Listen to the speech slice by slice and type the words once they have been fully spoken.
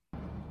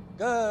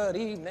Good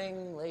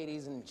evening,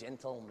 ladies and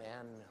gentlemen.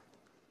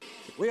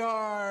 We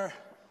are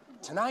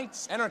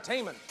tonight's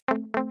entertainment.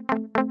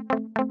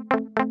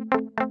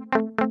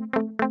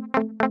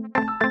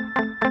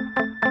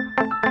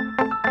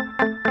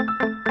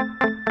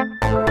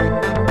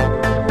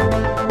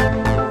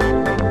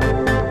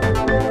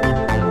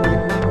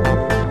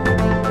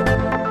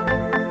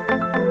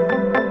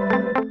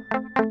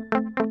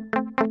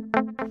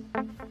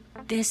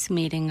 This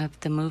meeting of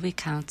the Movie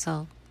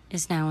Council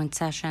is now in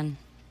session.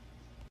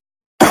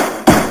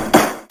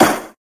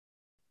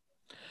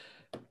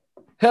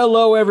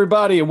 Hello,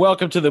 everybody, and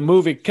welcome to the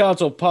Movie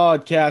Council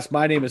podcast.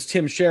 My name is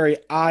Tim Sherry.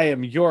 I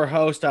am your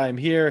host. I am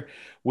here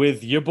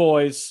with your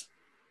boys,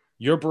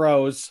 your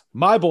bros,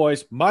 my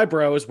boys, my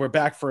bros. We're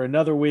back for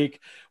another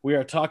week. We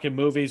are talking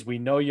movies. We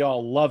know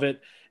y'all love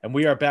it, and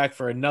we are back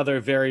for another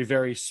very,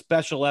 very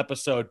special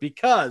episode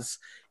because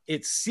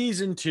it's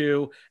season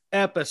 2,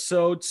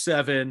 episode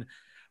 7,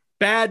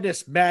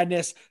 Badness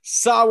Madness,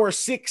 Sour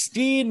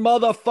 16,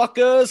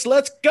 motherfuckers.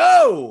 Let's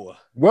go.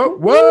 Whoa,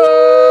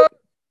 whoa.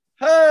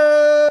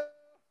 Hey.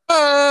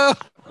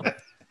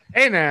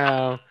 Hey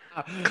now.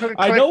 Click,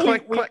 I know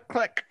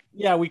click.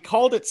 Yeah, we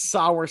called it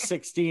Sour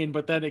 16,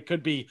 but then it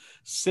could be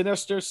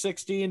Sinister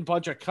 16,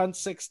 Bunch of Cunts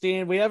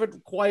 16. We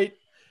haven't quite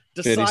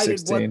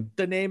decided what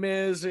the name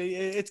is.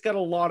 It's got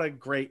a lot of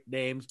great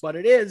names, but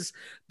it is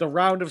the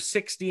round of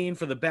 16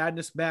 for the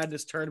Badness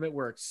Madness tournament.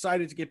 We're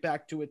excited to get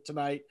back to it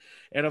tonight.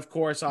 And of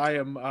course,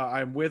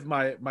 I'm with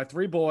my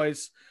three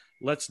boys.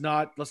 Let's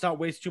not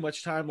waste too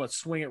much time. Let's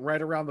swing it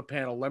right around the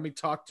panel. Let me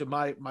talk to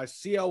my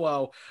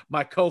COO,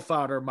 my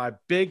co-founder, my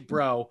big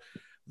bro,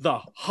 the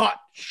hot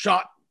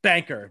shot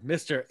banker,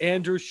 Mr.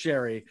 Andrew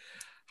Sherry.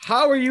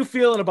 How are you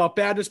feeling about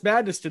Badness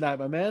Madness tonight,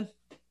 my man?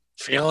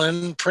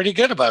 Feeling pretty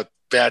good about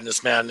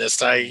Badness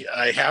Madness. I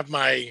have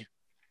my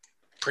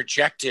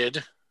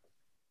projected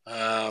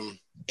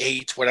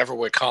 8, whatever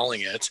we're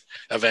calling it.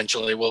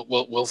 Eventually,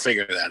 we'll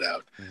figure that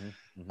out.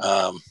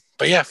 Mm-hmm.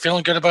 But yeah,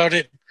 feeling good about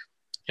it.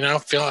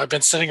 I've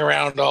been sitting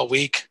around all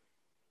week,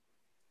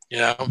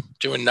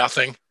 doing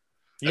nothing.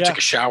 Yeah. I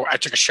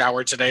took a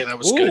shower today. That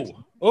was good.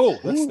 Oh,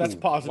 that's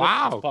positive.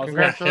 Wow. That's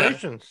positive.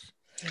 Congratulations.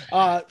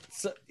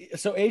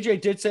 So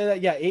AJ did say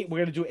that. Yeah, we're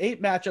going to do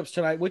 8 matchups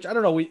tonight, which I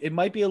don't know. It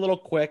might be a little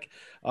quick.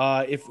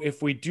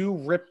 If we do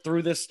rip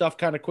through this stuff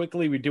kind of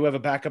quickly, we do have a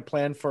backup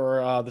plan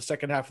for the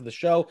second half of the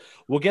show.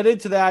 We'll get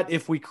into that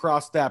if we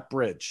cross that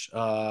bridge.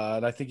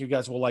 And I think you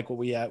guys will like what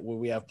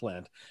we have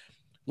planned.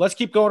 Let's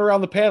keep going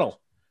around the panel.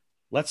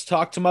 Let's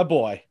talk to my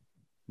boy,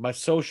 my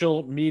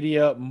social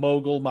media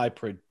mogul, my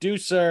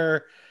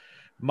producer,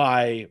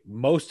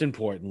 most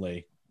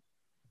importantly,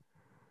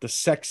 the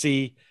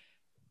sexy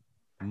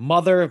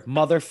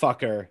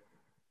motherfucker,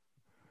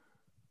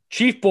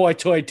 Chief Boy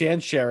Toy Dan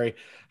Sherry.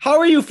 How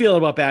are you feeling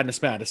about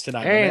Badness Madness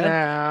tonight, Hey man?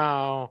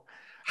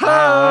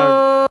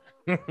 now.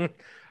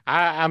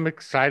 I'm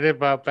excited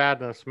about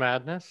Badness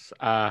Madness.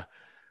 I've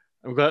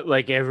got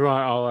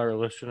everyone, all our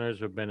listeners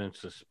have been in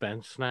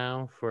suspense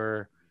now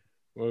for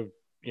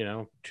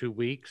 2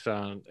 weeks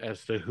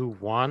as to who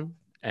won,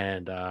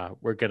 and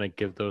we're gonna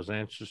give those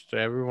answers to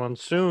everyone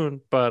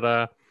soon.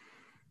 But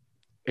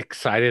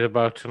excited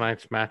about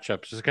tonight's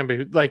matchups. It's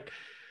gonna be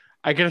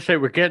I gotta say,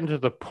 we're getting to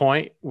the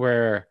point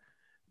where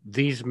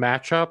these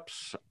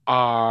matchups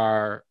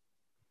are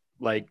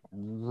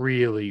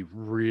really,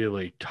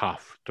 really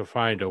tough to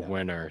find a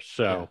winner.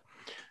 So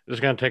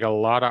it's gonna take a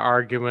lot of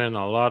argument,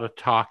 a lot of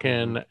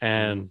talking,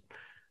 and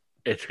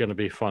it's going to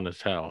be fun as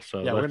hell.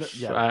 So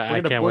I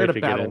can't wait to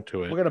get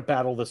into it. We're going to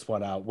battle this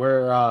one out.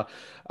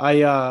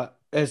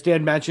 As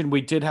Dan mentioned,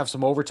 we did have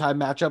some overtime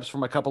matchups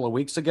from a couple of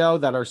weeks ago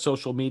that our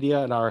social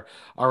media and our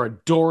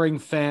adoring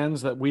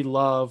fans that we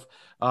love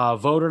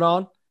voted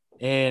on.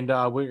 And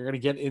we're going to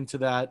get into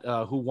that,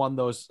 who won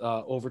those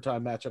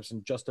overtime matchups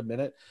in just a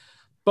minute.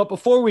 But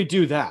before we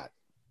do that,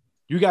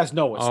 you guys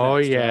know what's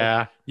next. Yeah.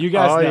 Right? You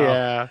guys know.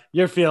 Yeah.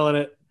 You're feeling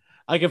it.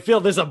 I can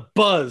feel there's a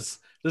buzz.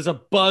 There's a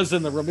buzz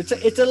in the room. It's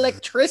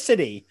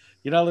electricity.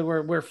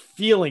 We're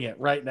feeling it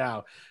right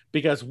now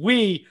because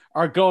we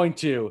are going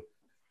to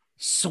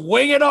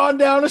swing it on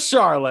down to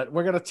Charlotte.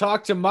 We're going to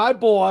talk to my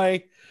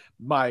boy,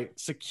 my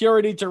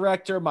security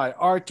director, my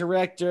art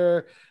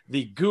director,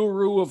 the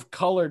guru of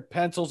colored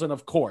pencils, and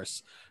of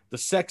course, the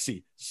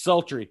sexy,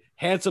 sultry,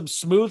 handsome,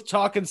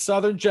 smooth-talking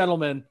Southern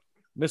gentleman,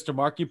 Mr.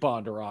 Marky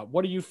Bondurant.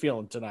 What are you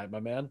feeling tonight, my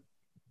man?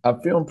 I'm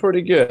feeling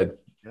pretty good.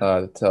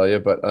 To tell you,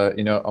 but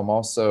I'm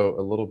also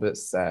a little bit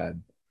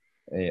sad.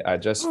 I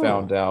just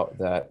found out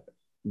that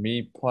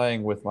me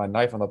playing with my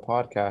knife on the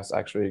podcast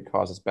actually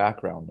causes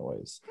background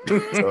noise.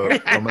 So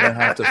I'm gonna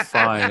have to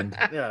find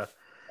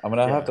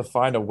have to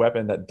find a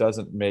weapon that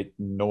doesn't make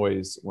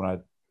noise when I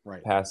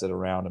pass it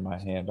around in my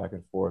hand back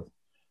and forth.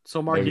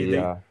 So Marky,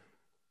 the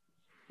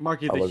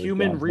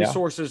human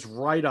resources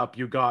write-up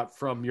you got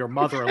from your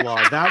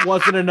mother-in-law, that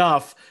wasn't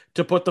enough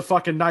to put the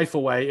fucking knife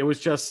away. It was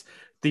just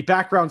the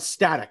background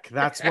static.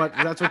 That's what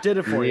did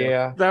it for you.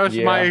 Yeah, That was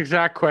my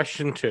exact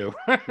question too.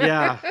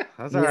 Yeah,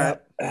 that's all right.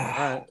 All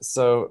right.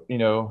 So,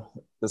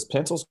 this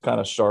pencil's kind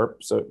of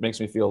sharp, so it makes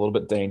me feel a little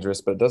bit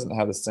dangerous, but it doesn't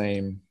have the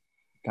same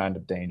kind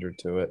of danger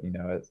to it.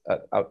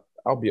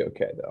 I'll be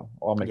okay though.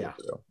 I'll make it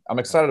through. I'm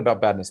excited about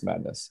Badness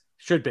Madness.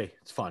 Should be.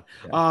 It's fun.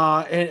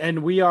 Yeah.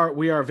 And we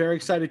are very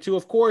excited too.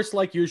 Of course,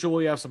 like usual,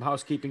 we have some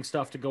housekeeping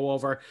stuff to go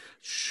over.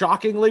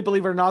 Shockingly,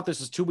 believe it or not,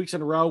 this is 2 weeks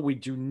in a row. We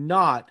do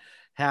not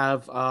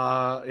have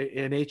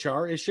an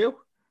HR issue.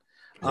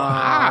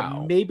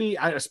 Wow. Maybe,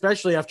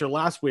 especially after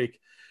last week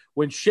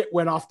when shit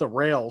went off the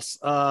rails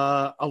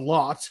a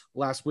lot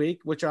last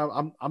week, which I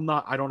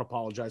don't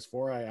apologize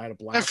for. I had a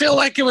blast. I feel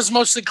like it was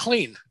mostly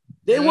clean.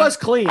 It was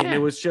clean. It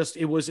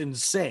was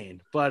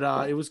insane,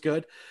 but it was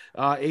good.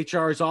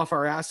 HR is off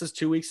our asses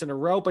 2 weeks in a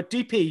row. But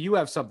DP, you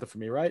have something for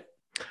me, right?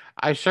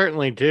 I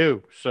certainly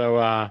do.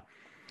 So,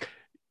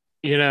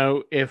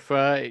 if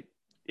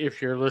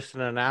you're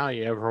listening now,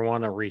 you ever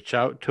want to reach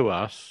out to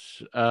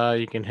us,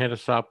 you can hit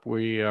us up.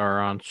 We are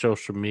on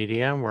social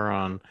media. We're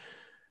on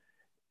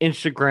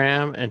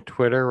Instagram and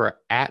Twitter. We're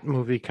at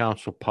Movie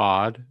Council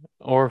Pod.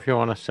 Or if you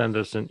want to send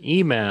us an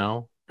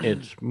email,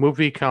 it's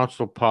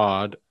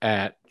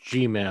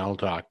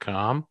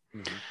moviecouncilpod@gmail.com.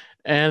 Mm-hmm.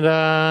 And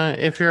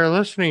if you're a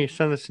listener, you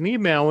send us an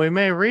email, we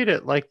may read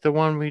it, like the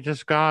one we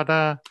just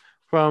got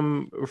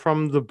from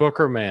the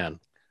Booker Man.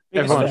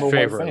 Everyone's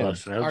favorite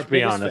listener. Let's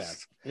be honest.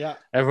 Fan. Yeah,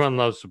 everyone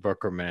loves the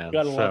Booker Man.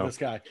 Gotta love this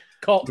guy.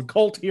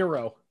 Cult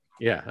hero.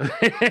 Yeah.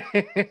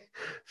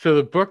 So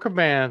the Booker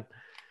Man,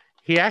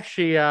 he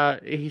actually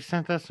he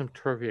sent us some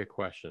trivia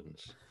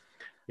questions.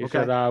 He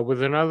said,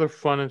 with another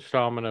fun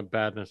installment of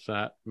Badness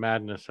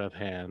Madness at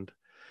hand,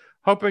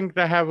 hoping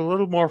to have a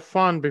little more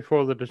fun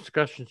before the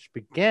discussions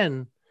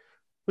begin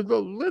with a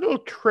little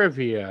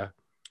trivia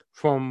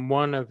from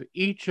one of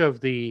each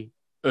of the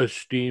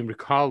esteemed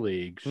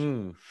colleagues'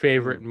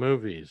 favorite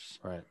movies.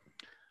 Right.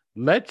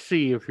 Let's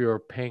see if you're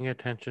paying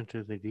attention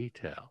to the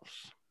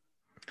details.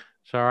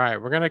 So, all right,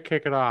 we're going to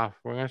kick it off.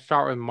 We're going to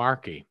start with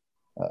Marky.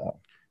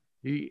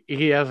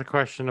 He has a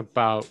question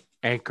about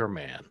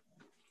Anchorman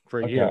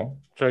for you.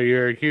 So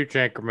you're a huge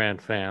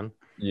Anchorman fan.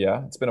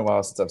 Yeah, it's been a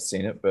while since I've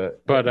seen it,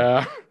 but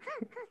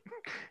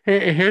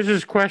here's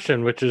his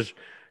question, which is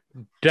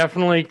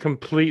definitely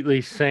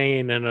completely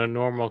sane and a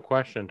normal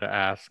question to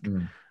ask.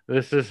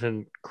 This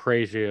isn't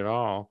crazy at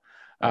all.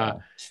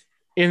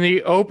 In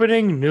the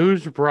opening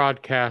news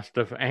broadcast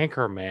of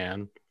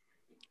Anchorman,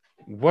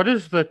 what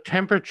is the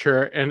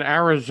temperature in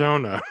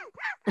Arizona?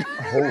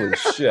 Holy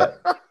shit.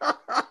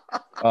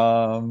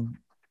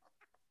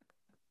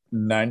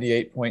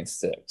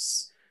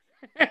 98.6.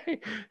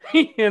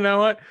 You know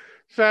what?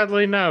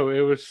 Sadly, no.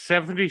 It was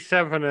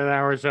 77 in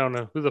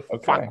Arizona. Who the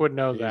fuck would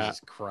know Jesus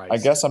that? Christ. I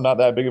guess I'm not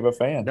that big of a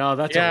fan. No,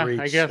 that's a reach.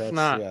 I guess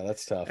not. Yeah,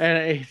 that's tough.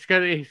 And he's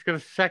got a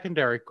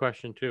secondary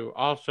question too.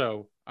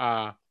 Also,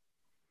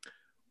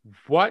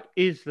 what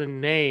is the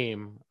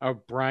name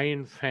of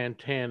Brian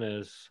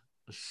Fantana's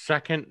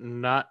second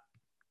nut?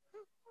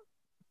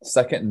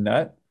 Second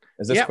nut?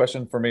 Is this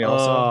question for me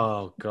also?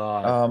 Oh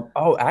God.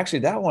 Actually,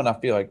 that one I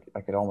feel like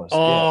I could almost.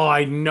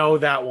 I know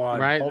that one.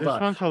 Right, Hold this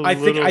on. one's a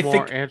little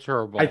more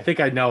answerable. I think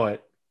I know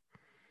it.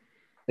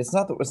 It's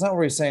not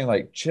where he's saying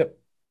like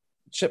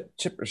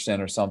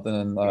Chipperson or something,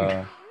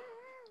 and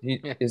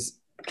he is.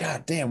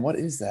 God damn, what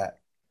is that?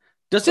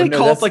 Does he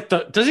call it like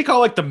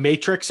the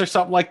Matrix or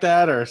something like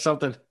that or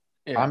something?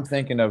 Yeah. I'm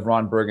thinking of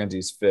Ron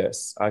Burgundy's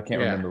Fist. I can't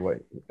remember what.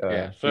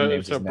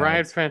 So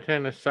Brian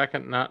Fantana's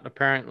second nut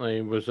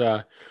apparently was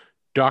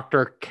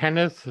Dr.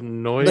 Kenneth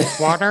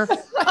Noisewater.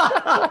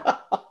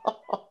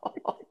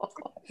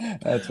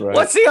 That's right.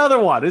 What's the other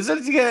one? Does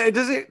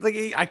it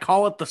like I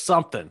call it the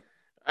something?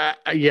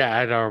 Yeah,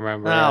 I don't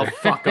remember. Oh,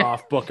 fuck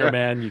off, Booker,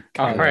 man. You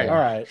all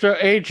right. So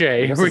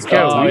AJ, here we go.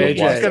 AJ,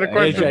 He's got a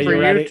question AJ,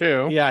 for you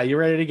too. Yeah, you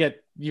ready to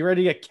get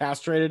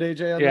castrated,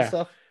 AJ, on this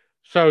stuff?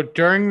 So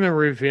during the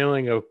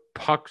revealing of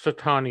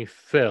Puxatawny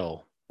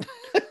Phil,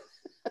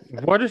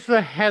 what is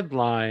the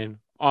headline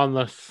on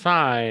the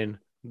sign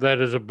that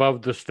is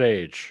above the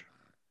stage?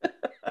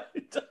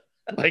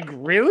 Like,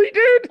 really,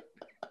 dude?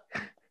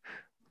 What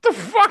the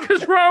fuck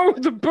is wrong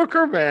with the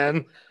Booker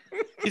man?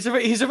 He's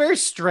a very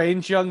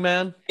strange young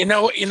man. You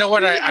know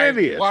what? I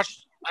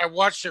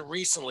watched it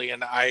recently,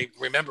 and I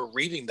remember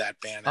reading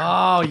that banner.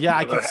 Oh yeah,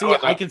 I can see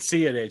it. I can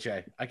see it,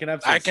 AJ. I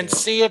can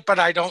see it, but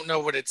I don't know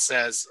what it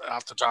says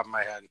off the top of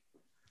my head.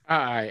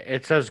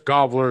 It says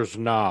Gobbler's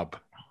Knob.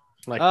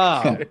 Like,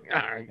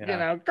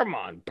 come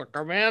on,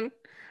 Booker man.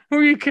 Who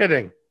are you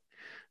kidding?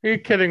 Are you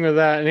kidding with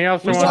that? And he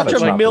also wants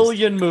a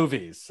million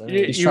movies.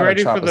 You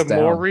ready for the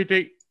more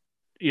ridiculous?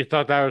 You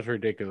thought that was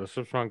ridiculous.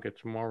 This one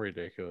gets more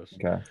ridiculous.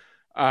 Okay.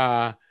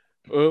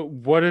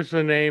 What is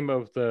the name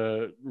of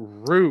the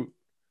route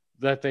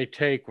that they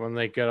take when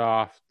they get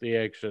off the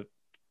exit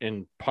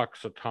in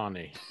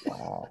Puxatawny?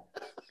 Wow.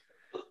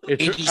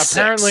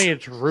 Apparently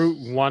it's Route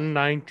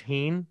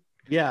 119.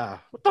 Yeah.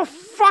 What the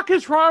fuck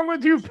is wrong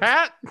with you,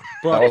 Pat?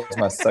 That was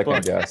my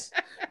second guess.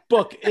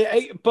 Book,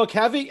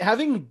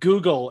 having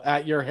Google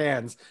at your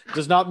hands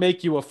does not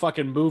make you a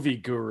fucking movie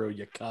guru,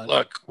 you cunt.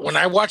 Look, when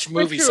I watch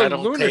movies, you a I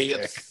don't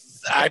lunatic.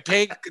 I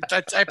pay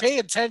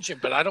attention,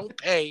 but I don't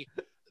pay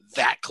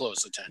that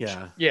close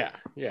attention. Yeah.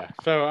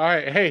 So, all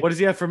right. Hey, What does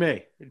he have for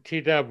me?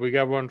 T-Dub, we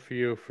got one for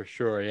you for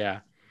sure. Yeah.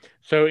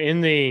 So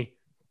in the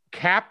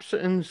caps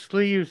and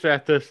sleeves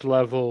at this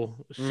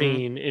level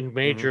scene in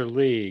Major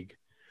League,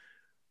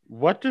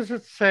 what does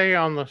it say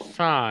on the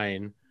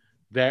sign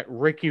that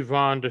Ricky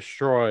Vaughn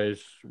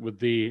destroys with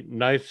the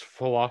nice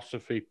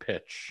philosophy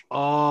pitch?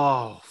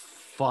 Oh,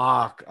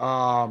 fuck.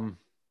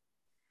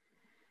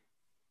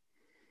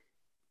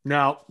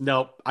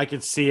 No, I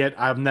can see it.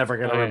 I'm never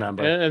going to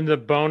remember. And the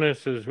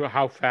bonus is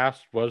how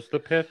fast was the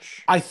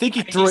pitch? I think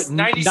he threw it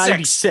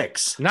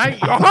 96. Oh,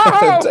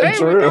 hey, we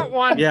True. got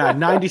one. Yeah,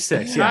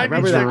 96. Yeah, I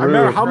remember that. I True.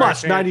 remember how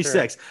Correct much?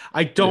 96.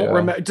 I don't Yeah.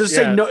 remember. Does it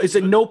say no? Is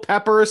it no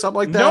pepper or something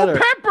like that? No or-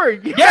 pepper.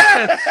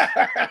 Yes.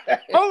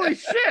 Holy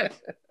shit.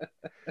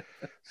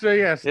 So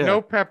yes, Yeah.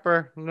 no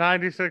pepper,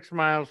 96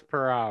 miles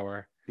per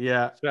hour.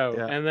 Yeah. So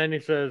yeah. and then he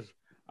says,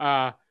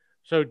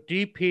 so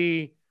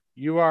DP,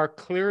 you are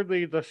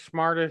clearly the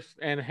smartest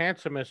and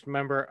handsomest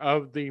member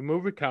of the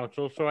movie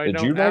council, so I Did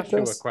don't you write ask you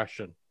a this?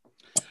 question.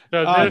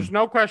 So there's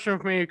no question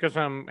for me because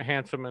I'm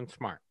handsome and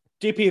smart.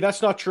 DP,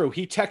 that's not true.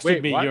 He texted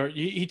Wait, me what?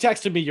 he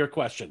texted me your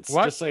questions.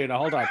 What? Just so you know.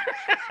 Hold on.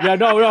 Yeah,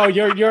 no,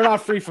 you're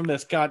not free from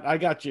this, cut. I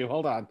got you.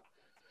 Hold on.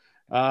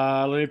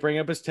 Let me bring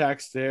up his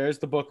text. There's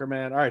the Booker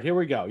man. All right, here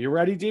we go. You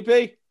ready,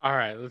 DP? All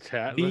right, let's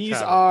have These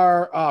it.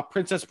 are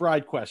Princess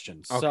Bride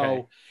questions. Okay.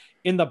 So,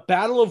 in the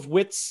Battle of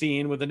Wits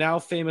scene with the now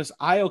famous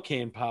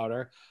iocane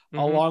powder,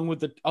 along with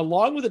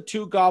the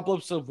two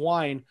goblets of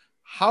wine,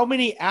 how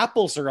many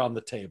apples are on the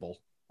table?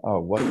 Oh,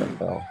 what the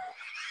hell?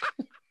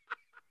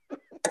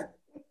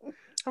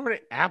 How many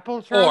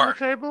apples are on the Four.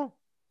 table?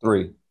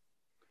 3.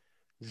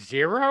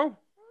 0?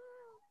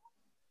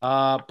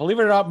 Believe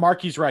it or not,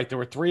 Marky's right. There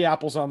were 3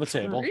 apples on the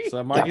table. Three?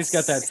 So Marky's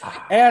got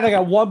that. And I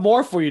got one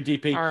more for you,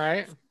 DP. All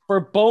right.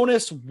 For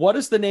bonus, what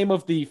is the name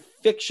of the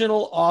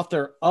fictional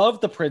author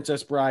of The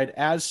Princess Bride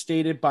as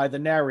stated by the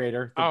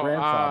narrator, the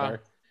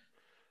grandfather,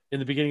 in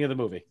the beginning of the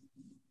movie?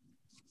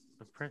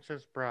 The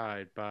Princess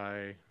Bride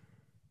by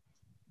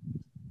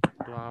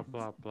blah,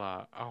 blah,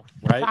 blah. Oh,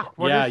 Right? fuck,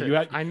 what yeah, is it? you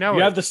have, I know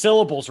you it. have the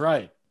syllables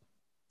right.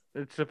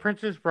 It's The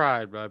Princess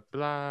Bride by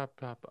blah,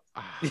 blah, blah.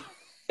 Ah.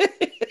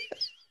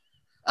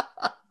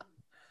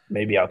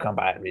 Maybe I'll come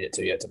by and read it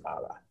to you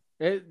tomorrow.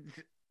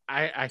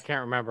 I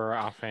can't remember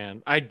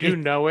offhand. I do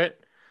know it.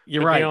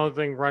 You're but right. The only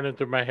thing running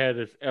through my head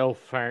is L.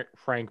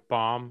 Frank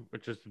Baum,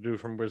 which is the dude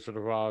from Wizard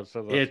of Oz.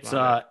 So that's It's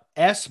not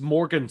S.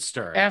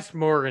 Morgenstern. it. S.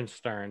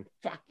 Morgenstern.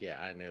 Fuck yeah,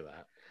 I knew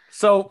that.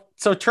 So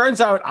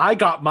turns out I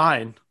got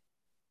mine.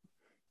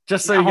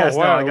 Just so you guys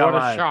know, I got what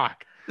mine. a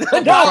shock.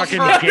 No, Fucking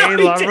gay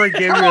he lover did.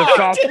 gave you Come a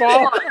on,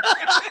 softball.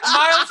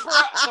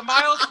 The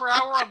miles per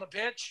hour on the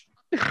pitch.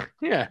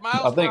 Yeah.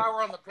 Miles think- per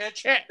hour on the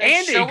pitch. Yeah, They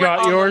Andy show it got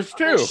on yours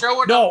they too.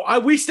 show it No,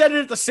 we said it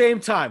at the same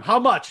time. How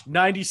much?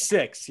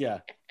 96. Yeah.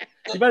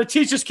 You better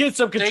teach this kid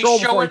some control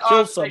show before he it on-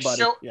 kills they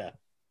somebody. show- Yeah.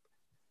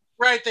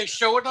 Right, they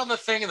show it on the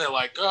thing, and they're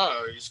like,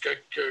 "Oh, he's good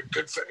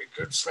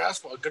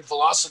fastball, good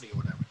velocity, or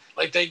whatever."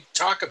 Like they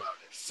talk about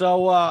it.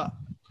 So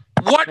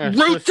What Yeah,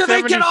 route so do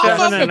they get off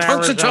 77 of in in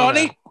Punxsutawney?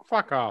 Arizona.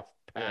 Fuck off,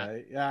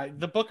 Pat.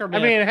 the Booker I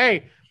man. mean,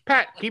 hey,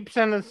 Pat, keep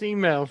sending us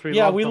emails. We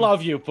we them.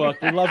 love you,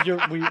 Book. We love your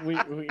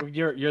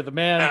you're the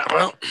man. Yeah,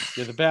 well,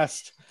 You're the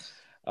best.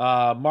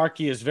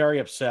 Marky is very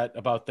upset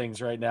about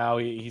things right now.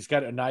 He's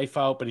got a knife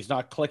out, but he's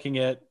not clicking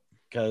it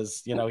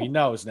because he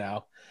knows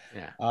now.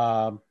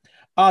 Yeah.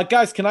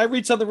 Guys, can I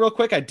read something real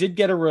quick? I did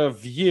get a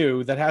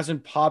review that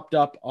hasn't popped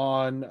up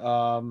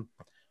on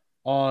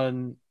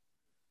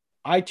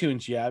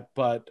iTunes yet,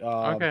 but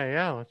Okay,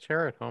 yeah, let's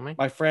hear it, homie.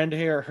 my friend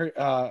here,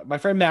 my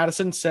friend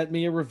Madison sent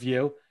me a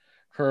review.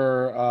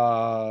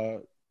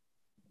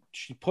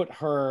 She put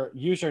her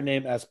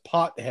username as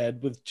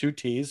Pothead with 2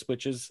 T's,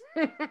 which is,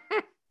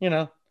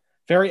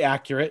 very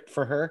accurate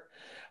for her.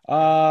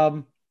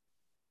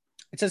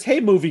 It says, "Hey,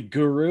 movie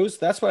gurus.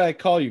 That's what I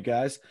call you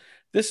guys.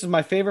 This is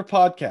my favorite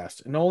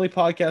podcast and only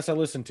podcast I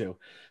listen to.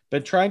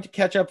 Been trying to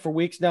catch up for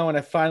weeks now, and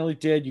I finally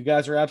did. You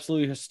guys are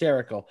absolutely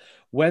hysterical.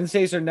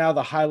 Wednesdays are now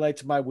the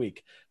highlights of my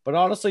week. But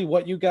honestly,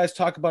 what you guys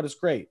talk about is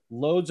great.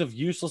 Loads of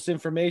useless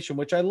information,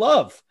 which I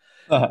love.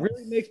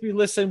 Really makes me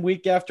listen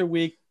week after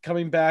week,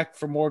 coming back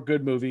for more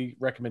good movie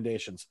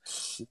recommendations.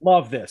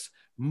 Love this.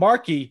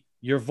 Marky,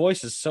 your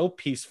voice is so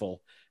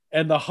peaceful.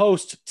 And the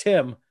host,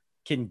 Tim,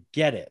 can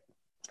get it."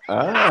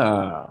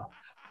 Ah.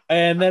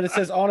 And then it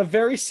says, "On a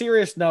very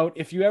serious note,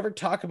 if you ever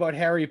talk about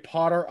Harry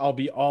Potter, I'll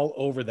be all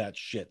over that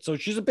shit." So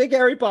she's a big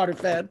Harry Potter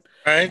fan.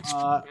 right.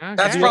 Okay.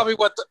 That's probably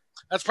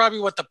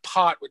what the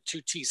pot with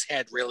 2 T's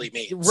head really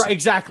means. Right,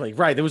 exactly.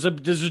 Right. There's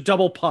a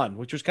double pun,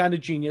 which was kind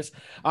of genius.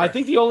 I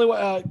think the only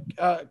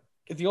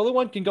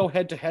one can go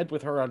head to head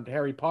with her on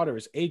Harry Potter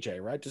is AJ.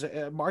 Right? Does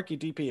Marky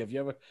DP? Have you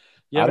ever?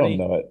 I don't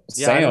know it.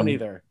 Yeah, Sam, I don't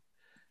either.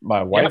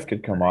 my wife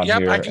could come on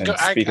here I can go.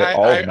 and speak at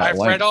all of my I've read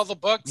length. all the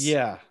books.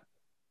 Yeah.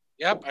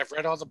 Yep, I've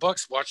read all the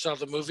books, watched all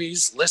the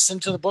movies,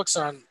 listened to the books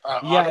on Yeah,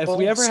 Audible, if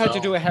we ever had to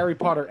do a Harry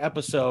Potter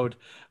episode,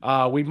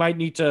 we might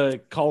need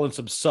to call in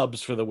some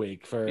subs for the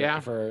week for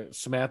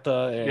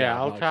Samantha. And,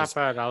 I'll tap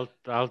out.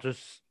 I'll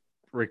just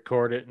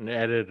record it and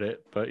edit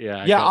it. But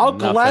yeah, I'll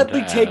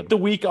gladly take the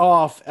week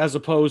off as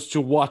opposed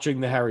to watching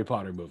the Harry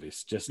Potter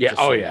movies. Just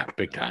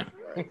big time.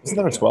 Isn't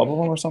there 12 of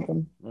them or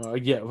something?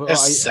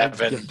 It's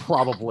 7.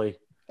 Probably.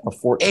 Or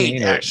 14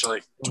 8 or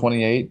actually.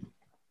 28.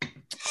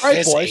 All right,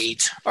 It's boys.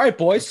 8. All right,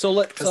 boys. So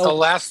the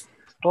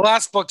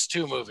last book's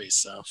 2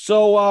 movies.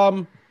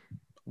 So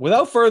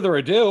without further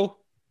ado,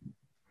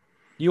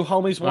 you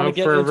homies want to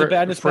get into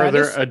Badness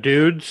Madness?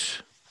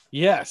 Dudes.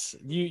 Yes,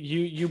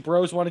 you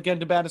bros want to get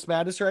into Badness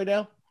Madness right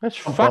now? Let's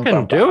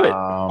fucking do it.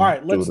 All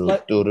right,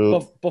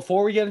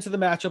 before we get into the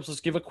matchups, let's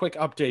give a quick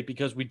update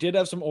because we did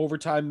have some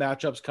overtime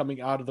matchups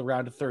coming out of the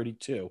round of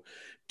 32.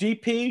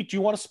 DP, do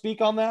you want to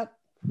speak on that?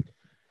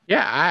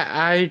 Yeah,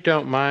 I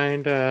don't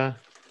mind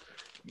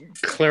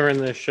clearing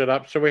this shit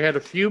up. So we had a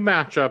few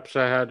matchups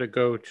I had to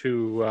go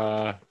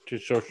to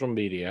social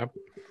media.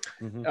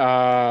 Mm-hmm.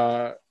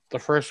 The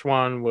first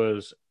one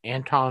was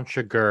Anton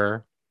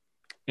Chigurh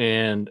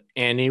and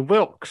Annie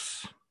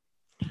Wilkes.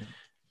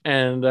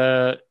 And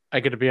I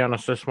got to be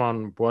honest, this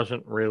one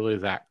wasn't really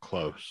that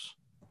close.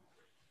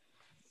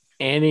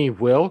 Annie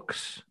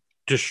Wilkes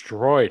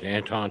destroyed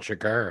Anton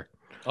Chigurh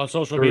on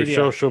social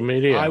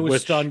media. I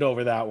was stunned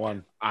over that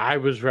one. I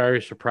was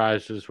very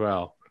surprised as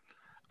well.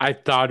 I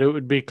thought it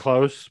would be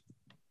close,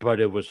 but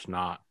it was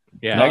not.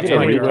 Yeah,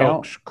 Annie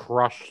Wilkes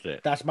crushed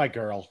it. That's my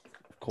girl,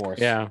 of course.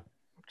 Yeah.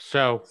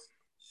 So,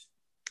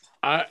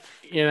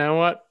 you know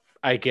what?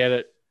 I get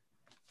it.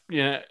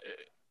 Yeah,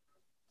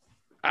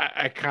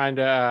 I kind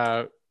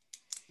of,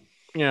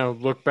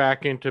 look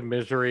back into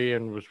Misery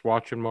and was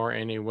watching more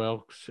Annie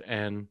Wilkes,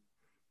 and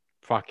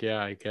fuck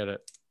yeah, I get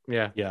it.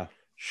 Yeah.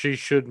 She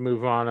should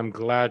move on. I'm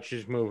glad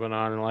she's moving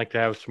on. I'd like to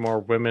have some more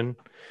women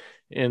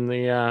in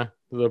the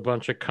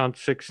bunch of cunt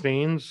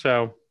 16s.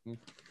 So,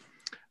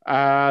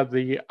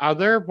 the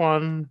other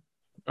one,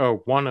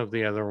 one of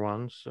the other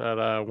ones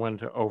that went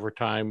to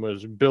overtime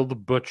was Bill the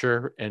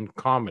Butcher and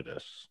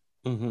Commodus.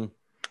 Mm-hmm.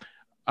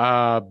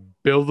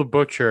 Bill the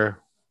Butcher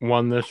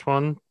won this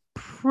one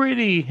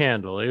pretty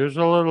handily. It was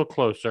a little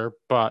closer,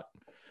 but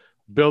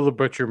Bill the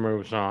Butcher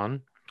moves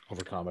on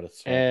over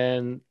Commodus.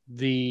 And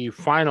the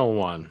final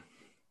one,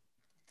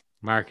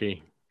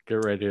 Marky,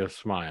 get ready to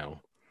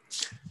smile.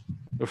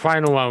 The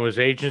final one was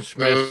Agent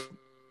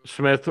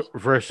Smith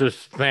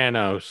versus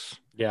Thanos.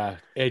 Yeah,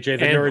 AJ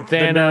the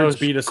nerds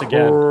beat us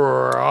again.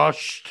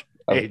 Crushed.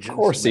 Of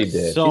course he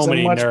did. So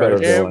many much nerds. better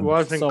villain. It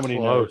wasn't so many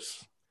close.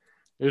 Nerds.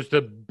 It was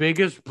the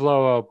biggest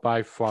blowout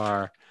by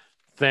far.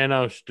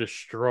 Thanos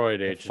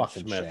destroyed Agent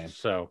Smith. Shame.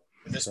 So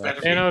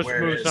Thanos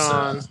moves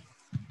on.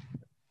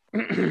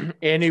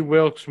 Annie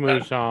Wilkes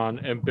moves on,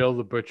 and Bill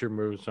the Butcher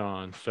moves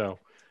on. So,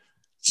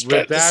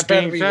 with that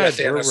being said,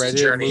 we're ready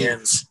to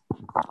move.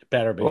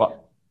 Better be.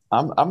 Well,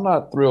 I'm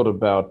not thrilled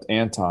about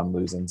Anton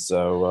losing,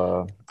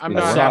 so I'm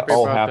not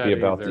all happy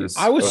about these.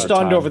 I was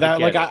stunned over that.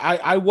 Like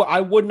I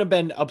wouldn't have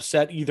been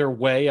upset either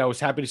way. I was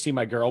happy to see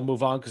my girl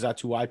move on because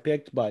that's who I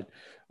picked, but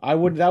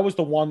that was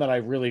the one that I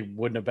really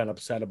wouldn't have been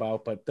upset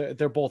about. But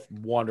they're both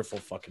wonderful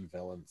fucking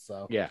villains.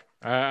 So yeah,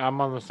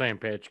 I'm on the same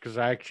page because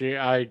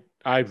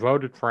I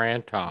voted for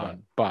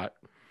Anton, but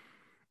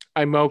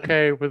I'm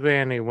okay with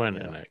Annie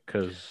winning it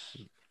because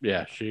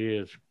she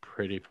is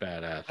pretty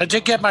badass. I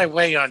did get my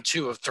way on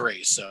 2 of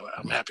 3, so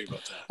I'm happy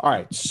about that. All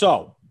right,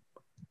 so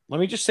let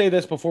me just say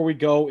this before we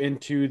go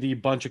into the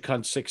Bunch of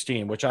Cunts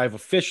 16, which I've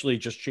officially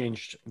just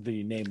changed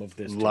the name of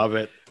this. Love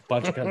it.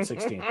 Bunch of Cunts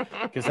 16,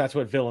 because that's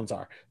what villains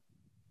are.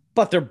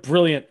 But they're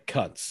brilliant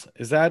cunts.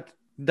 Is that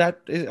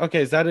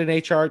okay? Is that an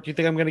HR? Do you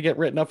think I'm going to get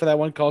written up for that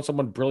one? Call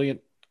someone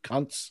brilliant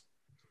cunts?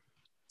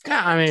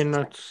 Yeah, I mean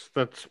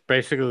that's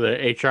basically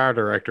the HR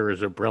director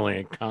is a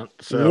brilliant cunt.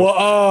 So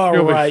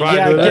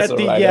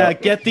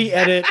right, get the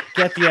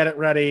edit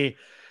ready.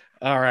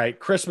 All right,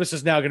 Christmas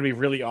is now going to be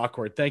really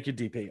awkward. Thank you,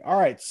 DP. All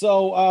right,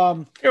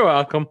 so you're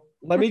welcome.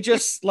 Let me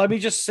just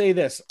say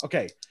this.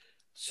 Okay,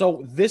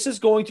 so this is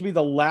going to be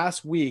the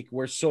last week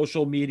where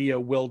social media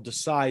will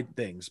decide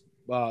things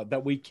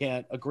that we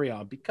can't agree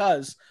on,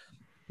 because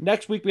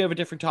next week we have a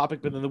different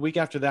topic, but then the week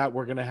after that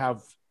we're going to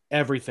have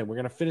everything. We're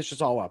going to finish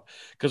this all up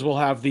because we'll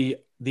have the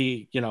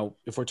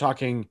if we're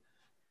talking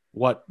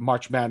what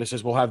March Madness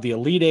is, we'll have the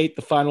Elite Eight,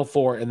 the Final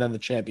Four, and then the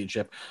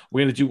championship.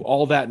 We're going to do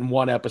all that in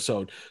one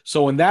episode.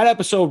 So in that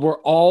episode, we're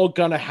all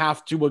going to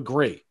have to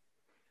agree.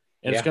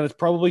 And it's going to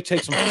probably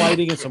take some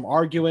fighting and some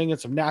arguing and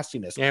some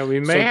nastiness. Yeah,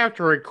 we may have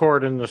to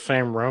record in the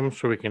same room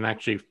so we can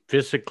actually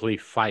physically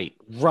fight.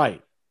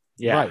 Right.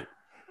 Yeah. Right.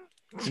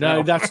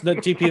 No, that's not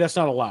DP. That's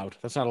not allowed.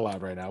 That's not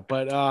allowed right now.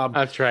 But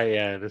that's right.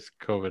 Yeah, it is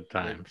COVID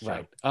time. So.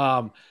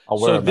 Right.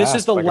 So this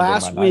is the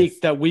last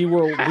week that we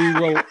will.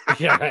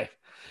 Yeah. Right.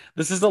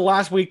 This is the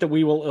last week that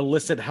we will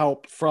elicit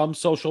help from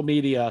social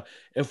media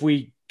if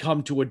we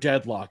come to a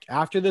deadlock.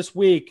 After this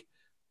week,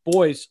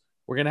 boys,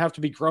 We're gonna have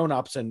to be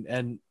grown-ups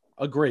and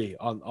agree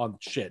on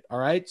shit. All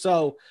right.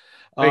 So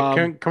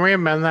Wait, can we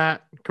amend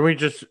that? Can we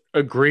just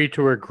agree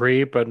to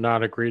agree, but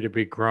not agree to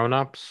be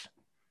grown-ups?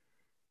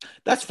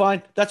 That's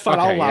fine. That's fine.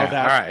 Okay, I'll allow yeah,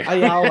 that. all right.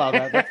 I'll allow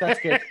that.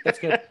 That's good. That's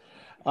good.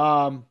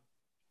 All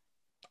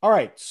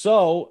right.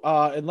 So,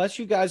 unless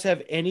you guys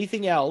have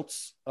anything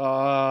else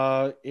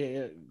to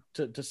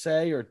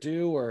say or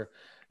do, or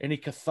any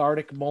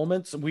cathartic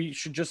moments, we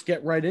should just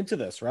get right into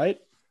this, right?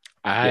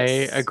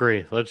 I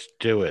agree. Let's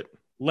do it.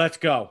 Let's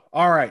go.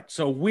 All right.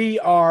 So we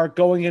are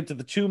going into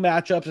the two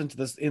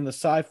matchups in the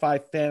sci-fi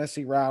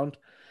fantasy round,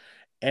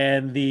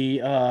 and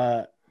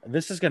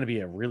this is going to be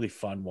a really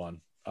fun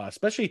one.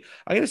 Especially,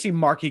 I'm going to see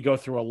Marky go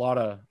through a lot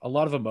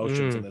of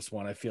emotions in this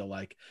one. I feel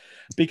like,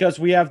 because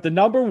we have the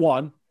number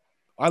one.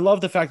 I love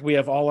the fact we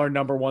have all our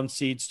number one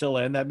seeds still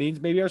in. That means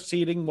maybe our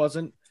seeding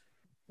wasn't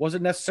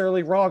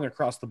necessarily wrong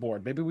across the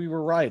board. Maybe we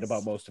were right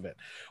about most of it.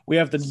 We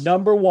have the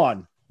number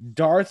one,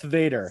 Darth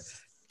Vader,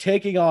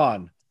 taking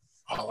on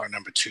all our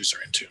number twos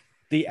are into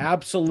the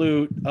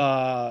absolute.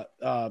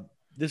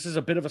 This is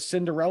a bit of a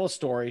Cinderella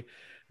story.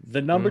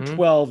 The number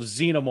 12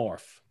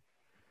 Xenomorph.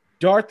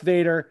 Darth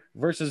Vader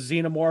versus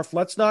Xenomorph.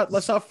 Let's not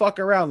fuck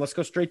around. Let's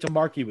go straight to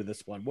Marky with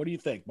this one. What do you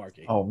think,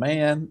 Marky? Oh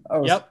man, I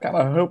was kind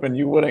of hoping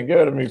you wouldn't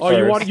go to me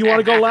first. You want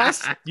to go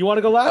last? You want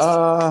to go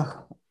last?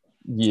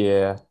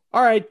 Yeah.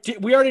 All right.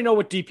 We already know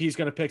what DP is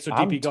going to pick, so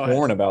DP, go ahead. I'm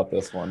torn about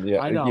this one.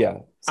 Yeah, I know. Yeah.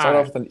 Start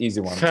off with an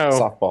easy one. So,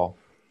 softball.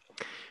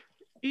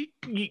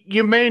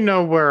 You may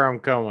know where I'm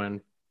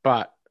going,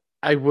 but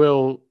I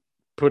will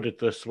put it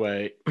this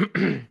way.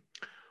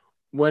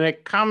 When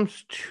it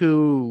comes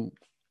to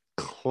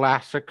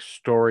classic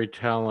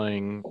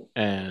storytelling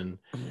and,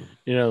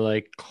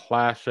 like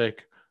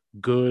classic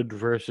good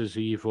versus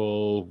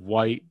evil,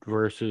 white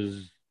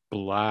versus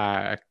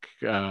black,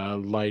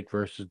 light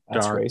versus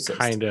dark,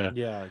 kind of.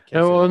 Yeah.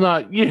 Well,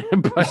 not,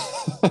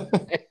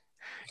 but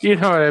you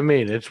know what I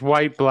mean? It's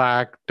white,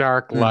 black,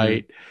 dark,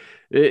 light.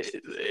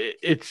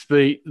 It's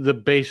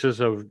the basis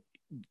of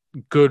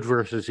good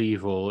versus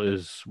evil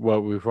is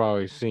what we've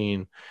always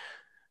seen.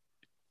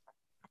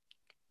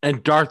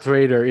 And Darth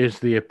Vader is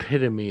the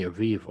epitome of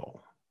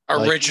evil.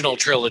 Original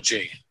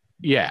trilogy.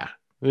 Yeah.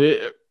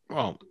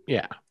 Well,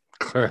 yeah,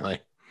 clearly.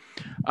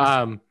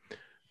 But,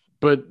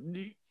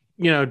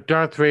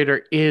 Darth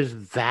Vader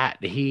is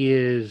that. He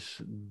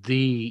is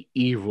the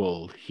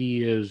evil.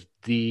 He is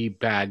the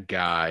bad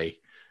guy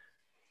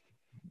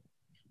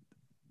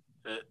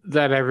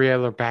that every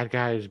other bad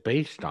guy is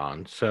based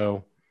on.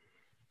 So,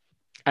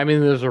 I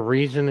mean, there's a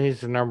reason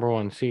he's the number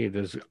one seed.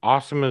 As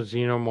awesome as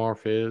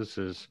Xenomorph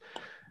is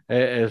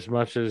as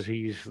much as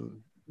he's,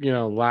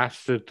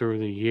 lasted through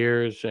the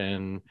years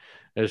and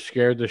has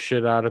scared the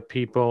shit out of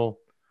people,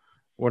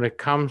 when it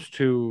comes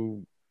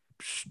to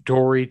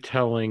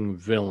storytelling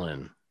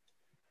villain,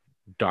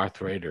 Darth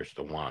Vader's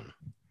the one.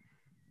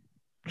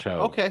 So,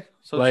 okay.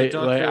 So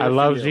I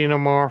love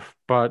Xenomorph,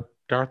 but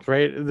Darth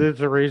Vader,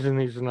 there's a reason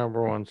he's the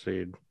number one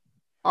seed.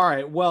 All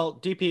right. Well,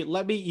 DP,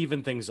 let me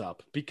even things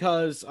up,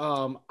 because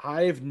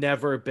I've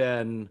never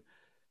been.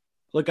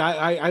 Look,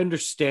 I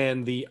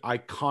understand the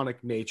iconic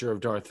nature of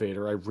Darth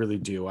Vader. I really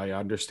do. I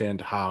understand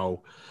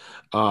how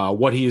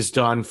what he has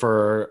done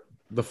for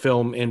the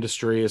film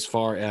industry as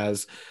far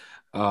as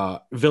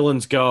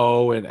villains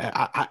go, and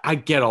I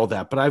get all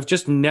that. But I've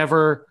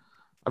never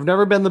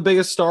been the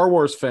biggest Star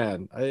Wars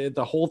fan.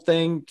 The whole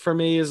thing for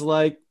me is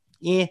like,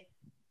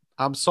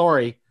 I'm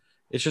sorry,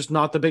 it's just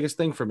not the biggest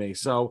thing for me.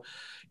 So,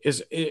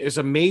 as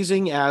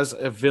amazing as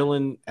a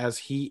villain as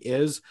he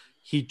is,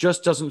 he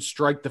just doesn't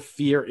strike the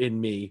fear in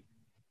me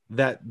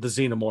that the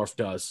Xenomorph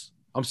does.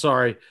 I'm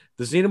sorry.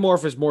 The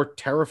Xenomorph is more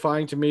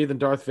terrifying to me than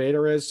Darth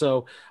Vader is.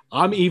 So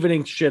I'm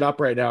evening shit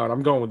up right now, and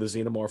I'm going with the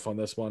Xenomorph on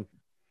this one.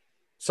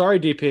 Sorry,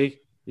 DP.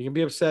 You can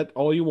be upset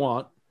all you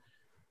want.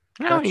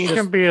 No, you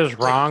can be as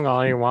wrong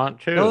all you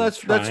want to. No, that's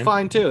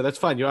fine too. That's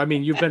fine.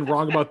 You've been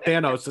wrong about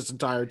Thanos this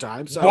entire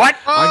time. So what?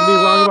 I can be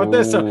wrong about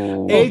this. So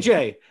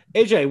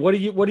AJ,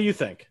 what do you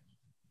think?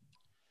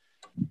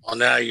 Well,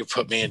 now you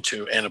put me in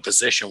a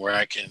position where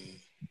I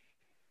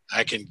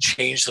can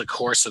change the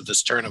course of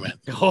this tournament.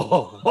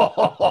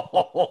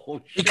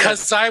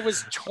 Because I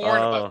was torn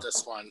about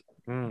this one.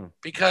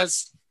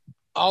 Because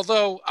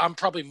although I'm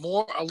probably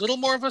a little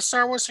more of a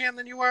Star Wars fan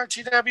than you are,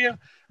 TW,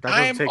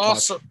 I'm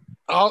also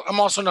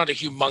not a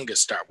humongous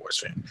Star Wars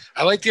fan.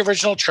 I like the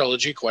original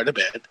trilogy quite a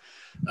bit.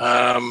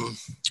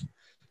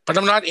 But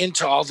I'm not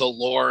into all the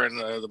lore and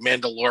the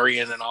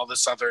Mandalorian and all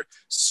this other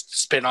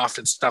spin-off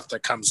and stuff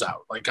that comes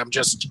out. Like, I'm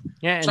just...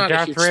 Yeah, and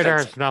Darth Vader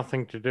has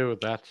nothing to do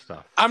with that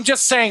stuff. I'm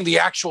just saying the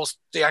actual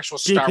Star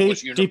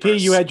Wars universe. DP,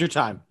 you had your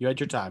time.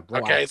 Relax.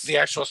 Okay, the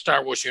actual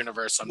Star Wars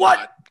universe. I'm what?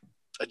 Not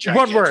a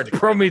gigantic One word,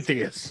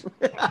 Prometheus.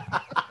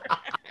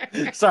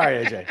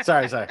 Sorry, AJ.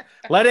 Sorry.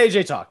 Let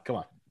AJ talk. Come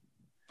on.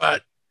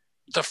 But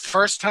the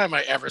first time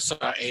I ever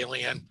saw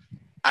Alien,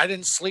 I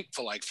didn't sleep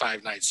for like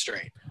 5 nights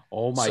straight.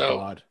 Oh my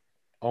God.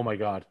 Oh my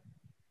God.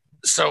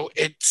 So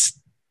it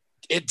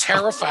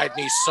terrified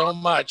me so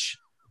much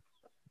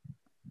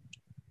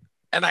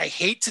and I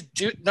hate to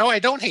do. No, I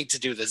don't hate to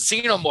do this.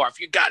 Xenomorph,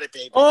 you got it,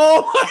 baby.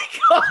 Oh my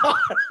god!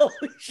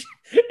 Holy shit.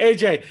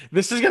 AJ,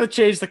 this is gonna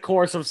change the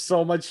course of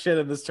so much shit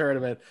in this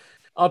tournament.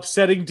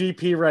 Upsetting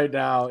DP right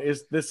now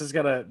is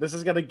gonna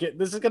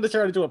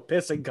turn into a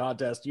pissing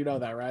contest. You know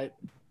that, right?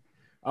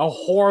 A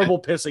horrible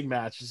pissing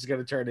match. This is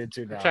gonna turn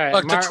into now. Right.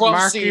 Look, the 12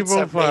 Marky seeds will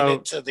have made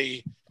vote. it to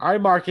the All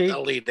right, Marky.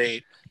 Elite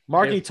Eight.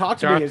 Marky, If talk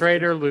to me. Darth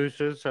Vader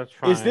loses, that's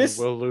fine. Is this-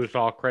 We'll lose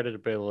all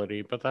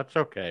credibility, but that's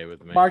okay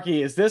with me.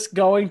 Marky, is this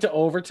going to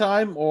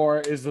overtime or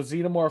is the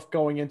Xenomorph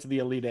going into the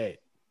Elite Eight?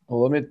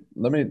 Well,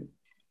 let me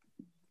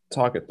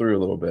talk it through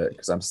a little bit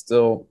because I'm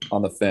still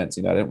on the fence.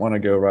 I didn't want to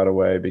go right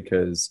away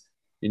because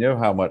you know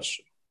how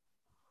much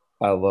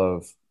I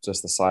love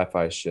just the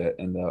sci-fi shit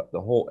and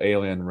the whole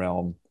alien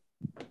realm.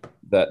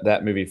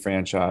 That movie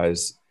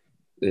franchise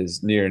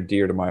is near and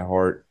dear to my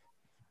heart.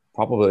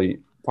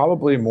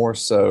 Probably more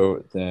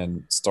so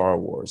than Star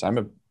Wars. I'm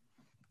a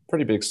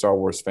pretty big Star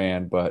Wars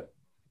fan, but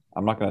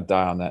I'm not going to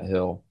die on that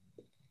hill.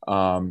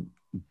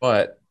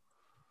 But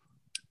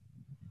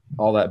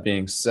all that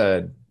being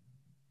said,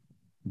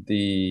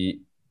 the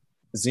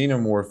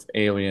Xenomorph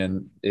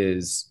alien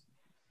is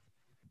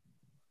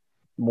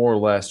more or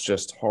less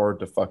just hard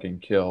to fucking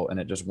kill, and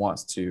it just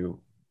wants to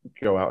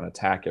go out and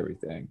attack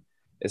everything.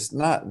 It's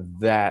not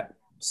that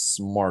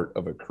smart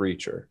of a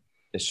creature.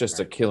 It's just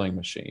a killing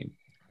machine.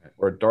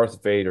 Where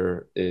Darth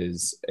Vader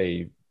is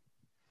a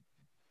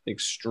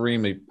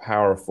extremely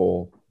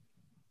powerful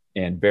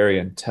and very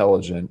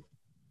intelligent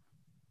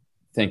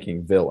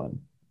thinking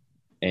villain.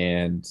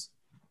 And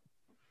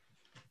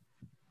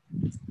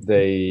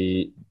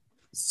they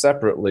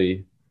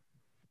separately,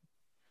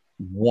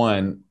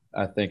 one,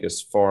 I think,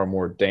 is far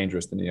more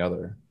dangerous than the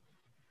other.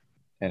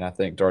 And I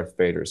think Darth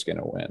Vader is going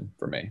to win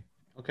for me.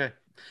 Okay.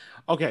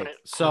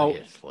 So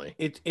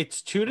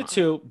it's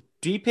 2-2.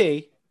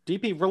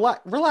 DP,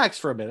 relax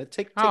for a minute.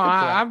 Take a breath.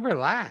 I'm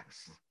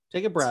relaxed.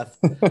 Take a breath.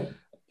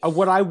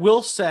 What I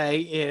will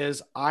say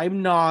is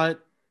I'm not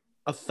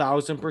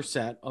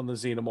 1,000% on the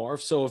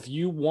Xenomorph. So if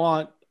you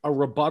want a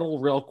rebuttal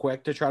real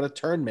quick to try to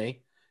turn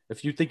me,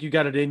 if you think you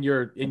got it in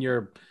your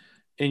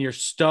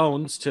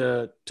stones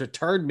to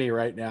turn me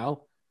right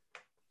now,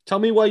 tell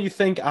me why you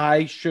think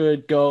I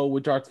should go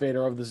with Darth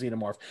Vader over the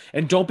Xenomorph.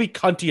 And don't be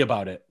cunty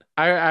about it.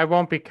 I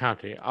won't be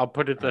cunty. I'll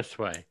put it this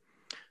way.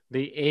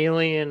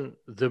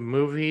 The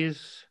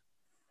movies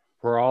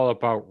were all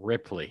about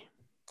Ripley.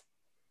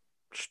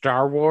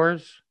 Star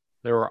Wars,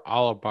 they were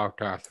all about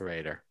Darth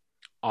Vader.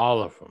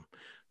 All of them.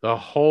 The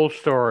whole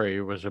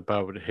story was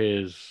about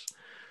his,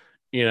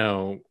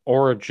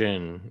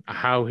 origin,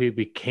 how he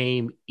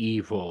became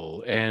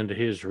evil, and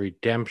his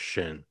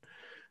redemption.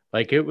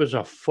 Like, it was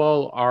a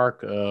full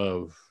arc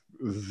of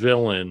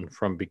villain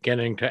from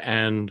beginning to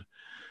end.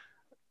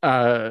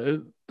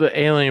 The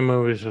Alien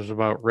movies was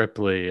about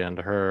Ripley and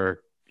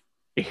her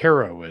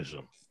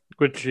heroism,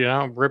 which,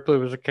 Ripley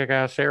was a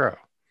kick-ass hero.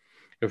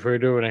 If we're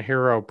doing a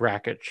hero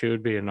bracket, she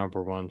would be a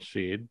number 1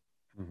 seed.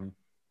 Mm-hmm.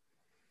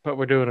 But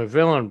we're doing a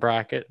villain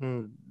bracket,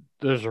 and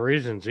there's a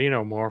reason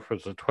Xenomorph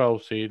was a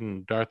 12 seed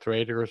and Darth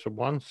Vader is a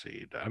 1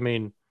 seed. I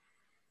mean,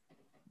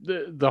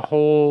 the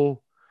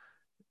whole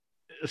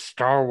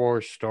Star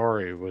Wars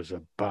story was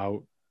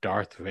about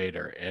Darth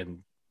Vader and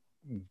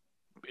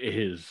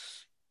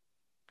his,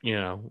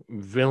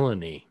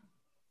 villainy.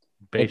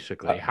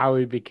 Basically, how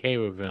he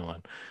became a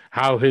villain,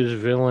 how his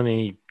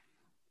villainy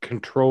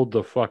controlled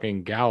the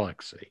fucking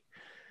galaxy.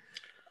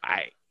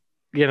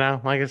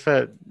 Like I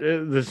said,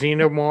 the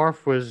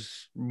Xenomorph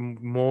was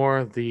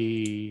more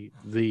the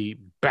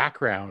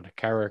background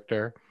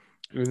character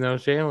in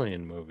those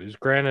Alien movies.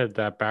 Granted,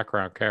 that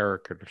background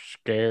character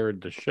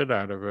scared the shit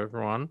out of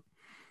everyone.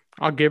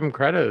 I'll give him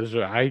credit.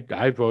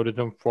 I voted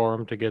for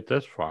him to get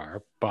this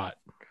far, but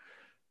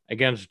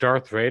against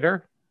Darth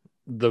Vader,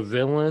 the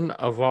villain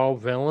of all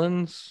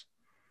villains,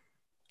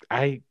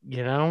 I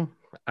can't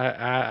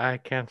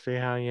see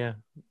how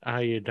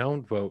you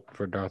don't vote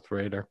for Darth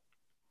Vader.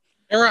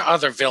 There are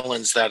other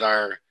villains that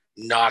are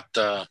not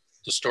the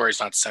story's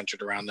not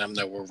centered around them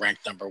that were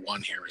ranked number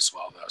 1 here as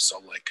well, though. So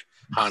like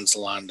Hans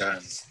Landa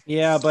and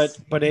but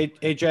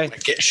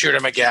AJ, Shooter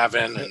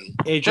McGavin and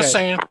AJ, just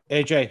saying.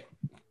 AJ,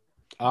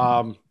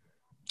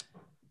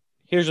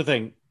 here's the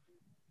thing.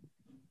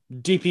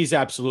 DP's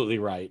absolutely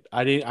right.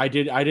 I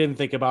didn't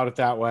think about it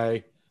that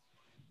way.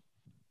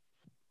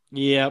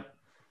 Yep.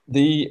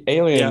 The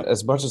Alien,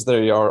 as much as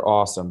they are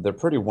awesome, they're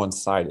pretty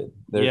one-sided.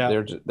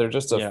 They're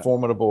just a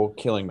formidable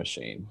killing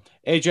machine.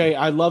 AJ,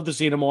 I love the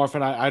Xenomorph,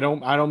 and I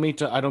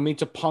don't mean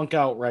to punk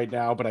out right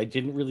now, but I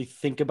didn't really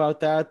think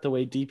about that the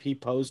way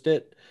DP posed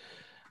it.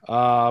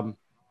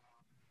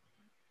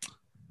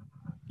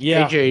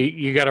 Yeah. AJ,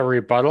 you got a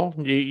rebuttal?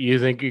 You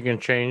think you can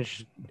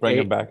bring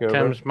him back over?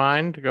 Tim's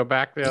mind to go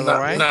back the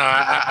other way? No,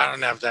 I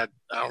don't have that.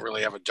 I don't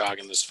really have a dog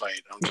in this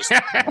fight. I'm just.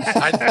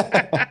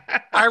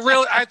 I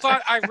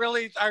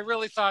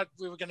really thought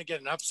we were going to get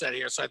an upset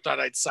here, so I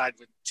thought I'd side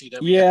with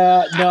TW.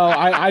 Yeah, no,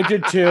 I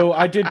did too.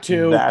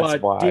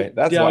 That's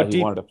why he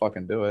wanted to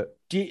fucking do it.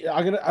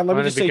 Let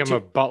me just become a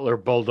Butler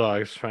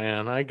Bulldogs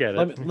fan. I get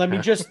it. Let me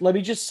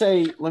just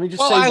say.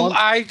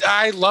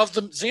 I love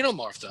the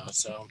Xenomorph though.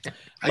 So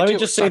let me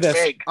just say this.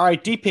 Fake. All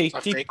right,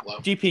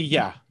 DP,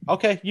 yeah.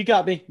 Okay, you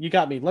got me.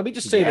 Let me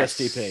just say this,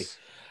 DP.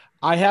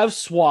 I have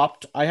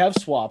swapped,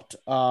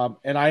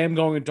 and I am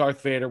going with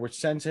Darth Vader, which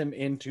sends him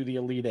into the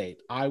Elite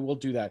Eight. I will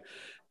do that.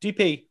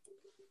 DP,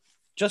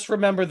 just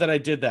remember that I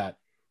did that.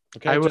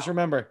 Okay, just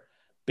remember.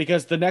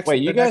 Because the next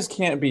you guys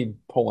can't be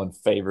pulling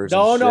favors.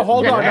 No,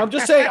 hold on. I'm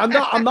just saying I'm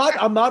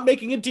not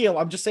making a deal.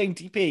 I'm just saying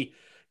DP,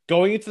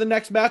 going into the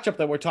next matchup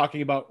that we're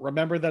talking about,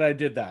 remember that I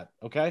did that.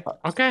 Okay.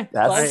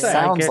 That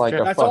sounds like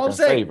a fucking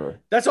favor.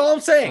 That's all I'm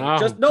saying. Oh,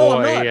 I'm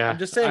not. Yeah. I'm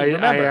just saying.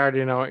 Remember. I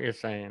already know what you're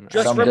saying.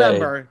 Just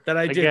remember that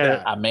I did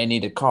that. I may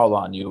need to call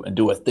on you and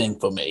do a thing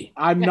for me.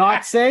 I'm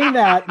not saying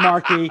that,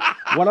 Marky.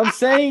 What I'm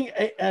saying,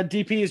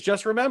 DP, is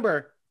just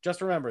remember.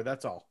 Just remember.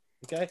 That's all.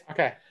 Okay.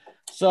 Okay.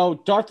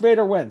 So Darth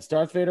Vader wins.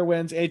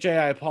 AJ,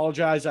 I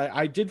apologize.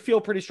 I did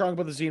feel pretty strong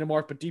about the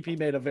Xenomorph, but DP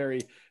made a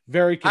very,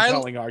 very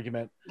compelling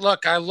argument.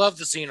 Look, I love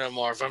the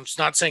Xenomorph. I'm just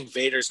not saying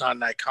Vader's not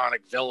an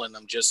iconic villain.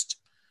 I'm just,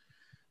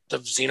 the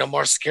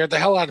Xenomorph scared the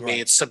hell out of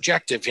me. It's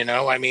subjective, you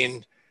know? I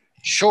mean,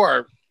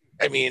 sure.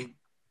 I mean,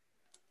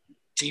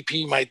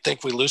 DP might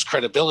think we lose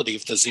credibility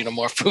if the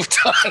Xenomorph moved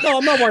on. No,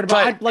 I'm not worried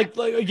about it.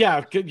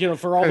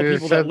 For all the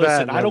people that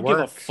listen, I don't give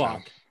a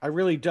fuck. I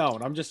really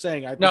don't. I'm just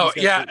saying. I don't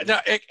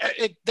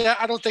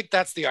think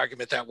that's the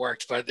argument that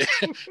worked, but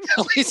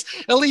at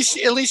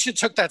least you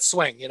took that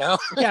swing, you know?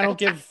 Yeah, I don't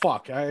give a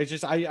fuck. I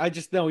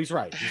just know he's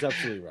right. He's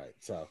absolutely right.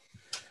 So,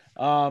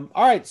 all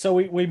right. So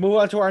we move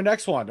on to our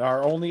next one.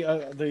 Our only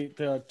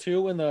the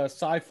two in the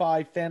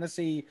sci-fi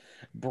fantasy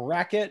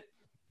bracket.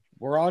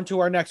 We're on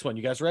to our next one.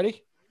 You guys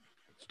ready?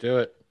 Let's do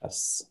it.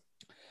 Yes.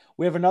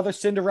 We have another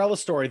Cinderella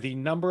story. The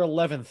number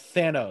 11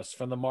 Thanos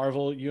from the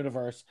Marvel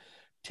Universe,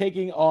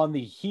 taking on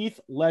the Heath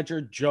Ledger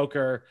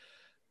Joker,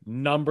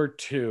 number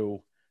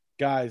 2.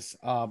 Guys,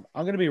 I'm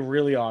going to be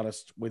really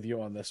honest with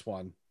you on this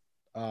one.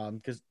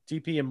 Because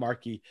DP and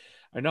Marky,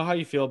 I know how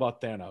you feel about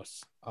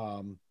Thanos.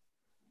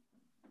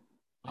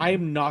 I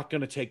am not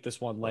going to take this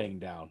one laying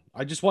down.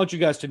 I just want you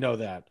guys to know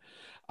that.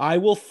 I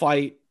will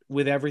fight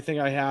with everything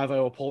I have. I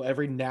will pull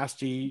every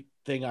nasty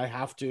thing I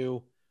have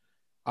to.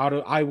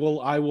 I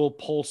will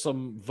pull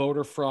some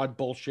voter fraud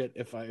bullshit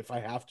if I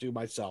have to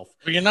myself.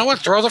 Well, you know what?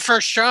 Throw the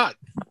first shot.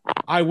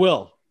 I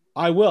will.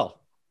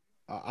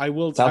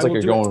 Sounds like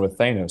you're going with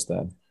Thanos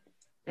then.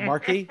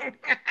 Marky,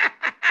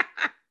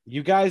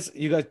 you guys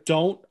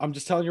don't. I'm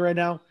just telling you right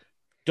now.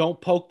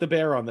 Don't poke the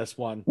bear on this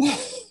one.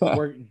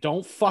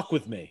 Don't fuck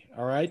with me,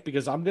 all right?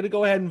 Because I'm gonna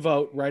go ahead and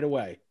vote right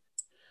away.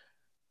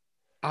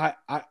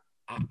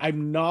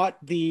 I'm not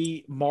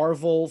the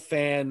Marvel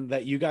fan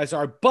that you guys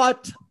are,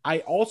 but I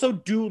also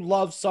do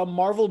love some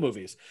Marvel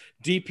movies.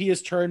 DP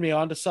has turned me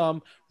on to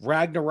some.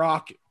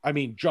 Ragnarok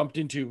jumped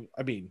into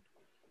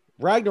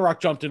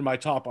my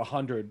top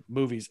 100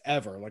 movies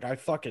ever. Like, I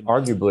fucking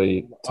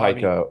arguably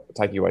Taika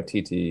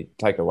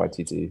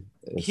Waititi.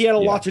 He had a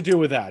lot to do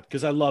with that,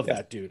 because I love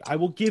that dude. I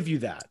will give you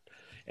that.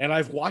 And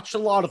I've watched a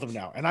lot of them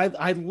now, and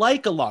I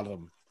like a lot of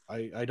them.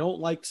 I don't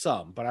like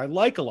some, but I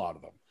like a lot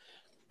of them.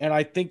 And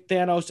I think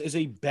Thanos is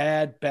a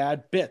bad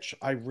bitch.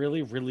 I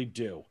really, really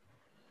do.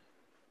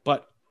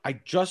 But I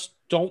just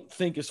don't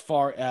think, as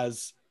far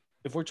as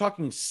if we're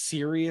talking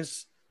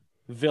serious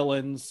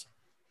villains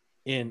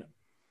in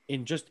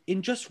just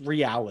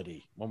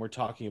reality, when we're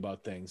talking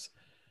about things,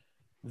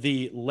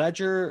 the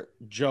Ledger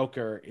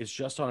Joker is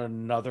just on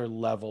another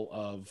level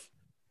of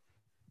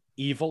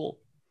evil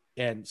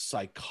and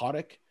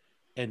psychotic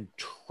and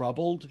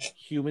troubled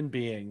human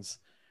beings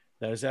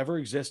that has ever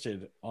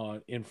existed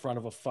in front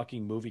of a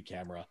fucking movie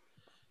camera.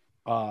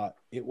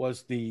 It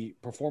was the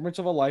performance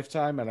of a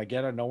lifetime. And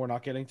again, I know we're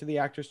not getting to the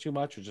actors too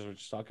much. We're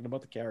just talking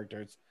about the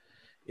characters.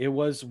 It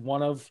was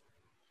one of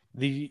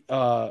the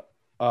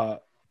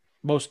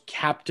most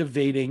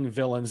captivating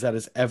villains that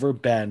has ever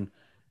been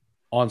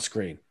on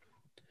screen.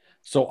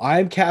 So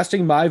I'm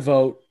casting my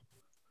vote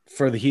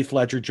for the Heath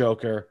Ledger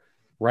Joker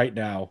right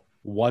now.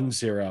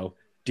 1-0.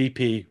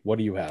 DP, what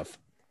do you have?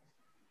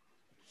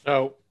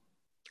 So,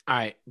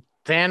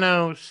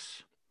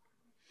 Thanos,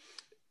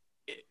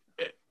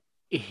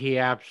 he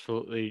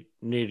absolutely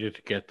needed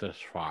to get this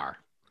far.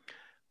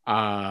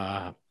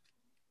 Like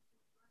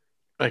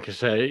I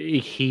said,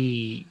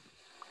 he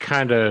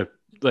kind of,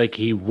 like,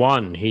 he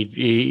won.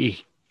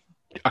 He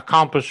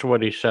accomplished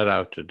what he set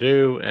out to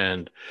do,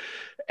 and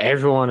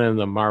everyone in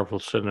the Marvel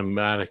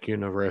Cinematic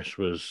Universe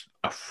was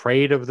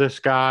afraid of this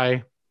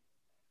guy.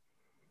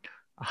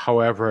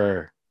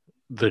 However,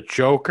 the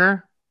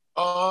Joker,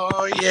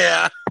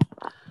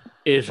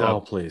 is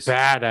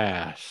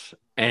badass,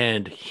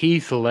 and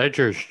Heath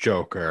Ledger's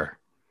Joker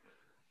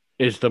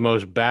is the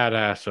most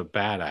badass of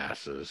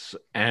badasses.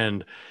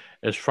 And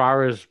as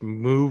far as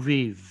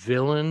movie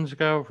villains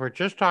go, if we're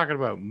just talking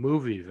about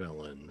movie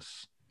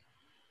villains,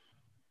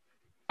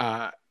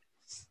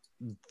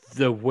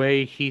 the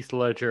way Heath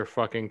Ledger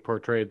fucking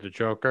portrayed the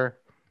Joker,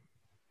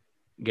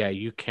 yeah,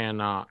 you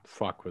cannot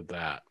fuck with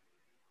that.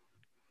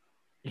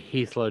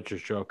 Heath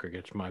Ledger's Joker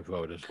gets my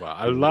vote as well.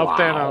 I love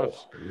Thanos.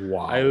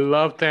 Wow. I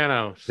love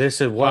Thanos. This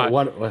is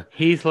what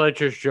Heath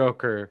Ledger's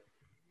Joker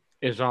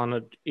is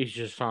he's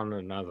just on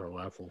another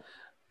level.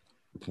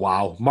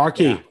 Wow.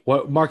 Marky,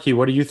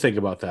 what do you think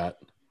about that?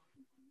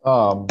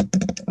 I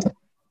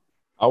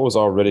was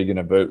already going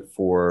to vote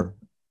for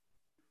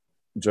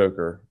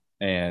Joker,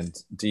 and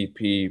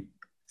DP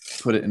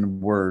put it in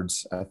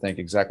words, I think,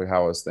 exactly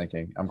how I was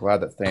thinking. I'm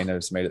glad that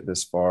Thanos made it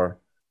this far.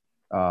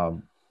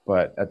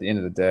 But at the end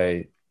of the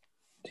day,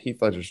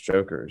 Heath Ledger's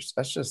Jokers,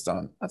 that's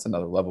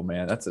another level,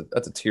 man. That's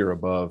a tier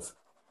above.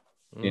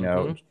 Mm-hmm. You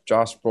know,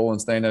 Josh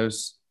Brolin's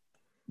Thanos,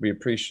 we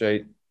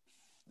appreciate.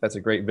 That's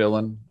a great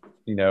villain.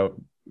 You know,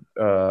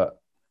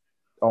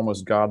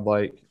 almost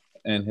godlike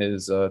in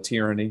his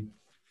tyranny,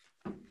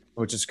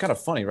 which is kind of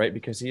funny, right?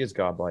 Because he is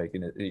godlike,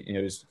 and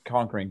he's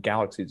conquering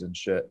galaxies and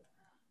shit,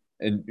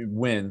 and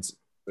wins,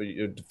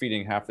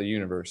 defeating half the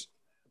universe.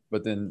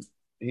 But then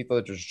Heath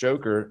Ledger's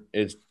Joker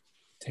is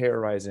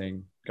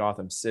terrorizing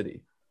Gotham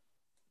City,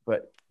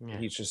 but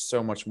he's just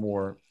so much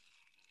more.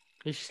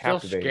 He's still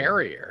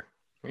scarier.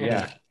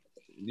 Yeah,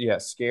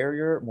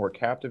 scarier, more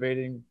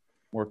captivating,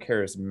 more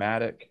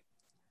charismatic.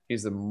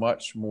 He's a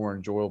much more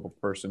enjoyable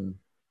person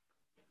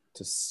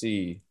to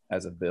see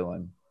as a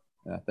villain,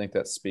 and I think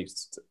that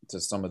speaks to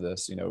some of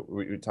this. You know,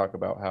 we talk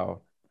about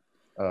how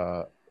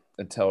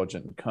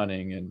intelligent and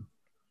cunning and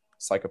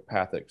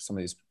psychopathic some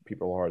of these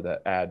people are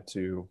that add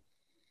to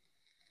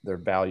their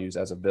values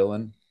as a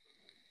villain.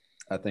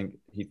 I think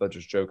Heath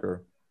Ledger's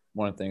Joker,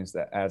 one of the things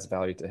that adds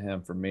value to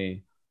him for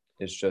me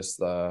is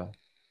just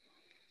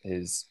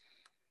it's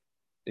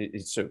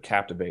so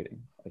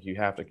captivating. Like you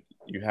have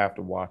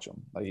to watch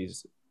him. Like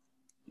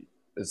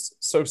it's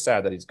so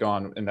sad that he's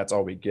gone, and that's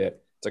all we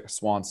get. It's like a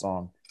swan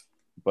song,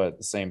 but at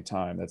the same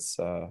time, it's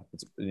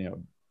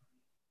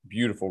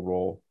beautiful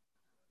role,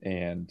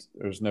 and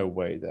there's no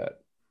way that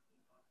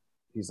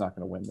he's not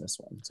going to win this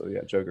one. So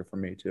yeah, Joker for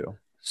me too.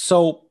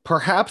 So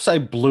perhaps I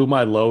blew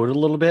my load a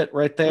little bit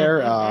right there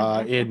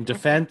in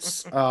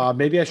defense.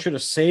 Maybe I should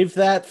have saved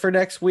that for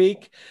next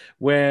week,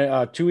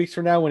 when 2 weeks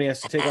from now, when he has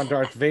to take on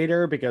Darth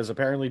Vader, because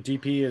apparently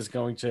DP is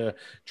going to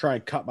try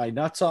and cut my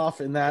nuts off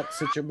in that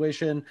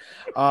situation.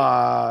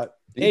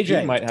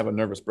 AJ might have a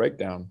nervous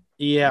breakdown.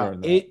 Yeah,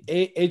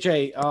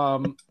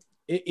 AJ,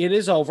 it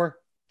is over.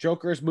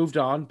 Joker has moved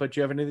on, but do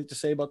you have anything to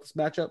say about this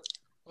matchup?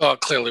 Well, it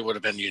clearly would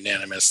have been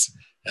unanimous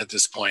at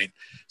this point.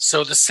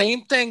 So the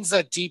same things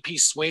that DP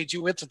swayed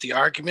you with the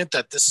argument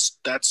that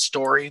that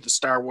story, the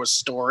Star Wars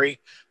story,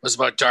 was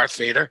about Darth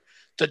Vader.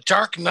 The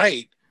Dark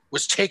Knight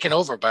was taken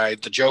over by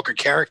the Joker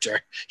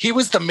character. He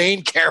was the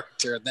main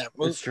character in that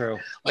movie. It's true.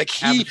 Like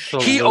he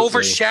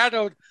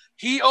overshadowed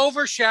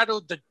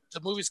the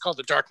movie's called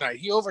The Dark Knight.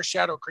 He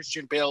overshadowed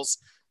Christian Bale's,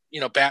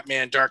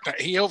 Batman, Dark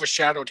Knight. He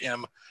overshadowed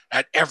him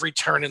at every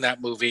turn in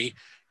that movie.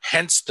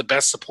 Hence the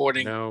best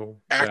supporting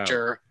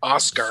actor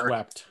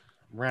Oscar.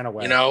 Ran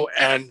away.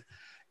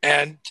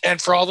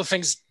 And for all the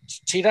things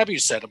TW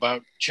said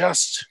about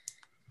just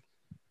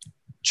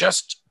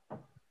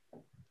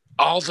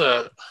all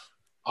the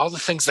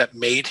things that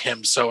made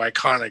him so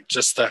iconic,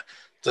 just the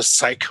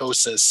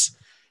psychosis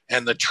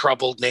and the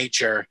troubled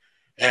nature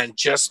and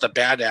just the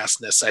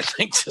badassness. I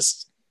think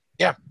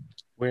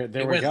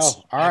there we go.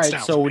 All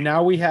right. So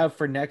now we have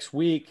for next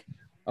week.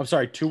 I'm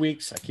sorry, 2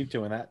 weeks. I keep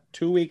doing that.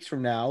 2 weeks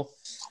from now,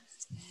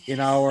 in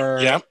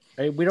our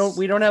we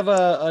don't have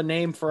a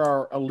name for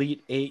our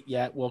Elite Eight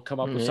yet. We'll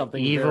come up with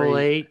something. Evil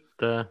Eight,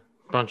 the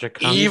bunch of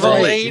cunts.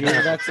 Evil Eight.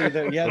 Yeah, that's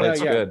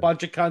either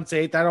bunch of cunts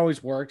 8. That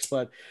always works.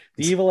 But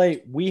the Evil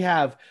Eight, we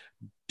have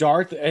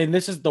Darth, and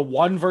this is the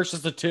 1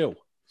 versus the 2.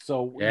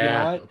 So you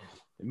know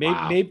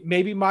what?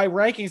 Maybe my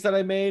rankings that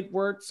I made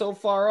weren't so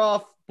far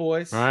off,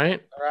 boys. All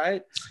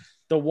right.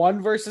 The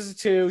 1 versus the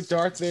 2,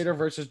 Darth Vader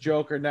versus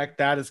Joker neck.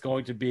 That is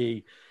going to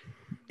be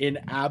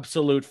an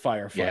absolute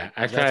firefight. Yeah,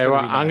 I tell you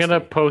what, I'm going to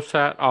post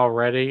that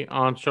already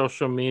on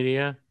social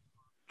media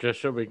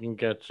just so we can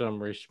get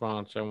some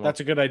response. And that's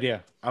a good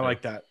idea. I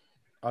like that.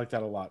 I like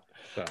that a lot.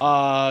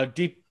 So.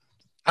 Deep.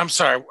 I'm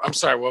sorry.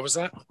 What was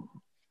that?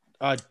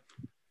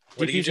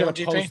 DP's going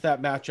to post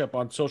that matchup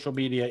on social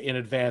media in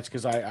advance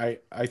because I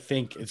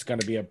think it's going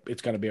to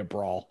be a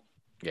brawl.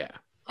 Yeah.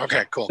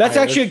 Okay, cool. That's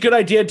actually a good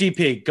idea,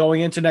 DP.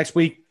 Going into next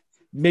week,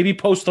 maybe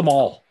post them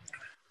all.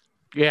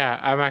 Yeah,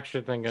 I'm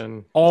actually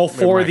thinking all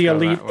 4 of the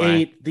Elite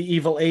 8, the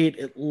Evil 8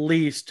 at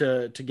least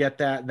to get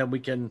that, and then we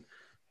can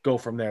go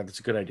from there. That's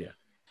a good idea.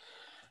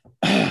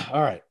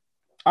 All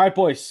right,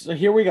 boys. So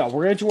here we go.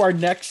 We're into our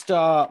next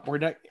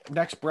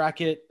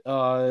bracket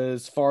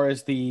as far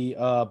as the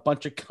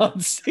bunch of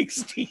cunts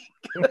 16.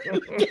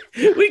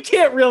 We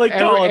can't really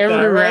call it every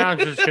that, round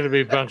right? is going to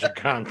be a bunch of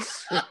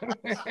cunts.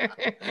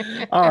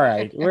 All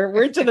right,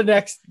 we're into the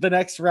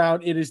next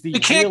round. It is the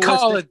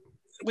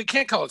we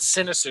can't call it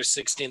Sinister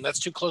 16. That's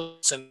too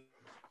close. And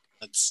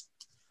it's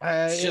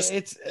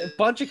a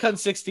bunch of cunts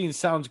 16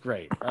 sounds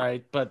great, all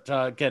right? But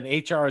again,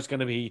 HR is going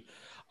to be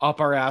up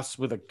our ass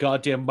with a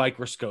goddamn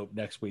microscope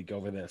next week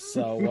over this.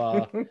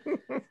 So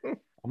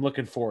I'm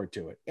looking forward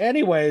to it.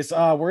 Anyways,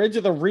 we're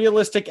into the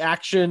realistic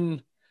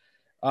action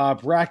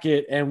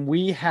bracket, and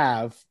we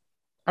have.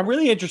 I'm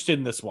really interested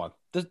in this one.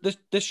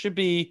 This should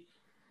be.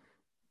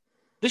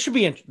 This should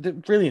be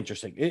really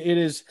interesting. It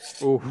is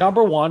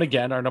number one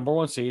again, our number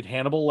one seed,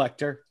 Hannibal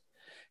Lecter,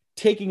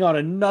 taking on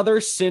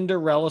another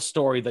Cinderella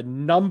story, the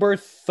number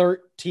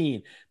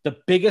 13, the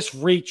biggest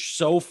reach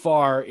so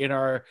far in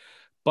our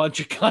bunch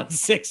of Gun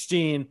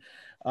 16.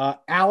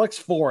 Alex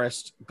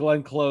Forrest,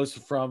 Glenn Close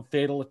from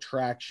Fatal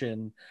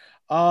Attraction.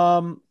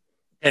 And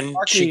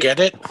she get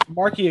it?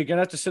 Marky, you're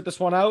gonna have to sit this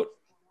one out.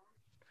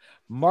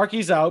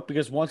 Marky's out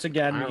because once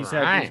again he's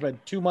been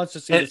 2 months to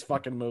see this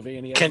fucking movie,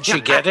 and can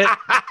she get it?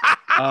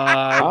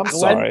 I'm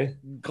sorry,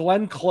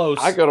 Glenn Close.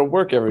 I go to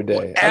work every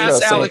day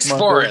as Alex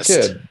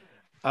Forrest.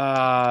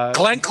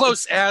 Glenn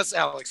Close as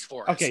Alex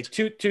Forrest. Okay,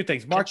 two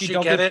things. Marky,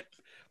 don't get it.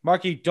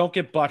 Marky, don't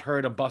get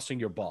butthurt. I'm busting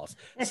your balls.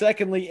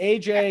 Secondly,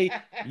 AJ,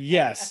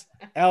 yes,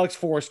 Alex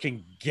Forrest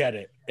can get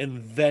it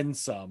and then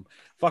some.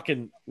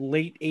 Fucking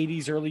late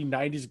 80s, early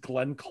 90s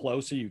Glenn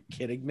Close. Are you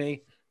kidding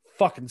me?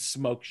 Fucking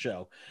smoke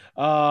show.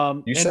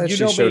 You said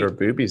she showed her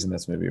boobies in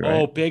this movie,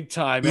 right? Oh, big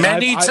time. And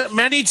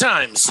many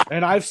times.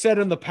 And I've said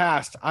in the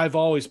past, I've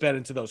always been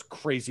into those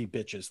crazy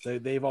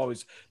bitches. They've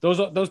always those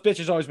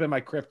bitches always been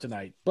my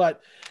kryptonite.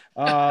 But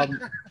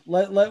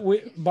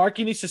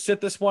Marky needs to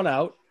sit this one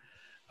out.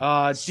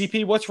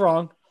 DP, what's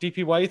wrong?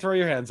 DP, why you throw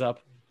your hands up?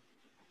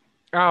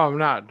 Oh, I'm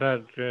not.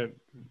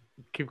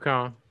 Keep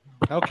going.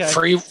 Okay.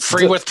 Free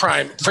with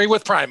Prime,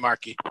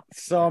 Marky.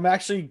 So I'm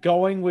actually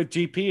going with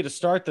DP to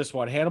start this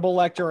one. Hannibal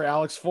Lecter or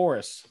Alex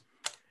Forrest?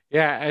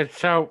 Yeah, and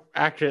so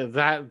actually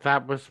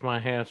that was my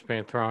hands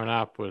being thrown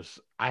up. Was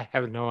I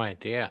have no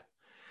idea.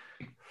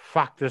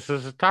 Fuck, this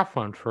is a tough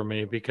one for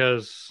me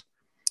because,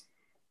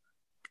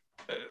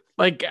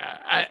 like,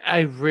 I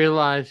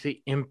realize the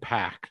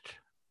impact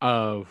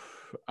of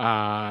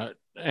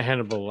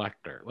Hannibal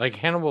Lecter. Like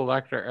Hannibal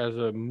Lecter as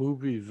a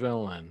movie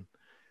villain.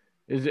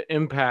 His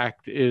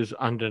impact is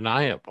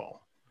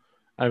undeniable.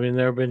 I mean,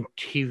 there have been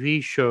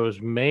TV shows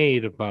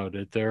made about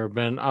it. There have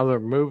been other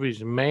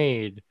movies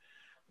made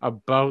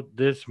about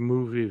this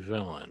movie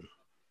villain.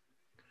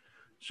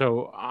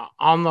 So,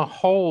 on the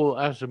whole,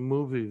 as a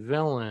movie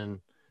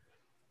villain,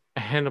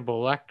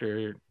 Hannibal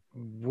Lecter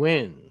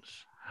wins.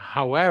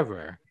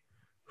 However,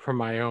 for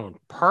my own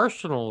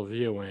personal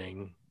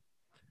viewing,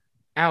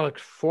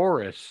 Alex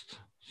Forrest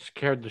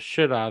scared the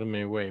shit out of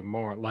me way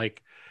more.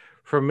 Like,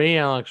 for me,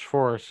 Alex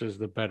Forrest is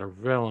the better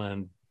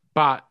villain,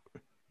 but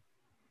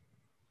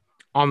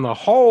on the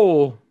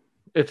whole,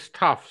 it's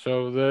tough.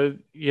 So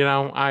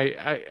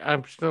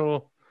I'm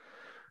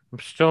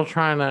still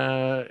trying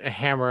to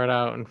hammer it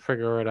out and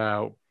figure it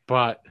out,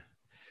 but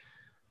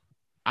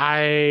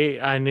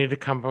I need to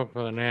come up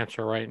with an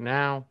answer right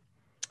now.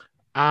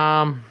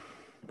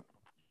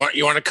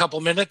 You want a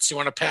couple minutes? You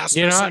want to pass?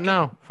 You know what?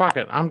 No, fuck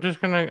it. I'm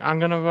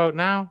gonna vote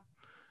now.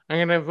 I'm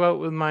gonna vote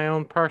with my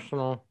own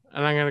personal.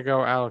 And I'm going to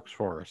go Alex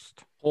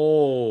Forrest.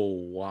 Oh,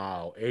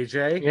 wow.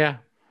 AJ? Yeah,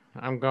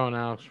 I'm going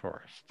Alex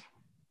Forrest.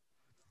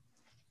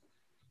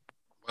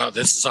 Well,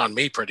 this is on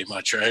me pretty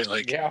much, right?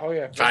 Like, yeah,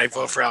 if I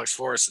vote for Alex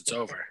Forrest, it's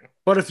over.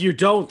 But if you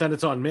don't, then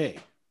it's on me.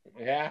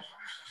 Yeah.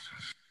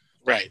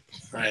 Right.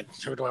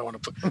 Who do I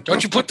want to put?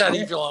 Don't you put that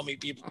evil on me,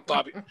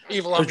 Bobby.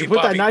 Evil on me, Don't you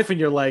put that knife in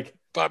your leg.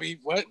 Bobby,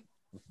 what?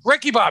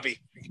 Ricky Bobby.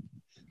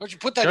 Don't you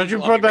put that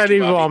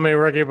evil on me,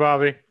 Ricky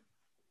Bobby.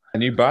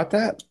 And you bought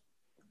that?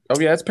 Oh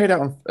yeah, it's paid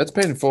out. It's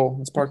paid in full.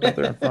 It's parked out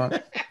there in front.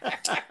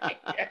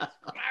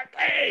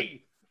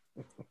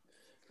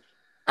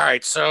 All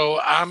right, so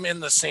I'm in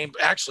the same.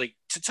 Actually,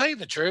 to tell you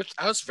the truth,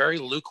 I was very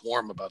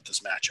lukewarm about this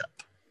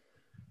matchup.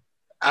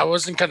 I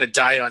wasn't going to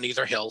die on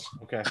either hill.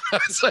 Okay, I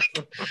was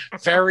like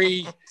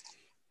very.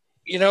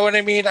 You know what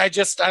I mean? I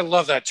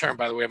love that term,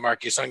 by the way,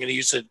 Marky. So I'm going to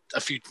use it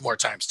a few more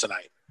times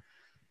tonight.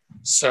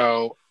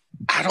 So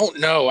I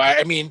don't know.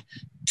 I mean,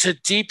 to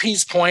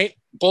DP's point.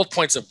 Both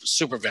points are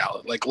super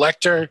valid. Like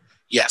Lecter,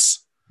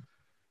 yes.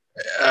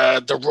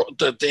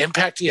 The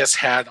impact he has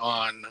had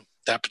on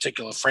that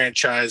particular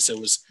franchise, it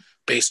was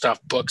based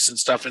off books and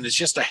stuff, and it's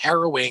just a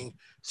harrowing,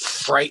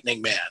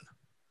 frightening man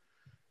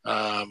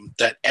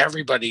that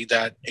everybody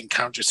that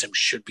encounters him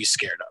should be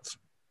scared of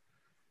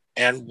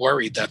and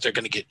worried that they're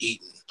going to get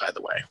eaten, by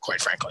the way,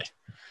 quite frankly.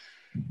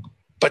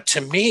 But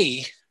to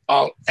me,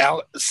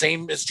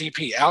 same as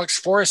DP, Alex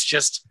Forrest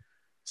just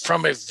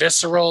from a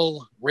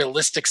visceral,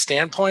 realistic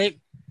standpoint,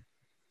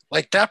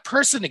 like that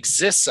person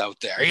exists out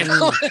there, you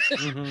know.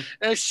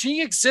 Mm-hmm.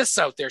 She exists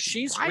out there.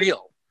 She's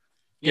real,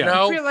 you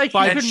know. I feel like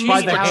by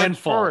the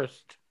handful,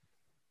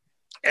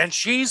 and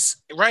she's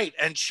right,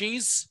 and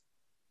she's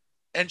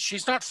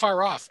not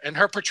far off. And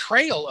her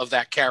portrayal of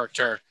that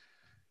character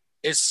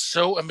is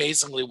so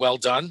amazingly well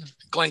done.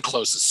 Glenn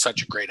Close is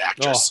such a great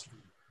actress.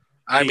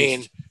 I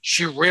mean,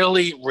 she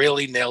really,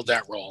 really nailed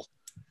that role.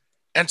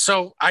 And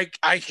so I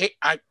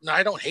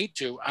don't hate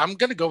to. I'm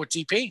going to go with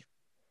DP.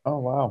 Oh,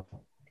 wow.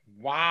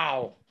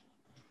 Wow.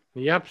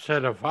 The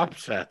upset of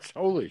upsets.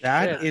 Holy shit.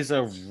 That is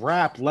a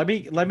wrap. Let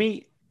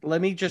me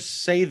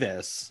just say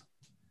this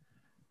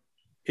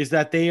is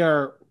that they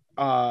are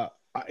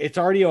it's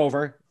already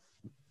over.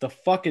 the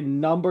fucking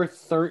number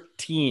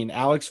 13,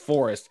 Alex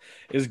Forrest,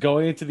 is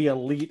going into the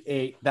Elite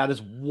Eight. That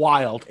is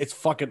wild. It's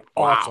fucking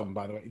awesome,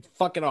 by the way. It's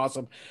fucking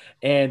awesome.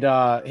 And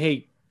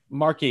hey,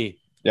 Marky.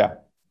 Yeah.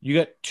 You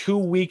got 2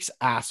 weeks,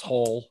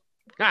 asshole.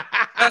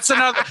 That's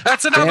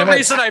another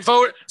reason I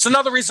vote. It's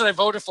another reason I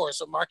voted for,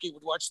 so Marky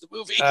would watch the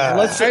movie.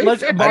 Let's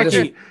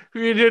Marky. If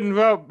you didn't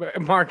vote,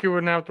 Marky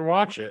wouldn't have to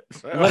watch it.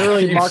 So.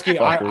 Literally, Marky,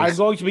 I'm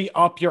going to be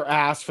up your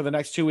ass for the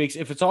next 2 weeks.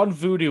 If it's on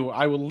Vudu,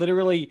 I will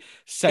literally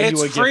send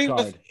you a gift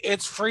card.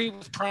 It's free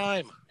with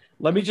Prime.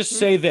 Let me just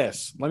say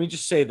this.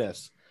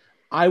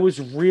 I was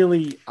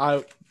really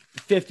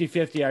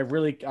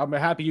 50-50. I'm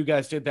happy you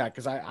guys did that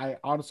because I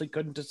honestly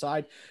couldn't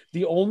decide.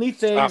 The only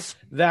thing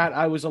that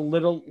I was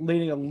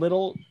leaning a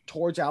little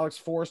towards Alex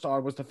Forrest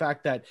on was the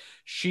fact that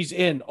she's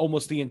in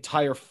almost the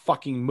entire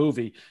fucking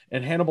movie,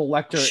 and Hannibal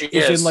Lecter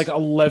is in like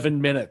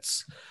 11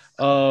 minutes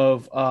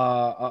of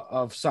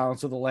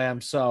Silence of the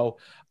Lambs. So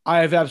I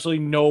have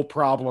absolutely no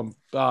problem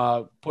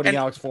putting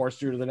Alex Forrest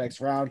through to the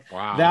next round.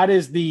 Wow. That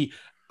is the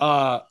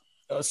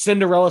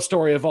Cinderella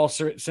story of all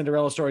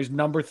Cinderella stories,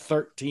 number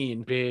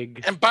 13.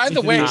 Big. And by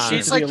the way,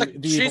 she's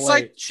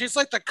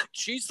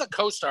the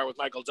co-star with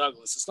Michael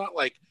Douglas. It's not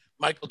like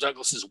Michael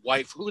Douglas's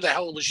wife. Who the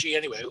hell was she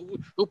anyway?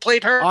 Who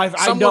played her?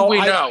 Someone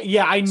we know.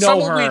 I know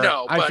Someone her. We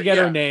know. I forget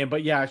her name,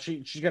 but yeah,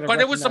 she's got. But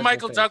it was the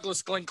Michael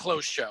Douglas Glenn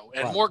Close show,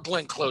 and more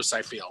Glenn Close.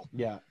 I feel.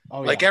 Yeah.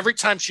 Like every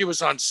time she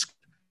was on,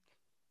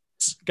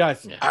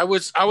 guys, I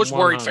was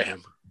worried for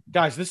him.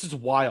 Guys, this is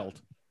wild.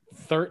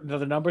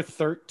 The number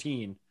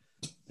 13.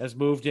 Has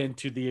moved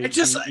into the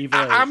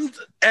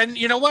and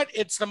you know what?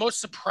 It's the most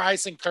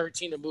surprising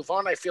 13 to move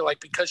on. I feel like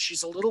because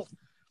she's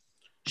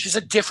a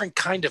different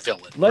kind of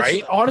villain,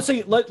 right?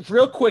 Honestly,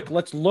 real quick,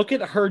 let's look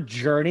at her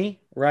journey,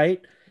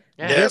 right?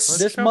 Yeah,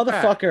 this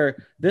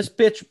motherfucker, this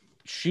bitch,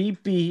 she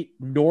beat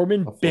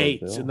Norman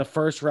Bates in the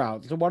first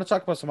round. So I want to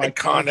talk about some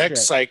iconic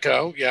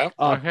Psycho, yeah.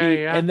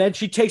 And then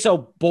she takes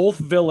out both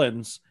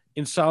villains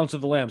in Silence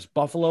of the Lambs,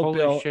 Buffalo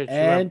Bill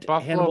and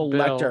Hannibal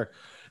Lecter.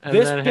 And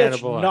this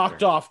bitch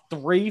knocked off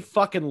 3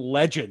 fucking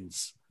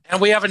legends. And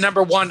we have a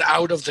number 1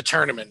 out of the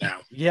tournament now.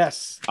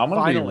 Yes. I'm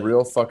going to be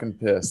real fucking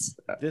pissed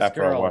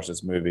after I watch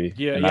this movie.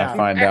 I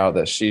find out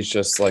that she's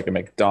just like a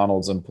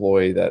McDonald's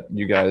employee that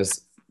you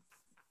guys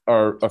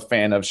are a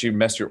fan of. She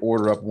messed your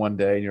order up one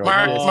day. And you're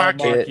like,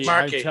 Marky,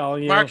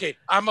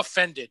 I'm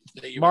offended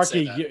that you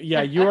Marky, would say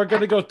that. You are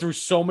going to go through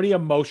so many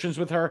emotions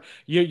with her.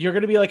 You're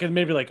going to be like,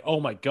 maybe like,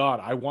 oh my God,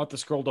 I want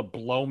this girl to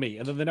blow me.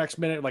 And then the next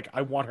minute, like,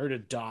 I want her to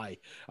die.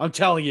 I'm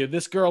telling you,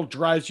 this girl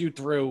drives you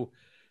through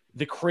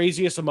the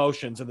craziest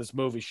emotions in this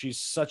movie. She's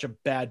such a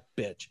bad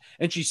bitch.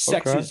 And she's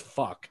sexy as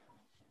fuck,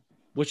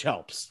 which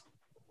helps.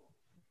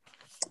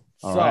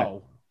 All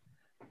right.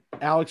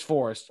 Alex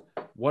Forrest,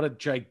 what a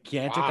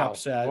gigantic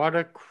upset. What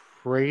a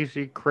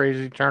crazy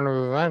turn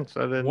of events.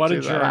 I didn't see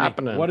that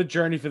happening. What a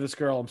journey for this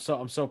girl.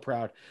 I'm so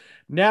proud.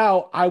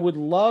 Now, I would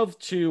love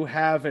to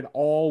have an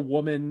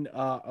all-woman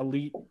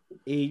Elite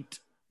 8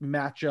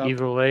 matchup.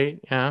 Evil 8,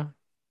 yeah.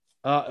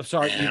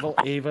 Evil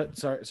Ava.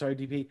 Sorry,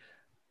 DP.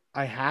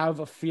 I have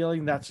a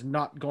feeling that's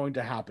not going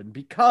to happen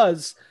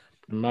because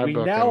we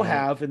now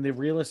have in the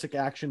realistic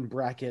action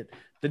bracket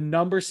the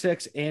number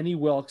 6 Annie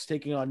Wilkes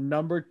taking on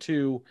number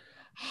 2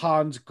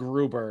 Hans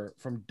Gruber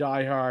from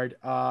Die Hard.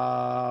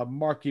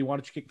 Marky, why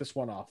don't you kick this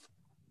one off?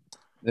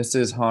 This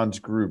is Hans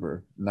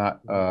Gruber,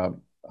 not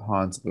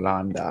Hans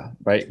Landa,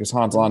 right? Because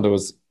Hans Landa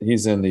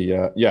he's in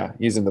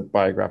the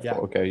biographical.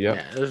 Yeah. Okay, yep.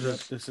 Yeah,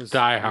 this is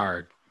Die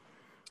Hard.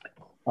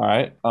 All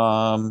right.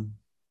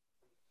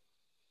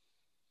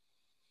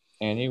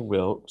 Annie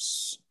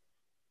Wilkes,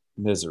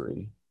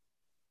 Misery.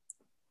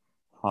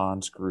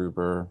 Hans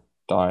Gruber,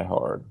 Die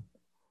Hard.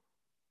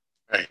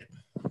 Right.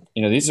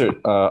 These are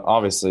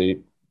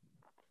obviously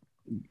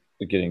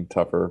getting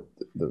tougher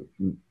the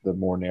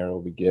more narrow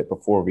we get.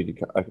 Before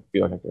I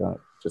feel like I could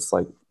just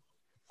like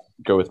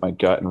go with my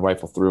gut and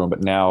rifle through them,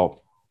 but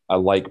now I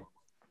like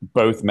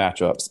both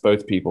matchups,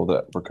 both people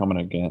that we're coming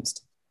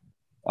against,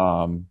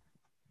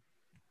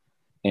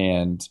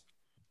 and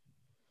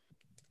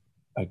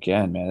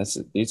again, man,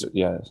 these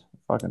are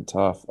fucking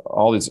tough.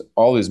 All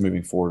these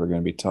moving forward are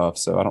going to be tough,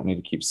 so I don't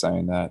need to keep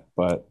saying that,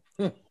 but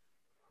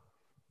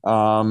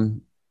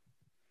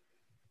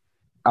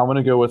I'm going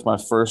to go with my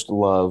first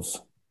love,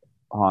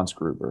 Hans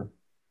Gruber.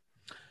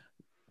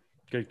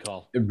 Good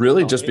call.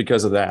 Just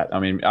because of that. I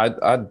mean,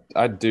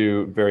 I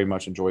do very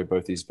much enjoy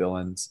both these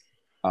villains.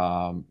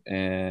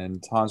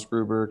 And Hans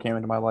Gruber came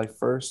into my life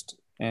first,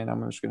 and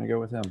I'm just going to go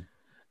with him.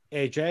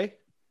 AJ?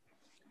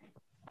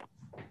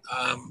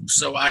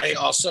 So I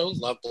also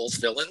love both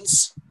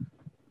villains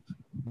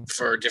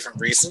for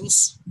different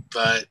reasons,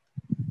 but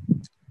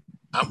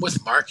I'm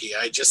with Marky.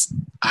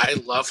 I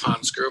love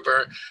Hans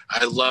Gruber.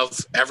 I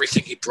love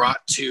everything he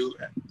brought to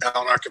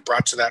Alan Arkin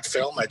brought to that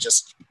film. It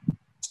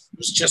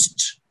was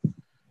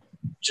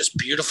just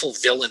beautiful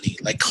villainy,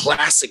 like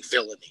classic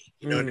villainy.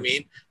 You know what I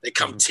mean? They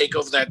come take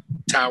over that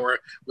tower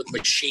with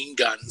machine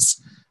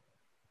guns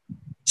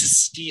to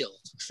steal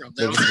from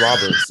them. They're just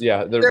robbers.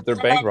 Yeah, they're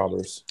bank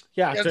robbers.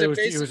 Yeah, Yeah, so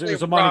it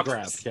was a money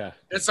grab. Yeah,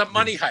 it's a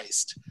money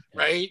heist,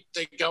 right?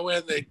 They go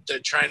in, they're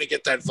trying to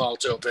get that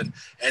vault open,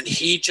 and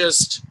he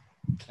just.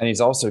 And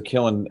he's also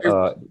killing.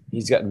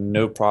 He's got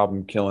no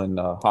problem killing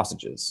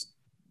hostages.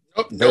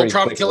 Nope, no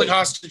problem killing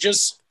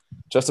hostages.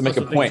 Just to make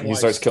a point, he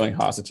starts killing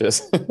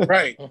hostages.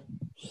 Right.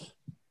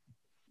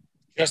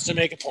 Just to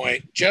make a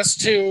point,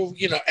 just to,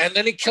 and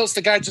then he kills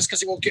the guy just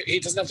because he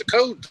doesn't have the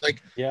code.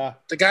 Like, yeah,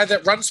 the guy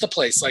that runs the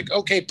place, like,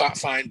 okay,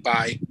 fine,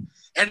 bye.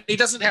 And he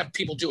doesn't have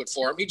people do it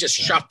for him. He just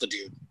shot the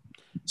dude.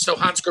 So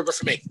Hans Gruber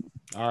for me.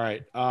 All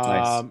right.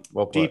 Nice.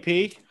 Well put.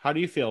 DP, how do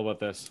you feel about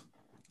this?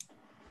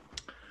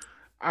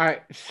 All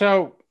right.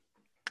 So,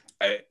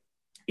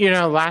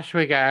 last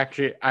week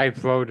I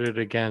voted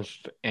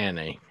against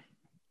Annie.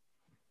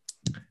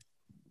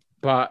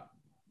 But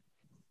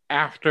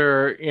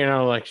after,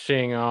 like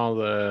seeing all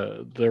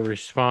the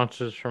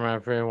responses from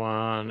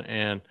everyone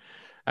and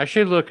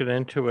actually looking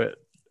into it,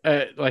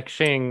 like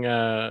seeing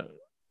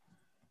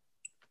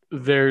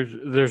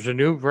there's a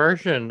new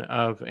version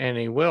of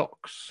Annie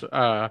Wilkes.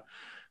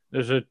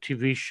 There's a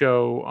TV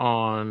show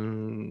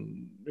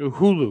on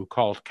Hulu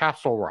called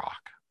Castle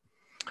Rock.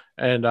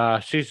 And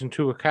season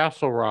 2 of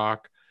Castle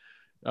Rock,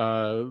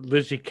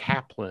 Lizzie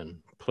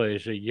Kaplan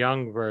plays a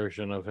young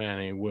version of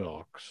Annie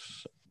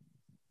Wilkes.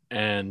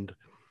 And,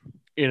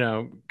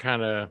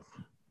 kind of,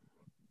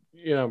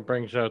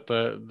 brings out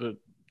the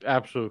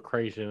absolute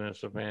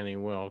craziness of Annie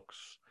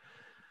Wilkes.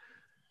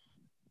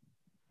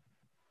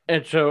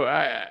 And so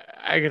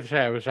I could say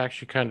I was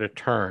actually kind of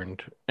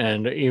turned.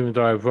 And even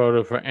though I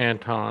voted for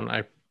Anton,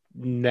 I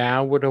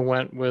now would have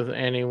went with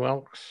Annie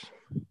Wilkes.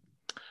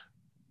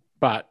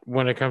 But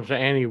when it comes to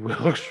Annie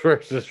Wilkes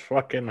versus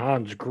fucking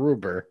Hans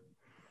Gruber,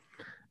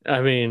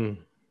 I mean,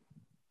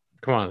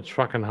 come on, it's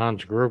fucking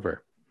Hans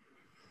Gruber.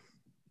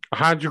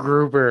 Hans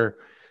Gruber,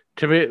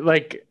 to me,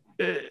 like,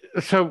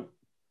 so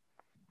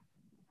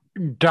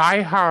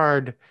Die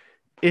Hard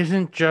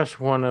isn't just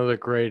one of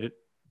the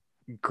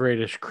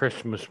greatest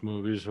Christmas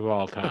movies of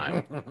all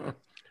time.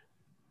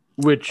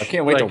 Which, I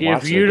can't wait to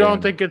watch if you don't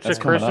again. think it's That's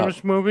a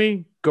Christmas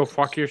movie, go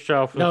fuck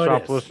yourself and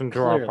stop listening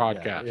to our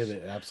podcast.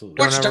 Yeah,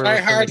 absolutely. Watched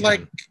Die Hard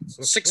like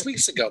 6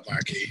 weeks ago,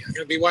 Marky. I'm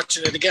going to be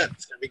watching it again.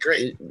 It's going to be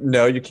great.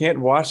 No, you can't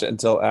watch it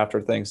until after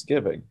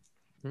Thanksgiving.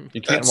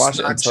 You can't watch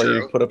it until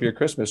you put up your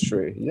Christmas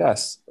tree.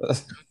 Yes.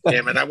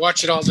 Damn it, I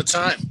watch it all the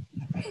time.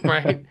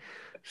 Right.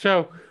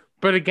 So,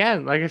 but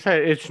again, like I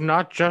said, it's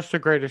not just the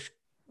greatest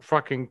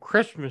fucking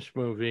Christmas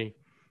movie.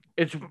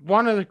 It's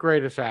one of the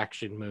greatest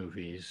action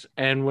movies.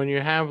 And when you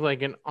have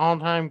like an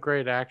all-time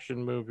great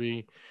action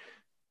movie,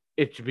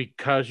 it's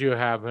because you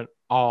have an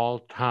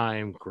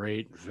all-time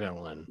great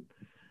villain.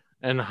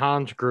 And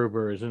Hans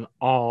Gruber is an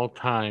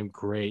all-time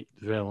great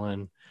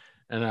villain.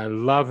 And I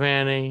love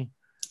Annie.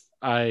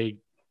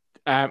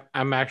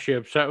 I'm actually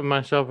upset with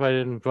myself I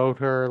didn't vote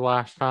her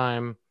last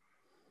time.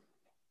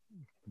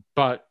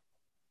 But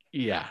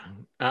yeah,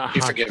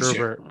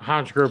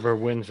 Hans Gruber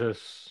wins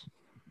this.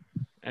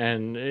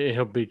 And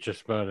he'll beat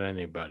just about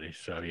anybody.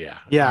 So, yeah.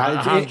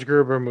 Hans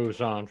Gruber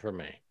moves on for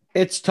me.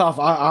 It's tough.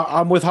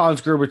 I'm with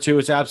Hans Gruber, too.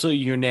 It's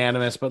absolutely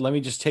unanimous. But let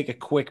me just take a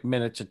quick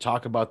minute to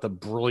talk about the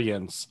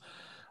brilliance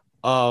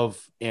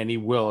of Annie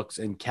Wilkes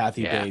and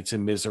Kathy Bates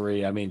in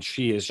Misery. I mean,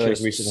 she is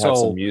just we should have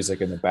some music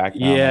in the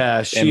background.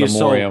 Yeah, she is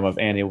memoriam of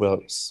Annie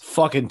Wilkes.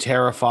 Fucking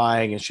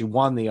terrifying, and she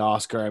won the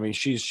Oscar. I mean,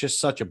 she's just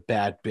such a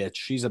bad bitch.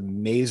 She's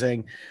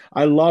amazing.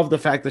 I love the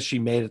fact that she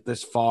made it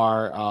this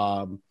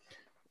far.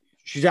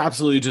 She's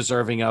absolutely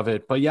deserving of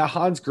it. But yeah,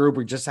 Hans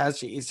Gruber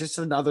he's just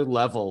another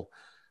level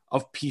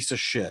of piece of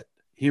shit.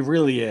 He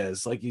really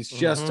is. Like, he's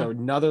just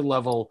another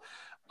level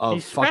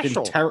of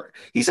fucking terror.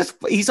 He's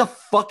a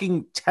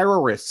fucking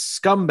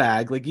terrorist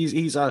scumbag. Like,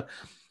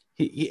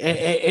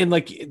 and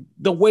like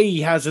the way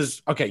he has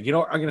his, okay, I'm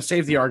going to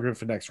save the argument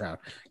for next round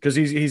because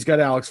he's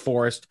got Alex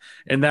Forrest,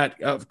 and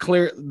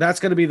that's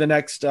going to be the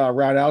next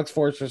round. Alex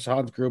Forrest versus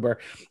Hans Gruber,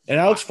 and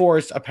Alex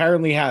Forrest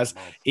apparently has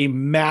a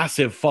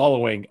massive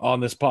following on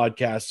this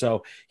podcast,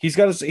 so he's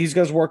got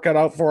his work cut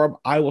out for him.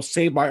 I will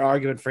save my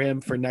argument for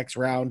him for next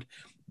round.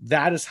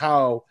 That is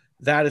how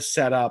that is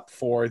set up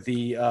for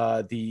the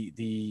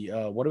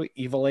what do we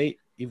Evil 8?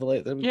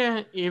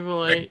 Yeah,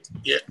 Evil 8.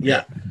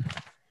 Yeah.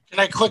 Can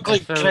I quickly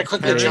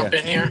jump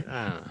in here?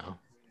 I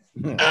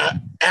don't know.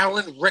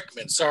 Alan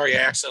Rickman. Sorry,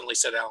 I accidentally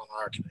said Alan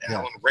Arkin.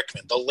 Alan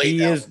Rickman, the late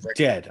he Alan is Rickman.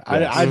 dead.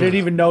 I didn't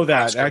even know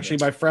that. Actually,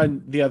 my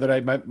friend the other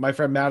night, my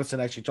friend Madison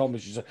actually told me.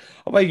 She said,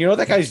 "Oh, like,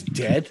 that guy's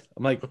dead."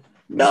 I'm like,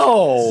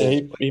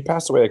 "No, he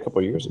passed away a couple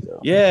of years ago."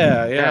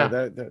 Yeah.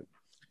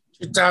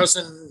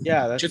 2000.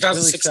 Yeah, that's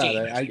 2016.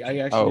 Really sad. I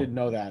actually didn't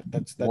know that.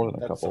 That's more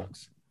than a couple.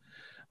 Sucks.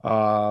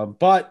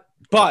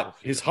 But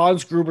his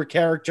Hans Gruber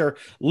character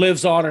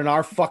lives on in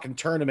our fucking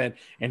tournament,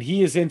 and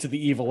he is into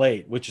the Evil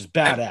 8, which is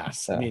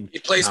badass. I mean, he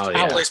plays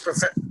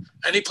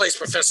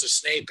Professor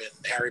Snape in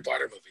Harry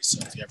Potter movies.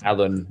 So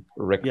Alan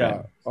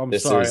Rickman. Yeah,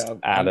 This is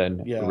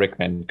Alan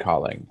Rickman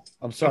calling.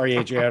 I'm sorry,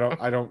 AJ.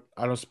 I don't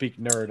speak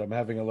nerd. I'm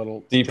having a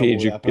little DP.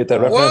 Did you get that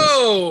reference?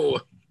 Whoa!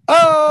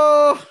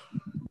 Oh.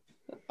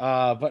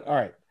 But all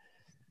right.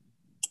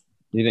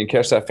 You didn't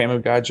catch that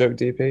Family Guy joke,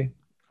 DP?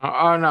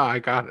 Oh no, I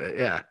got it.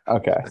 Yeah.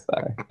 Okay,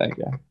 sorry. Thank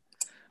you.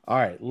 All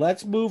right,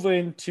 let's move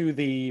into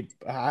the.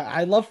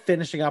 I love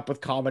finishing up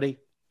with comedy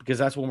because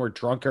that's when we're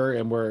drunker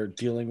and we're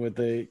dealing with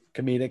the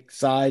comedic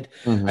side.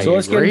 Mhm. So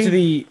let's get into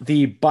agree.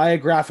 the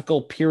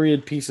biographical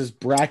period pieces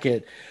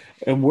bracket,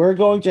 and we're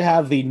going to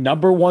have the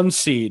number 1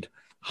 seed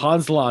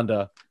Hans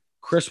Landa,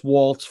 Chris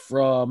Waltz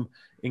from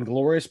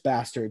Inglourious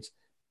Bastards,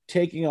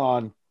 taking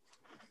on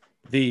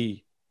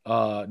the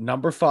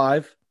number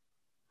 5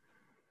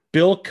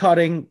 Bill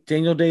Cutting,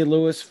 Daniel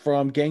Day-Lewis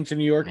from Gangs of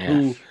New York,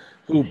 Yes.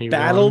 who He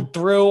battled won.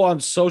 through on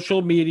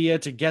social media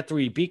to get through.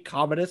 He beat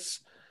Commodus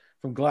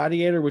from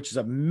Gladiator, which is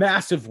a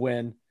massive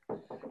win.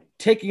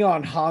 Taking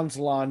on Hans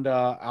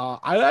Landa.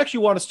 I actually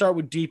want to start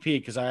with DP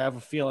because I have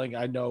a feeling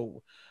I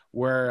know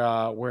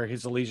where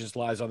his allegiance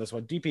lies on this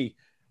one. DP,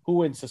 who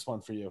wins this one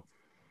for you?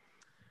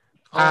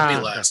 I'll be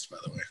Okay. last, by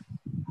the way.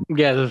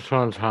 Yeah, this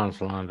one's Hans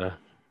Landa.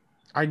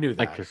 I knew that.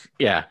 Like this,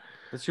 yeah.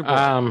 That's your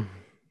boy.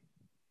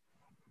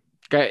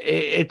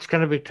 It's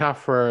gonna be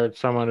tough for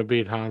someone to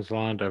beat Hans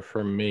Landa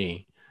for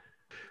me.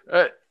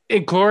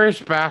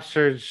 Inglourious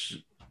Bastards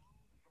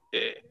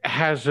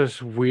has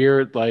this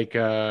weird, like,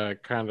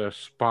 kind of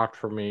spot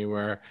for me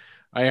where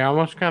I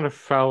almost kind of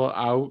fell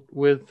out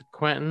with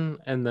Quentin,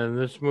 and then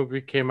this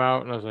movie came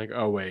out, and I was like,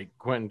 oh wait,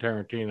 Quentin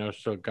Tarantino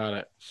still got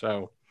it.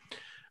 So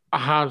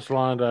Hans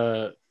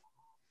Landa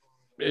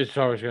is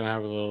always gonna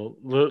have a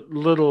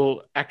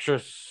little extra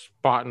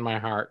spot in my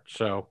heart.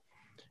 So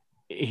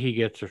he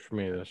gets it for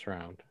me this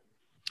round.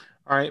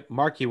 All right,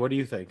 Marky, what do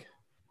you think?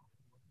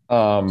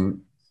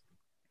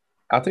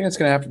 I think it's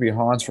going to have to be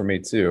Hans for me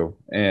too.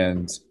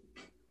 And,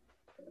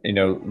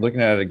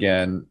 looking at it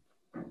again,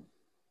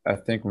 I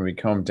think when we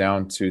come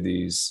down to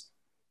these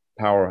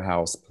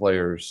powerhouse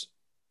players,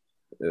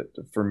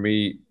 for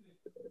me,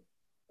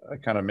 I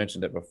kind of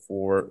mentioned it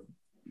before,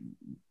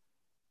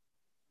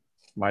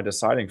 my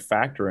deciding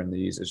factor in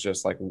these is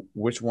just like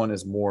which one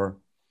is more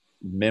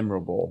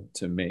memorable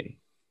to me.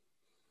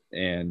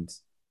 And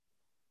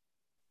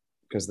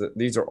because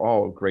these are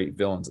all great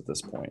villains at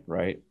this point,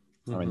 right?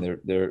 Mm-hmm. I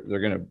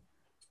mean,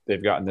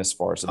 they've gotten this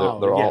far, so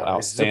they're all outstanding.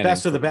 It's the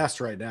best of the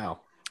best right now.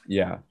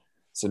 Yeah.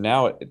 So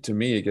now, to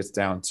me, it gets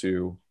down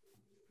to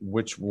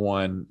which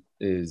one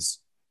is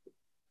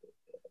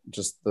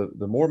just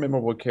the more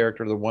memorable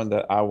character, the one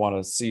that I want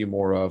to see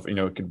more of.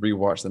 Could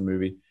rewatch the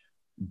movie.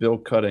 Bill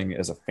Cutting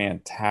is a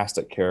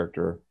fantastic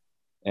character,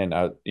 and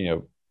I,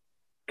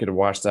 could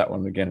watch that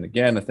one again and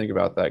again. I think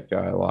about that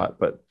guy a lot,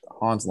 but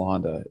Hans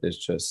Landa is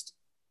just.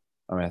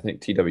 I mean, I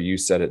think TWU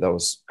said it. That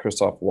was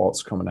Christoph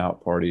Waltz coming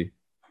out party.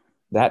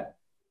 That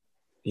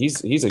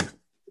he's a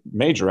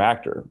major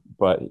actor,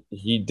 but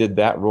he did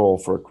that role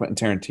for a Quentin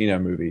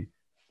Tarantino movie,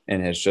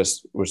 and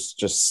was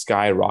just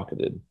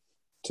skyrocketed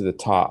to the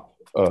top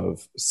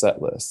of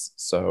set lists.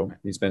 So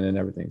he's been in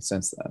everything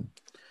since then.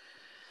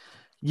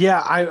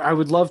 Yeah, I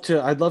would love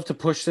to. I'd love to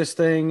push this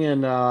thing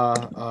and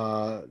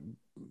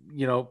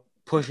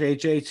push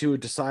AJ to a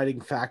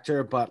deciding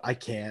factor, but I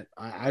can't.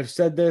 I've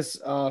said this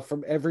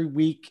from every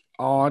week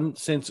on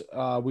since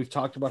we've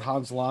talked about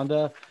Hans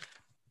Landa.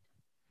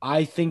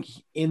 I think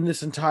in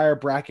this entire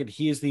bracket,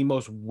 he is the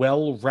most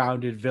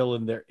well-rounded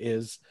villain there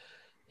is.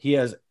 He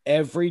has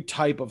every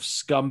type of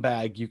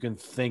scumbag you can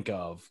think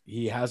of.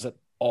 He has it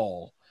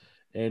all.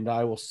 And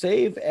I will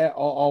save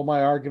all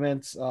my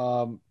arguments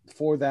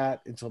for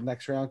that until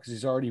next round because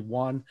he's already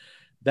won.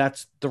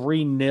 That's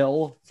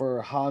 3-0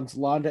 for Hans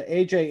Landa.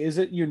 AJ, is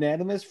it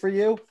unanimous for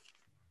you?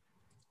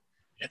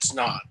 It's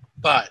not,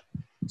 but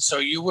so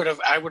I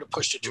would have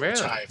pushed it to a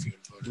tie if you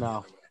had voted.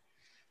 No.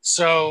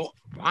 So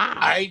Wow.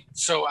 I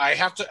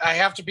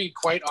have to be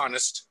quite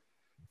honest.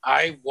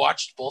 I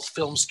watched both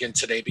films again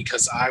today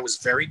because I was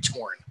very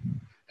torn,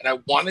 and I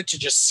wanted to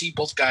just see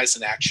both guys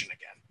in action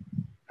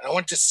again, and I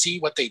wanted to see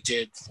what they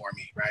did for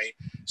me. Right.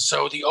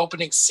 So the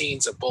opening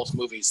scenes of both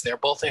movies, they're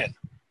both in.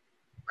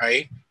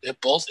 Right. They're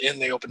both in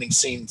the opening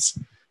scenes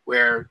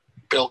where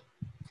Bill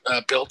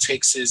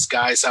takes his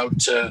guys out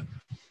to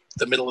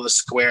the middle of the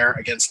square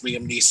against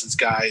Liam Neeson's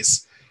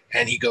guys,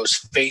 and he goes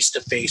face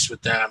to face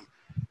with them,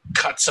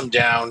 cuts them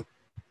down,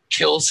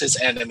 kills his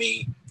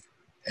enemy,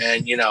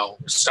 and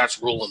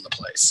starts ruling the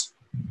place.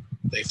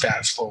 They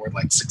fast forward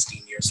like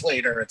 16 years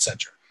later,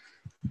 etc.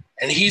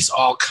 And he's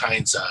all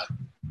kinds of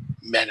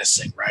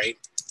menacing, right?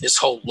 His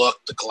whole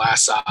look, the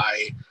glass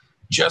eye,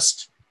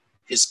 just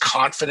his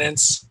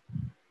confidence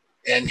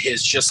and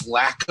his just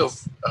lack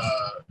of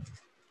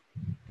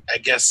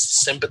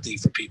sympathy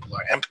for people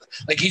or empathy.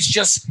 Like he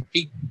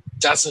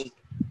doesn't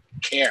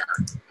care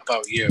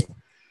about you.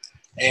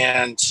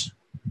 And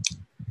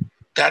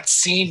that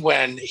scene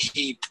when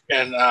the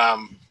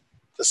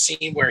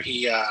scene where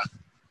he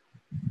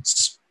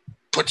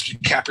puts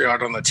DiCaprio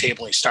out on the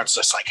table and he starts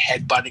just like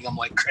headbutting him,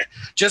 like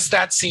just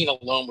that scene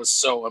alone was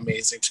so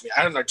amazing to me.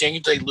 I don't know,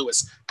 Daniel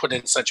Day-Lewis put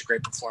in such a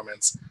great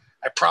performance.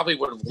 I probably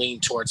would have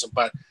leaned towards him,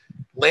 but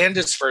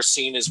Landa's first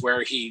scene is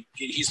where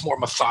he's more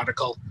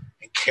methodical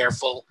and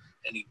careful,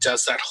 and he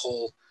does that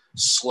whole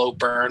slow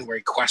burn where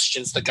he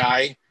questions the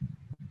guy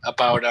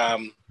about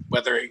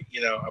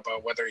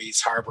whether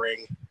he's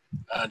harboring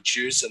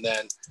Jews, and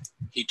then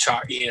he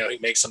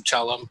makes them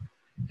tell him,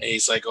 and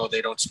he's like, oh,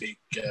 they don't speak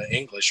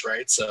English,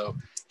 right? So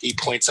he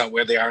points out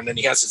where they are, and then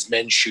he has his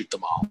men shoot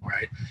them all,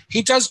 right?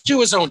 He does do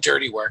his own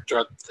dirty work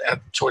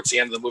towards the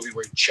end of the movie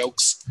where he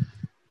chokes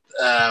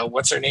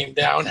what's her name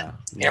down,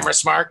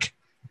 Amherst Mark.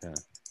 Yeah.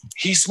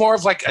 He's more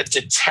of like a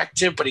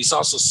detective, but he's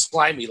also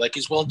slimy. Like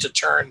he's willing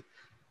to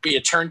be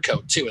a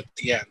turncoat too at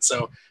the end.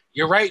 So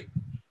you're right,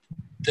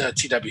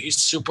 TW. He's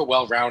super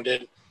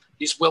well-rounded.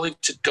 He's willing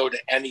to go to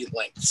any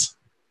lengths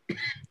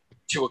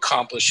to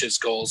accomplish his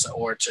goals,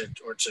 or to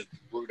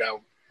root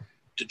out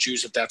the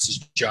Jews if that's his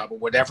job, or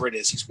whatever it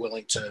is. He's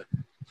willing to.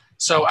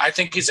 So I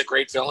think he's a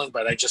great villain,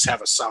 but I just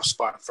have a soft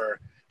spot for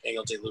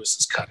Daniel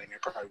Day-Lewis's cutting. I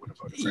probably would have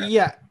voted for him.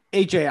 Yeah,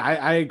 AJ,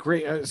 I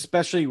agree,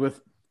 especially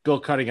with Bill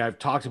Cutting. I've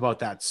talked about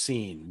that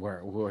scene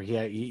where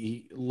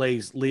he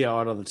lays Leo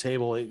out on the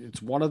table.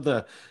 It's one of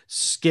the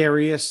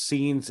scariest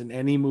scenes in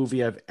any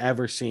movie I've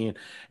ever seen.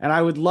 And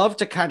I would love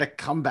to kind of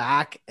come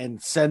back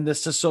and send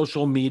this to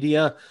social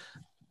media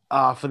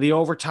for the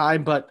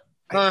overtime, but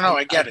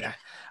I get it.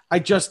 I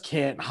just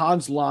can't.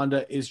 Hans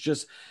Landa is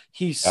just,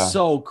 he's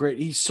so great.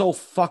 He's so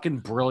fucking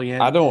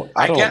brilliant. I don't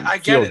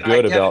feel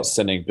good about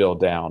sending Bill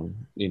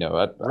down. It's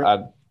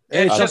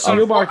up to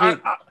you,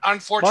 Marky.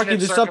 Unfortunately,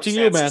 Marky, it's up to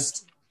you, man.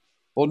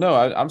 Well, no,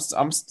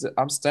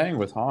 I'm staying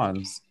with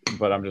Hans,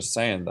 but I'm just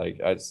saying,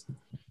 like,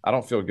 I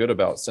don't feel good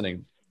about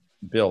sending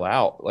Bill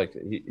out. Like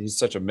he's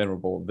such a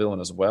memorable villain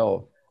as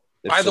well.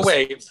 By the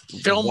way,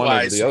 film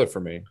wise, the other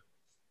for me.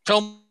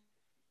 Film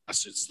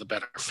is the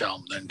better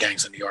film than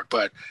Gangs of New York,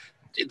 but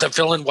the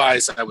villain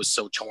wise, I was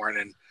so torn,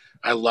 and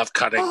I love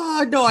Cutting.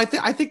 No, I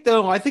think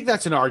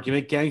that's an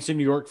argument. Gangs of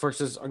New York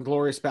versus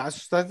Inglourious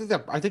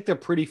Basterds. I think they're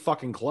pretty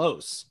fucking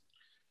close.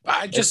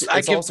 I give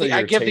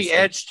the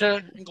edge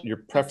to your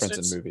preference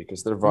in movie,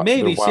 because they're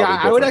maybe. They're see,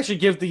 I would actually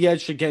give the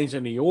edge to Gangs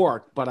of New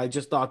York, but I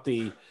just thought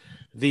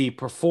the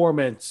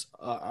performance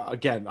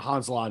again,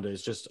 Hans Landa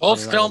is just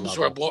both films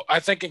were.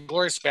 I think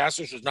Inglourious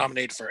Basterds was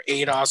nominated for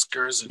 8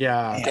 Oscars.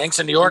 And Gangs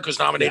of New York was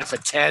nominated for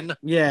 10.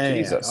 Yeah,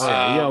 Jesus.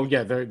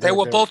 They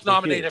were both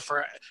nominated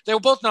for. They were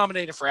both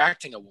nominated for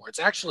acting awards.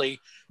 Actually,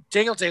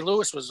 Daniel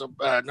Day-Lewis was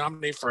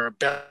nominated for a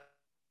best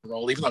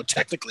role, even though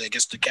technically I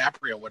guess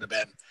DiCaprio would have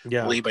been,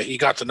 but he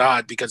got the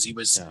nod because he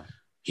was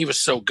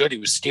so good. He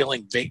was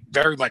stealing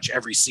very much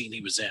every scene he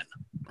was in.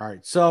 All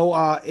right, so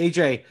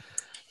AJ,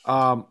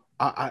 I'd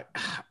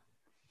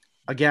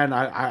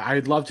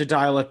love to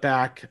dial it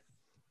back.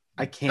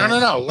 I can't.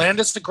 No.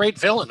 Landa's a great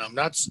villain. I'm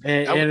not.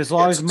 And as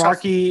long as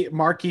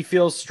Marky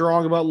feels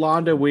strong about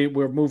Landa,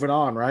 we're moving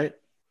on, right?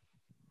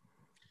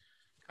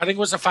 I think it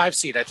was a 5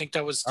 seed. I think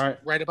that was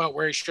right about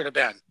where he should have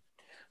been.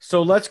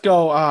 So let's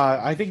go.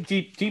 I think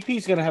DP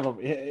is gonna have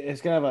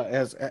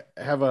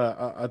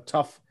a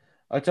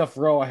tough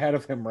row ahead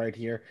of him right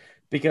here,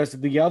 because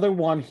the other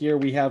one here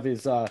we have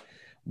is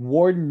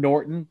Warden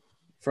Norton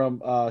from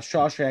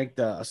Shawshank,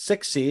 the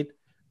 6th seed.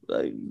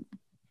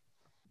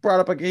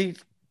 Brought up he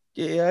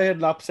had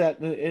an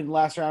upset in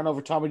last round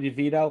over Tommy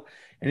DeVito,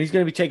 and he's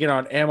going to be taking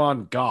on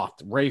Amon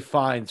Goth, Ray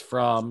Fiennes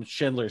from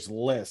Schindler's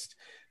List.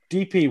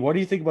 DP, what do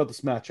you think about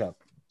this matchup?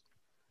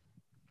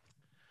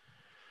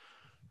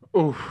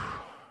 Ooh,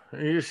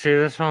 you see,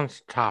 this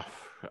one's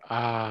tough.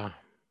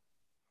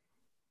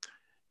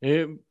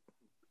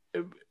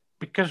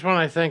 Because when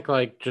I think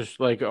just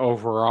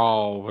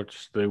overall,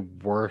 what's the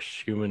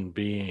worst human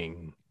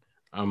being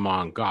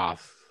among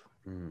Goth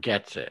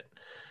gets it.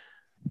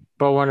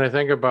 But when I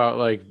think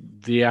about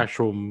the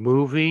actual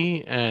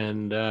movie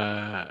and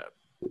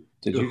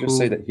did you just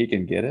say that he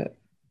can get it?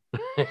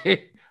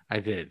 I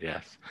did,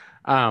 yes.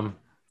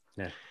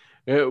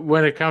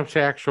 When it comes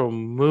to actual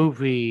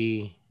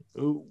movie,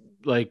 who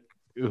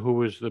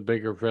was the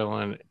bigger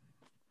villain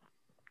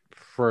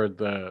for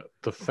the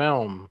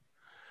film?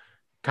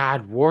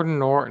 God, Warden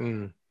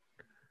Norton,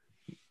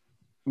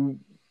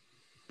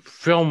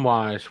 film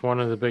wise, one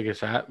of the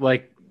biggest.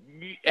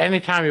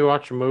 Anytime you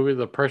watch a movie,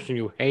 the person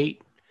you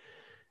hate,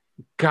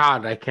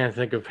 God, I can't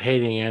think of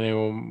hating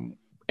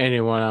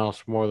anyone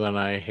else more than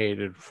I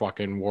hated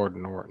fucking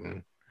Warden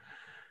Norton.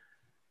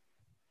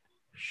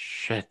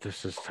 Shit,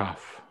 this is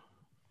tough.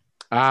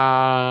 It's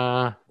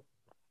not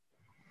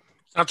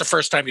the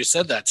first time you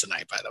said that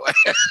tonight, by the way.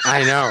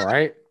 I know,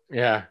 right?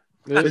 Yeah.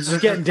 This is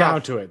getting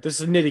down to it.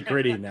 This is nitty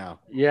gritty now.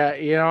 Yeah,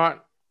 you know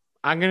what?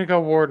 I'm gonna go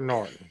Warden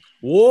Norton.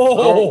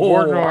 Whoa!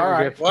 Warden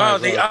Norton gets my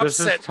vote. The upset this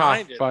is tough,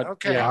 minded. but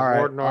Okay. yeah,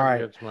 Warden Norton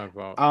gets my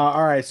vote.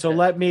 All right, so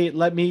let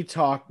me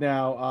talk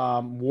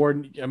now.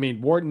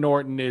 Warden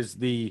Norton is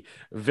the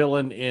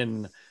villain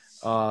in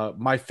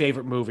my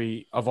favorite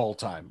movie of all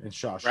time, in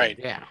Shawshank. Right.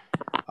 Yeah.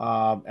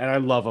 And I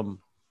love him.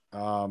 I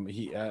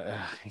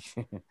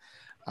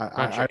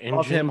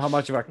love him. How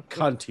much of a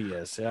cunt he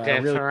is.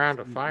 Dancing around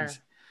a fire.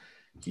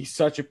 He's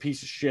such a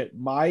piece of shit.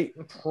 My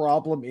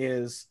problem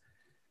is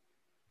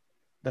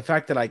the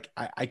fact that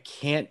I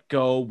can't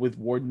go with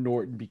Warden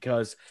Norton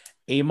because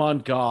Amon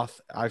Goth,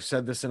 I've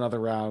said this in other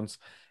rounds,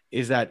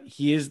 is that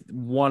he is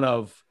one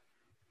of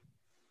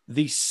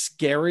the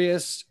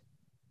scariest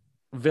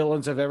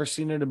villains I've ever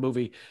seen in a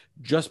movie,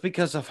 just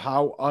because of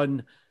how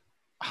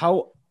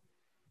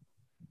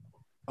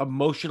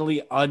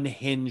emotionally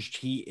unhinged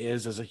he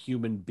is as a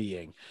human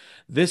being.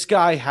 This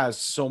guy has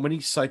so many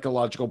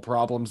psychological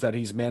problems that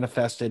he's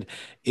manifested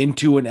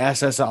into an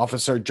SS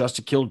officer just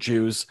to kill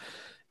Jews.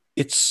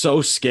 It's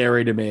so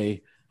scary to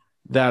me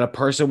that a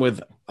person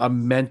with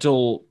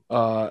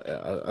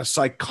a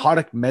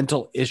psychotic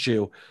mental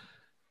issue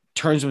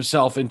turns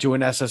himself into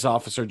an SS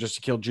officer just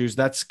to kill Jews.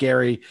 That's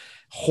scary,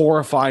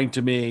 horrifying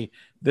to me.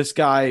 This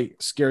guy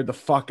scared the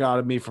fuck out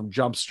of me from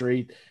Jump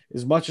Street.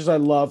 As much as I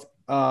love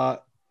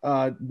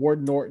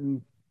Ward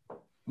Norton,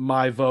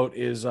 my vote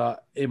is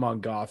Amon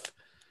Goth.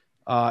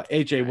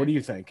 AJ, what do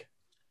you think?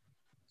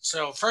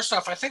 So first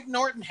off, I think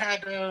Norton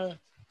had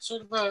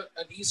sort of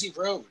an easy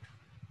road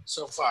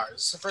so far.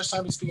 This is the first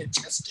time he's being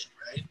tested,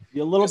 right?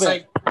 A little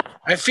bit.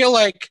 I feel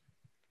like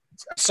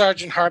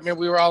Sergeant Hartman,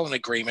 we were all in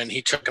agreement.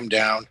 He took him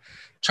down.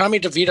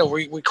 Tommy DeVito,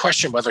 we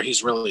questioned whether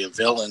he's really a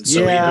villain. So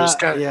he was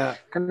kind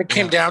of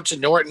came down to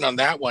Norton on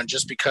that one,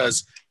 just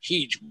because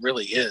he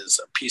really is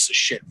a piece of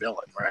shit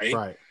villain,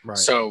 right? Right.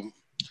 So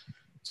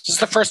this is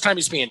the first time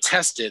he's being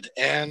tested,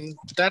 and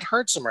that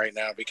hurts him right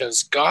now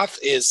because Goth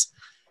is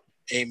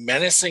a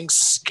menacing,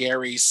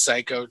 scary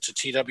psycho, to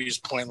TW's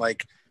point,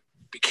 like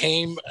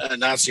became a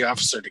Nazi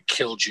officer to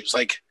kill Jews.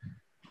 Like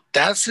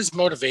that's his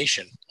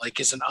motivation. Like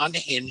is an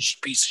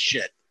unhinged piece of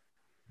shit.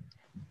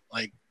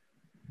 Like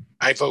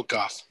I vote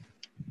Goth.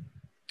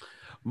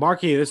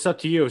 Marky, this is up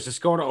to you. Is this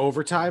going to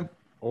overtime,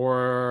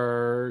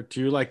 or do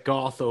you like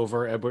Goth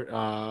over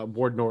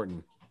Ward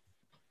Norton?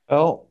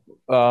 Well,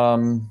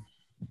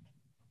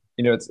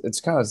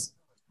 it's kind of,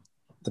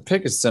 the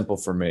pick is simple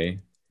for me.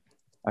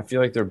 I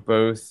feel like they're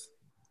both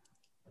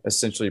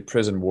essentially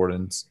prison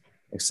wardens,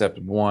 except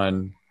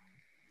one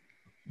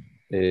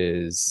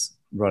is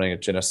running a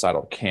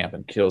genocidal camp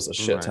and kills a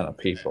shit ton of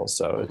people.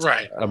 So it's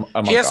I'm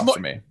Goth for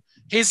me.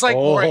 He's like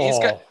more. He's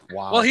got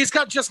well, he's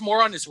got just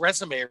more on his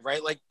resume,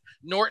 right? Like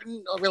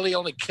Norton really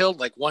only killed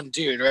like one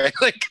dude, right?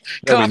 Like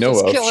that we know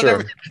of,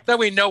 sure. That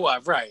we know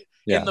of, right?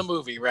 Yeah. In the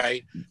movie,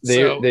 right?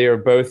 They are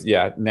both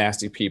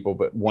nasty people,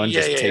 but one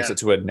just takes it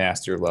to a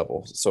nastier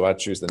level. So I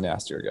choose the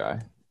nastier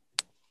guy.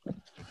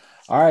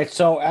 All right.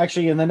 So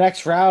actually, in the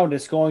next round,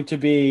 it's going to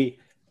be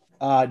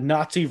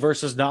Nazi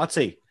versus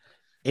Nazi.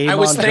 I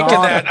was thinking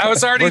that. I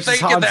was already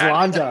thinking Hans that.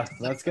 Landa.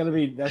 That's gonna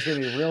be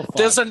real fun.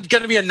 There's going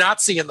to be a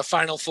Nazi in the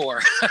final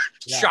four.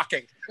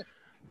 Shocking.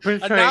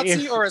 A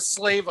Nazi or a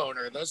slave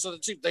owner. Those are the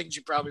two things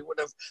you probably would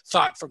have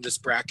thought from this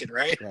bracket,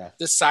 right? Yeah.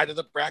 This side of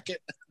the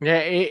bracket. Yeah,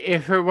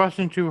 if it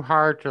wasn't too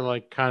hard to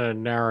like kind of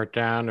narrow it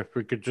down, if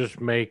we could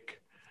just make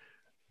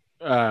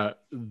the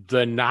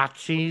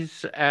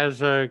Nazis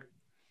as a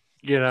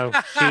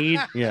seed,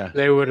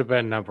 they would have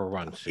been number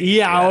one seed.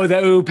 Yeah,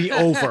 that would be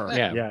over.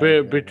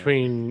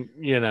 Between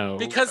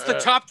because the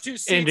top two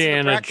seeds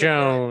Indiana in the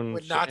Jones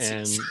with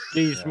Nazis. and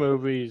these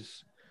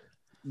movies,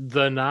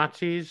 the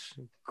Nazis,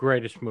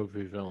 greatest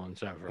movie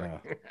villains ever.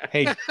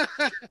 Hey,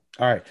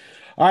 all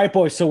right,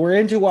 boys. So we're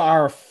into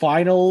our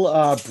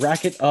final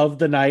bracket of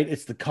the night.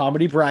 It's the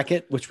comedy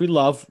bracket, which we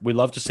love. We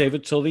love to save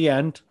it till the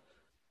end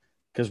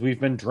because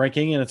we've been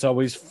drinking, and it's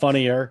always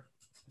funnier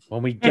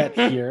when we get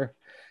here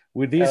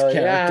with these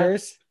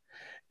characters.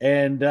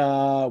 And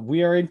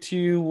we are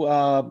into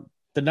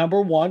the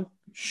number one,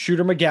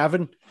 Shooter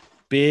McGavin,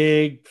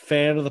 big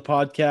fan of the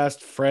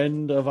podcast,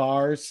 friend of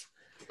ours.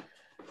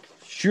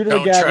 Shooter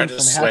McGavin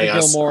from Happy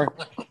Gilmore.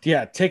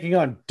 Taking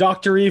on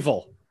Dr.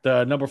 Evil,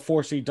 the number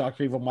 4 seed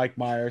Dr. Evil, Mike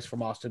Myers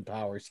from Austin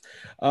Powers.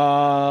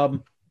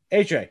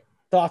 AJ,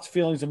 thoughts,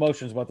 feelings,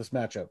 emotions about this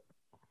matchup?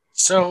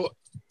 So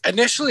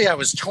initially I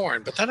was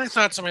torn, but then I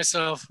thought to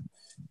myself,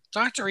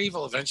 Dr.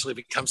 Evil eventually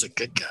becomes a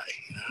good guy.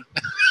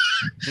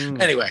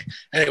 Anyway,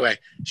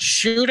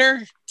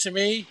 Shooter, to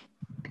me,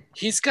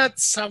 he's got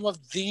some of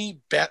the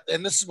best,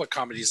 and this is what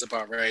comedy is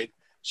about, right?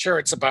 Sure,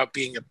 it's about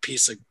being a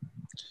piece of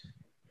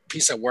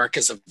work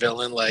as a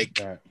villain,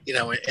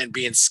 and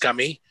being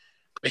scummy,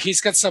 but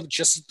he's got some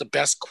just the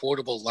best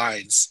quotable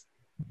lines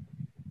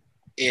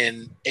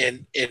in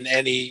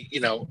any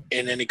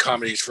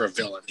comedies for a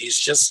villain. He's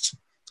just,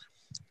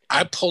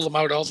 I pull him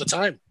out all the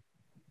time.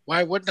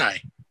 Why wouldn't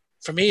I?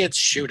 For me, it's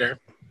Shooter.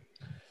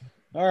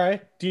 All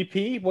right.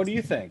 DP, what do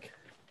you think?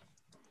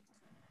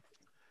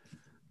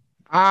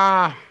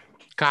 God.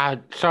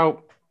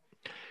 So,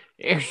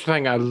 here's the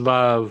thing. I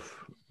love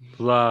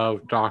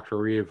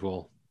Dr.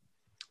 Evil.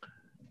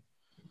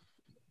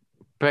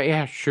 But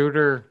yeah,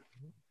 Shooter,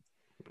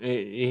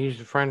 he's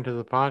a friend of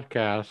the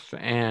podcast.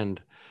 And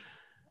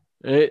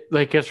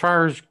as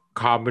far as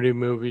comedy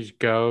movies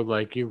go,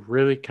 you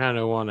really kind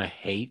of want to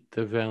hate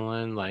the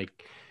villain.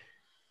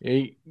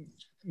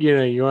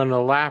 You want to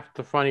laugh at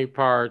the funny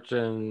parts,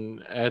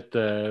 and at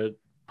the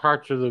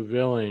parts of the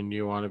villain,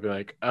 you want to be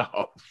like,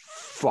 oh,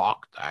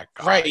 fuck that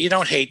guy. Right, you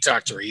don't hate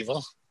Dr.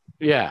 Evil.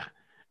 Yeah.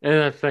 And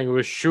that thing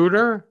with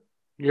Shooter,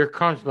 you're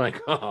constantly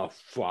like, oh,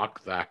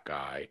 fuck that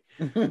guy.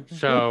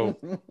 So,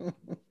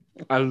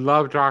 I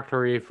love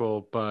Dr.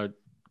 Evil, but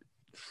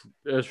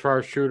as far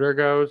as Shooter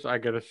goes, I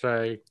got to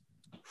say,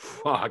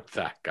 Fuck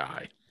that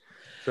guy.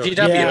 So GW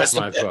that's is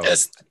my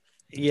vote.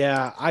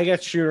 Yeah, I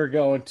got Shooter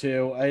going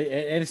too.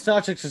 And it's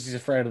not just because he's a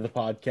friend of the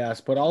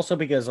podcast, but also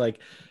because, like,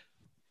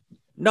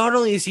 not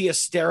only is he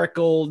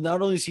hysterical,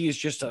 not only is he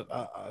just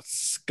a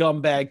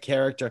scumbag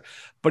character,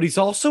 but he's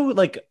also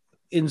like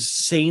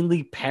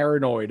insanely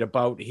paranoid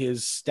about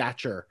his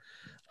stature.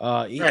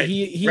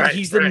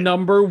 He's the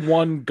number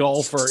one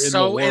golfer in the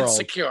So world.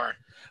 insecure.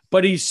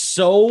 But he's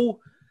so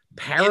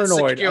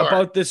paranoid Insecure.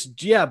 about this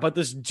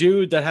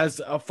dude that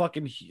has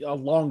a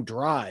long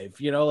drive,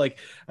 like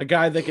a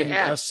guy that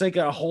can sink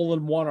a hole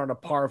in one on a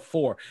par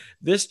 4.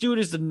 This dude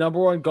is the number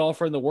one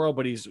golfer in the world,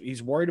 but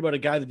he's worried about a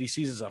guy that he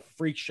sees as a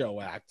freak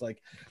show act.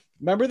 Like,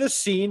 remember the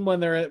scene when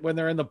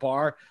they're in the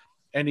bar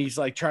and he's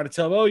like trying to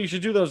tell him, oh, you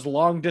should do those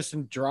long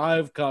distance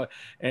drive.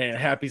 And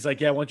Happy's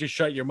like, yeah, why don't you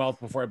shut your mouth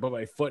before I put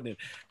my foot in it?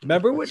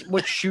 Remember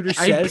what Shooter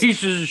says? I eat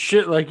pieces of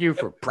shit like you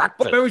for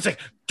breakfast. Remember, he's like,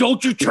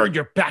 don't you turn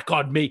your back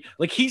on me.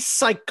 Like, he's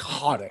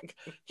psychotic.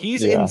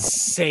 He's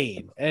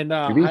insane. And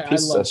you eat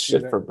pieces of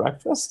Shooter. shit for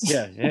breakfast?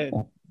 Yeah.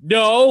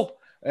 No.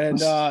 And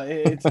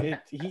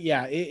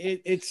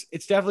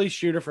it's definitely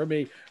Shooter for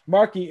me.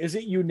 Marky, is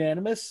it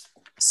unanimous?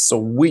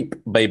 Sweep,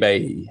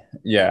 baby.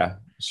 Yeah.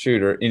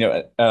 Shooter.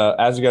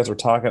 As you guys were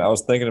talking, I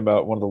was thinking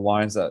about one of the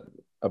lines that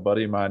a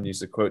buddy of mine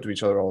used to quote to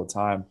each other all the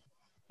time.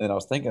 And I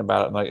was thinking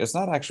about it. I'm like, it's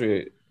not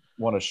actually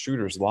one of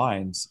Shooter's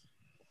lines,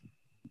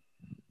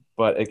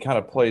 but it kind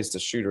of plays to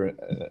Shooter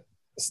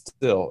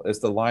still. It's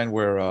the line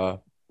where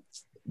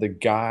the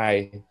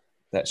guy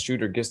that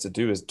Shooter gets to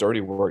do his dirty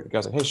work. The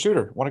guy's like, hey,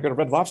 Shooter, want to go to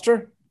Red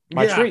Lobster?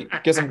 My treat.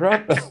 Get some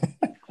grub.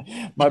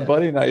 My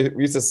buddy and I,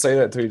 we used to say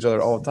that to each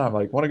other all the time.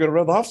 Like, want to go to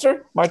Red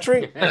Lobster? My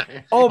treat.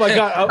 Oh, my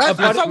God. I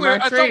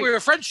thought we were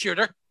friends,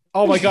 Shooter.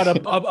 Oh, my God.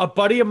 A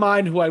buddy of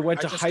mine who I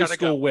went to high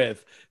school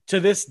with, to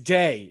this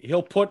day,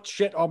 he'll put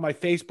shit on my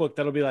Facebook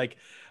that'll be like,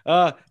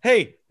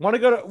 hey, want to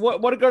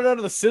go down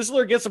to the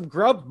Sizzler, get some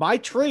grub? My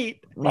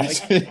treat.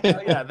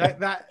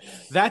 That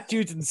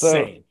dude's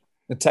insane.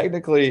 So,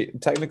 technically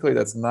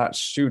that's not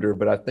Shooter,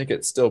 but I think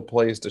it still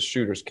plays to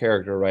Shooter's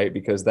character, right?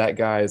 Because that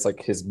guy is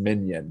like his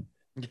minion.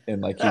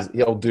 And like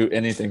he'll do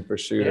anything for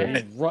Shooter.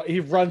 Yeah, he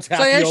runs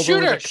Happy over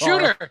Shooter, with a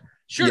car.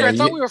 Shooter. I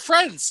thought we were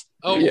friends.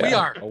 Oh, yeah. We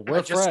are. Oh, we're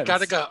I just friends.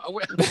 gotta go.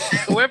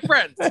 We're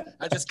friends.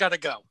 I just gotta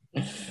go.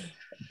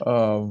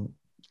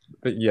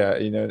 But yeah,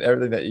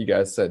 everything that you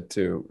guys said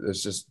too.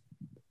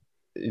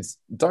 It's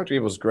Dr.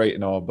 Evil's great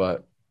and all,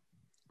 but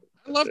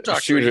I love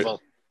Dr.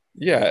 Evil.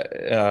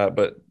 Yeah,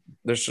 but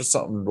there's just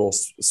something real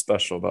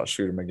special about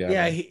Shooter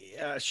McGavin.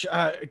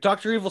 Yeah,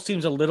 Dr. Evil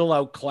seems a little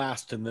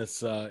outclassed in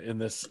this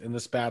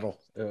battle.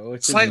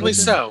 Slightly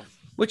so.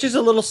 Which is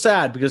a little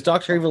sad because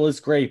Dr. Evil is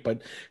great,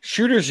 but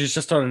Shooter's is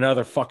just on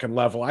another fucking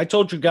level. I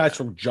told you guys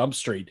from Jump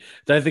Street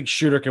that I think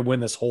Shooter can win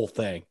this whole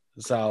thing.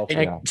 So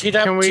Can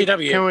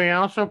we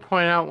also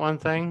point out one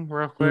thing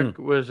real quick?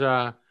 Was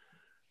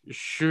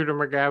Shooter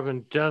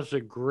McGavin does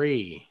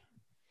agree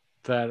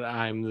that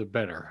I'm the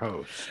better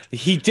host.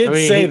 He did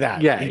say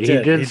that. Yeah, he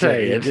did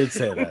say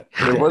that.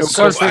 It was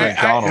I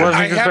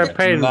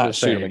paid him to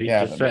say it.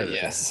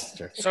 Yes.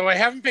 So I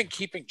haven't been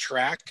keeping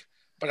track,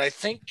 but I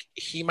think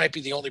he might be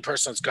the only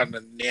person that's gotten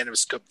a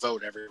unanimous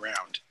vote every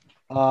round.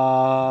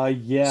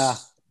 Yeah.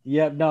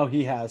 No,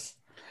 he has.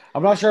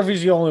 I'm not sure if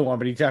he's the only one,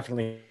 but he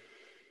definitely.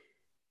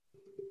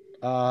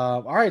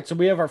 All right, so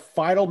we have our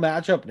final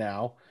matchup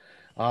now.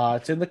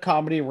 It's in the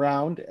comedy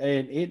round,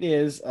 and it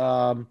is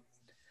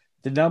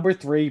the number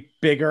 3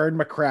 Big Earn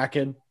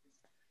McCracken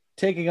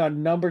taking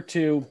on number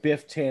 2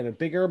 Biff Tannen.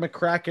 Big Earn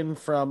McCracken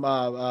from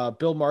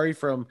Bill Murray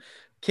from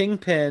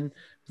Kingpin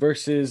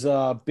versus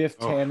Biff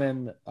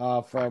Tannen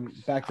from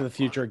Back to the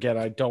Future. Again,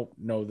 I don't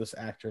know this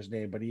actor's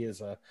name, but he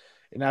is an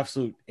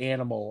absolute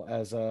animal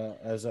as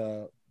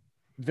a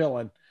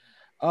villain.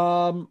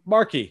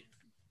 Marky,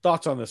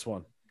 thoughts on this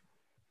one?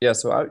 Yeah,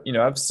 so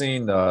I've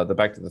seen the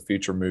Back to the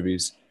Future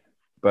movies,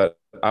 but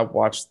I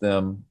watched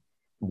them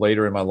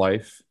later in my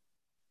life.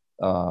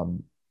 I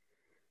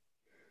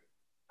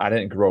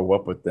didn't grow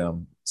up with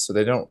them, so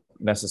they don't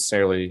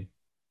necessarily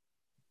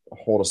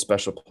hold a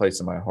special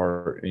place in my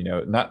heart.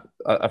 Not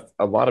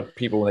a lot of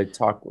people when they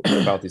talk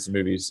about these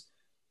movies,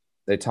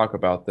 they talk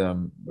about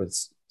them with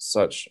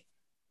such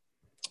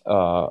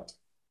what's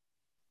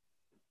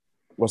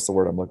the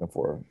word I'm looking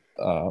for?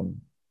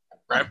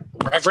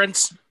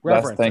 Reverence.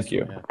 Thank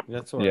you. Yeah,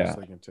 that's what I was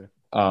thinking too.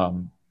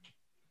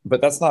 But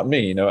that's not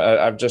me.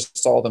 I've just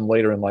saw them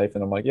later in life,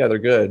 and I'm like, yeah, they're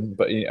good,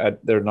 but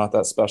they're not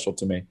that special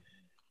to me.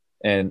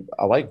 And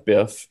I like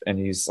Biff, and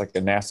he's like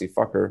a nasty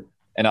fucker.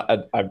 And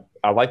I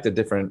like the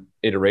different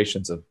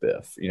iterations of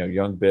Biff.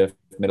 Young Biff,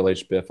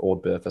 middle-aged Biff,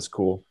 old Biff. That's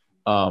cool.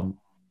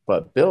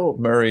 But Bill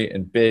Murray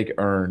and Big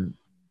Earn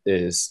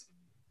is,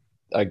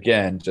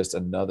 again, just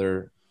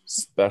another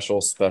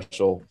special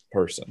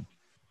person.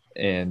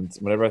 And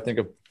whenever I think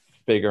of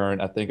Big Earn,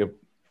 I think of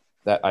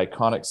that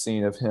iconic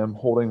scene of him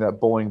holding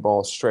that bowling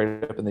ball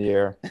straight up in the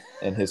air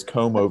and his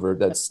comb over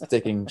that's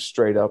sticking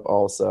straight up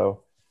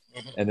also.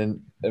 And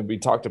then we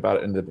talked about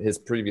it in his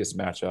previous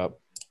matchup.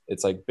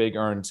 it's like Big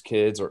Ern's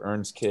kids or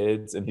Ern's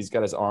kids, and he's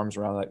got his arms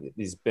around like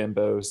these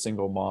bimbo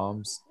single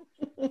moms.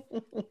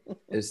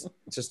 It's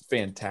just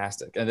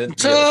fantastic. And then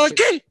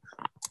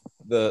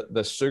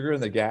the sugar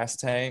in the gas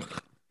tank,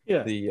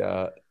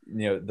 the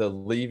the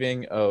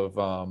leaving of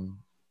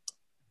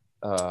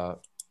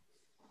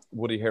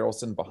Woody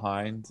Harrelson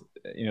behind,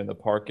 the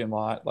parking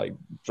lot, like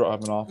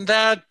driving off.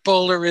 That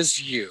bowler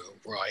is you,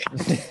 Roy.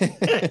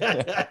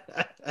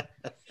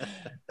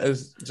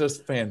 It's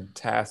just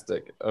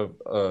fantastic.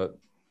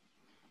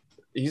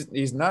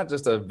 He's not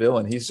just a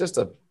villain. He's just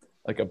a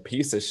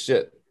piece of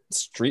shit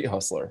street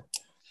hustler.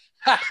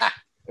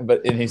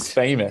 And he's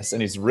famous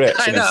and he's rich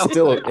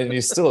and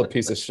he's still a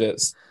piece of shit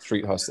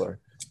street hustler.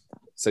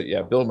 So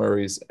yeah, Bill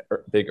Murray's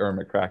Big Ern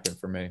McCracken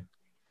for me.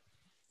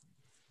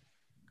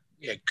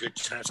 Yeah, good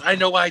times. I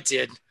know I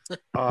did.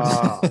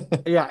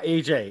 Yeah,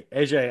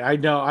 AJ,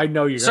 I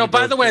know you're. So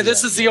by the way,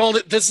 this is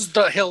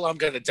the hill I'm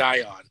going to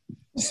die on.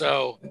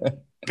 So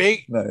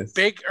Big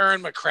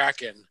Ern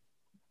McCracken.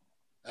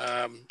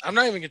 I'm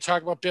not even going to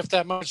talk about Biff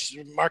that much.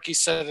 Marky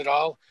said it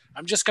all.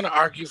 I'm just going to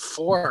argue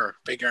for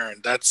Big Ern.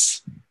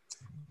 That's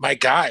my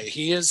guy.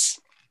 He is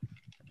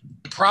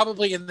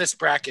probably in this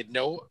bracket.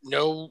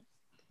 No.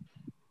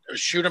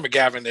 Shooter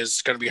McGavin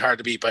is going to be hard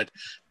to beat, but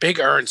Big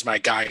Ern's my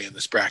guy in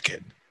this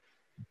bracket.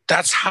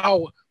 That's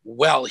how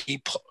well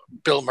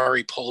Bill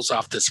Murray pulls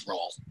off this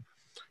role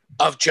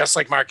of, just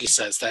like Marky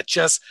says, that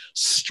just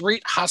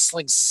street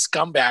hustling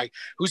scumbag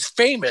who's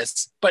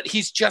famous, but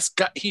he's just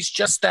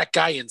that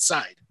guy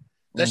inside.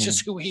 That's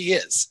just who he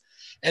is.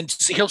 And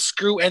he'll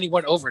screw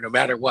anyone over no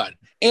matter what.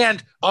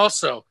 And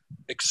also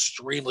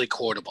extremely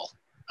quotable.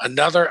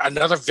 Another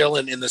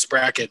villain in this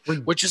bracket,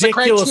 which is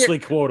ridiculously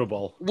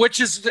quotable. Which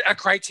is a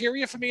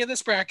criteria for me in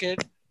this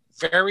bracket.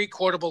 Very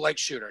quotable, like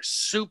Shooter,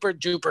 super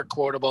duper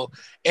quotable,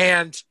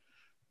 and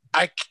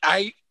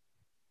I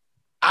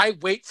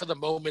wait for the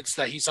moments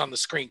that he's on the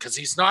screen because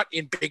he's not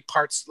in big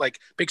parts, like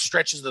big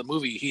stretches of the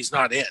movie. He's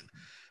not in,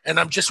 and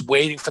I'm just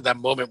waiting for that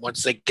moment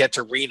once they get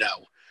to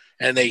Reno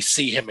and they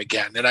see him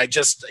again. And I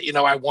just,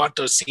 I want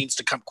those scenes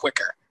to come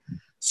quicker.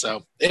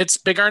 So it's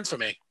Big Ern for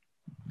me.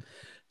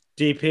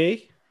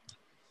 DP.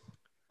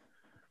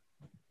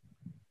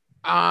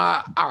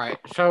 All right,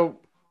 so.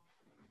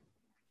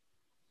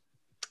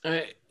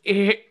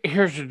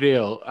 Here's the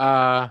deal.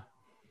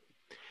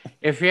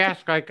 If you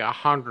ask like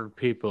 100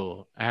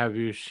 people, have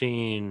you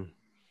seen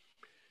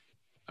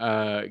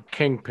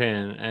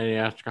Kingpin? And you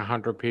ask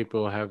 100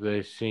 people, have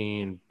they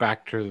seen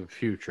Back to the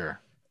Future?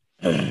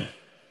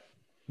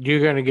 You're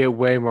going to get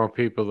way more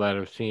people that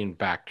have seen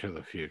Back to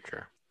the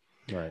Future.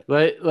 Right.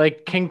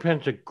 Like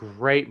Kingpin's a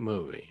great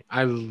movie.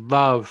 I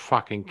love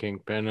fucking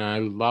Kingpin, and I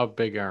love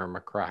Big Ern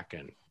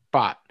McCracken.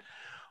 But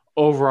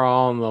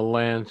overall, in the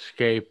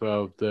landscape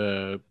of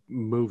the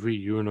movie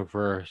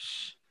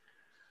universe,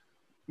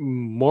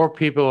 more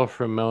people are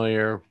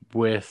familiar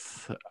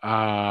with,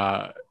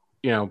 Back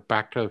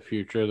to the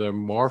Future. They're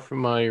more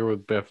familiar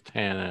with Biff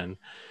Tannen.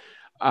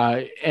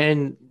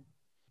 And,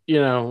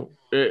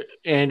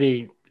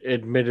 Andy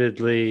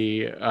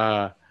admittedly,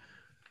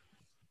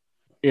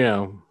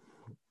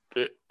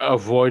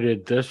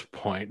 avoided this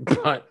point,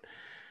 but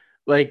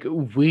like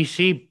we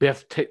see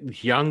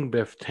young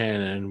Biff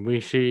Tannen,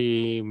 we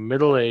see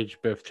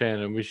middle-aged Biff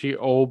Tannen, we see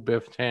old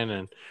Biff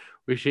Tannen,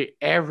 we see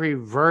every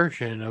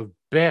version of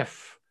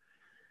Biff,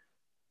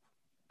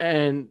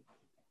 and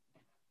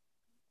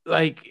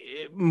like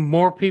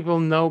more people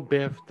know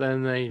Biff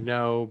than they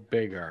know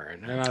Big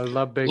Ern, and I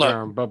love Big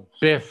Ern, but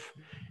Biff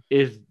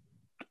is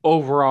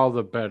overall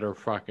the better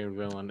fucking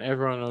villain.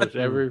 Everyone knows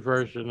every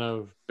version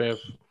of Biff.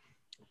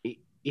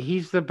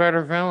 He's the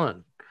better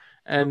villain,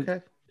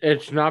 and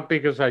it's not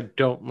because I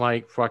don't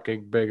like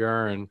fucking Big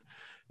Ern.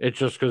 It's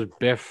just because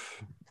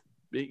Biff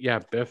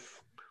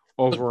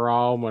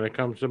overall, when it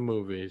comes to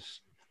movies,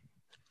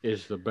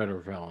 is the better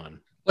villain.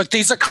 Look,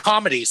 these are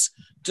comedies.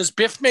 Does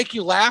Biff make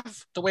you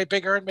laugh the way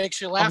Big Ern makes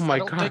you laugh? Oh my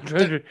God,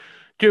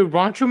 dude,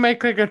 why don't you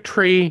make like a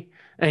tree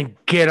and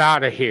get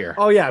out of here?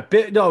 Oh yeah,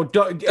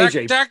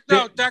 AJ.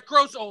 That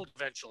grows old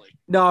eventually.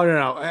 No,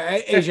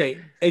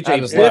 AJ.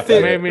 Biff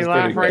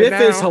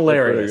is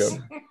hilarious.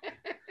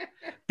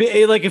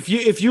 Like if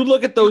you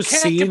look at those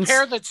scenes,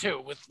 compare the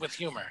two with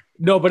humor.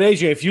 No, but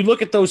AJ, if you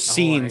look at those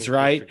scenes,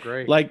 right?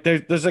 Like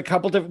there's a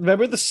couple different.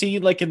 Remember the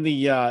scene like in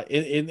the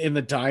in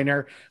the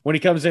diner when he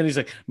comes in, he's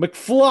like,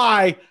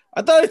 McFly,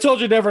 I thought I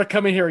told you never to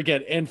come in here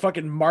again, and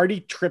fucking Marty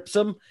trips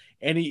him.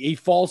 And he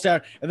falls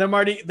down, and then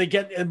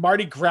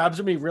Marty grabs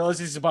him. He realizes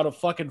he's about a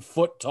fucking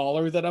foot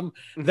taller than him.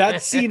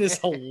 That scene is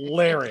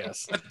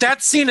hilarious. But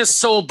that scene is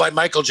sold by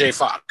Michael J.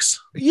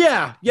 Fox.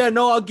 Yeah,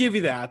 no, I'll give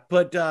you that.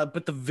 But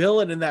the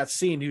villain in that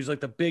scene, he was like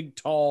the big,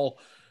 tall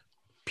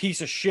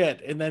piece of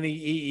shit, and then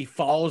he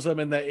follows him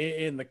in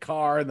the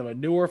car, and the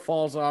manure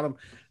falls on him.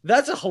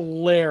 That's a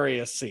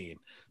hilarious scene.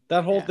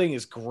 That whole thing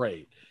is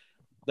great.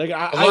 Like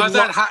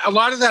a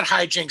lot of that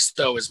hijinks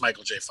though is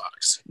Michael J.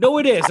 Fox. No,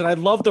 it is, and I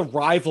love the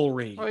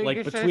rivalry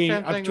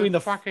between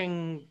the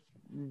fucking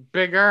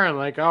Big Ern.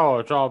 Like, oh,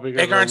 it's all because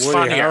Big Ern's of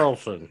Woody funnier.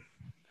 Harrelson.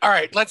 All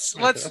right, let's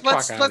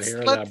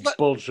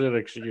bullshit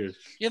excuse.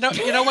 You know what?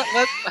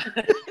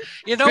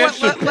 You know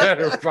Pitch what? a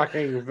better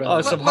fucking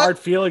villain. Some hard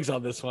feelings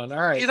on this one.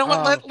 All right. You know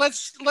what?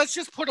 Let's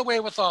just put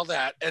away with all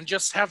that and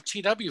just have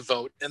TW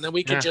vote, and then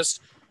we can just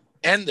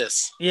end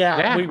this.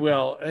 Yeah, we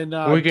will. And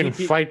we can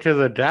fight to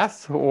the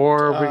death,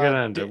 or we can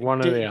end it. One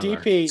or the other.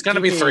 It's going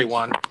to be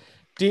 3-1.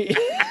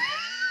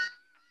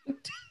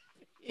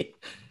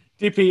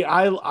 DP,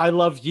 I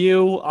love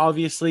you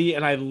obviously,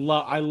 and I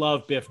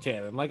love Biff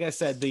Tannen. Like I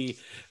said,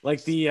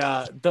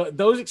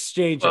 those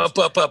exchanges,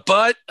 but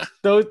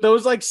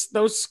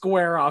those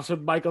square offs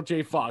with Michael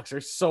J. Fox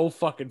are so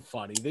fucking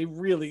funny. They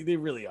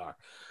really are.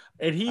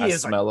 And he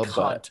is a cunt.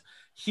 Butt.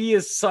 He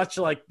is such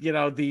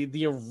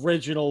the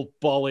original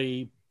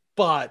bully.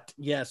 But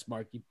yes,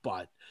 Marky,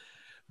 but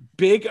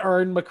Big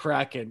Ern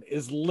McCracken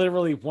is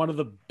literally one of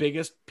the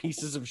biggest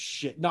pieces of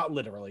shit. Not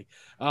literally.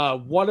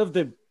 One of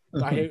the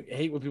I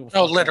hate when people.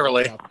 No,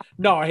 literally.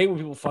 No, I hate when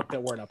people fuck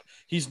that word up.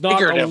 He's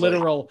not a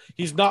literal.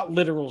 He's not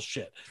literal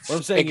shit. What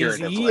I'm saying is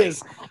he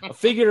is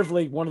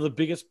figuratively one of the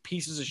biggest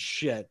pieces of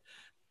shit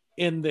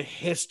in the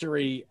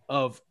history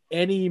of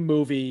any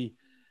movie,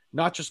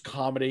 not just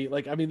comedy.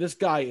 This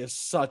guy is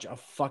such a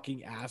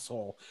fucking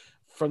asshole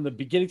from the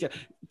beginning.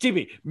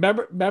 TV.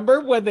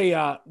 Remember when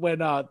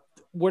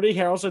Woody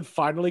Harrelson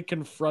finally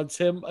confronts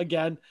him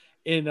again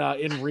in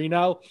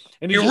Reno,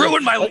 and you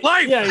ruined my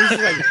life. Yeah, he's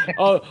like,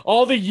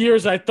 all the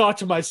years I thought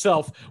to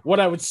myself what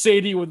I would say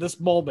to you in this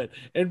moment,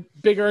 and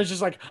Big Ern's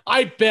just like,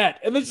 I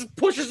bet, and then just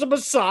pushes him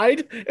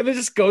aside, and then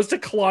just goes to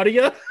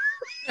Claudia.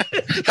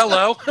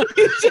 Hello.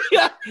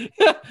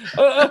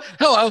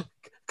 Hello,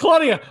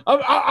 Claudia.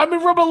 I'm in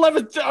room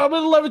 11. I'm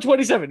in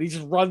 1127. He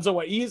just runs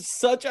away. He is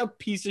such a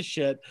piece of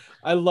shit.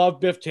 I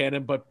love Biff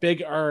Tannen, but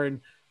Big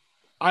Ern.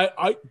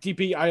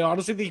 DP, I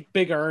honestly think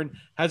Big Ern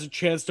has a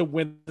chance to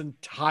win the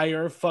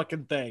entire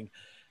fucking thing.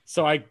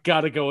 So I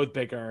gotta go with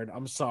Big Ern.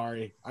 I'm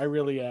sorry. I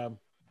really am.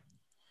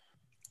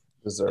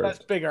 Deserved. That's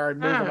Big Ern.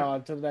 Moving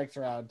on to the next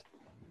round.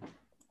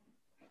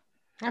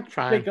 That's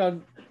fine.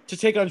 To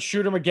take on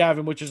Shooter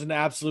McGavin, which is an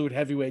absolute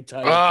heavyweight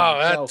title.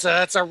 Oh,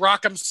 that's a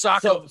rock'em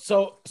sock'em.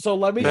 So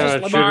let me Shooter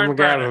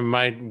McGavin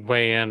might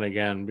weigh in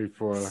again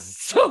before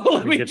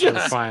we get to the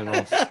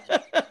finals.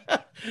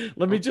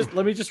 Let me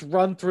just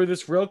run through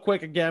this real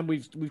quick again.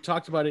 We've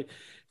talked about it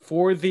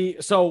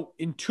so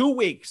in 2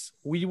 weeks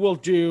we will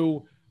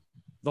do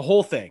the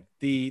whole thing,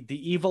 the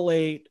Evil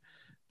 8,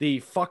 the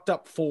Fucked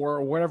Up 4,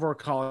 or whatever we're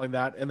calling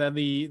that, and then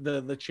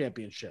the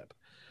championship.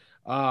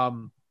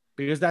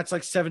 Because that's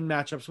like 7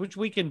 matchups, which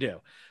we can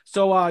do.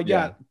 So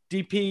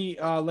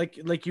DP,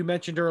 like you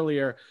mentioned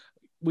earlier,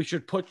 we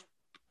should put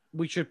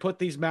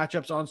these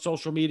matchups on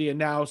social media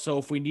now. So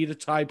if we need a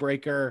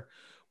tiebreaker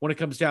when it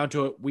comes down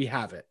to it, we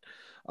have it.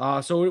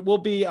 So it will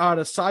be on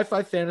a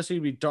sci-fi fantasy.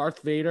 It'll be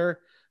Darth Vader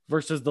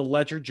versus the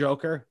Ledger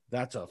Joker.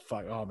 That's a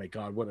fuck. Oh my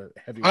god, what a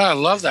heavy! I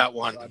love that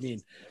one. I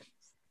mean,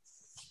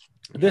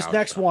 this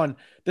next one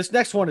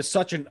is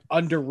such an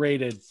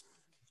underrated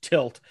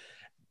tilt.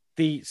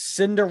 The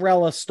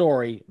Cinderella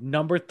story,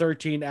 number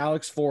 13,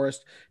 Alex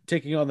Forrest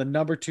taking on the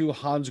number 2,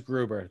 Hans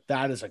Gruber.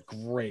 That is a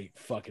great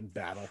fucking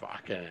battle.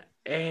 Fucking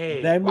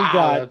A. Then we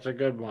got that's a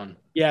good one.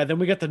 Yeah, then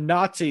we got the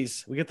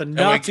Nazis. We got the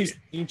Nazis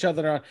each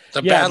other on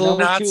the battle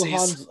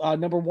Nazis.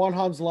 Number 1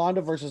 Hans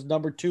Landa versus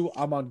number 2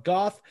 Amon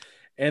Goth,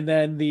 and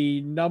then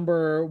the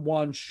number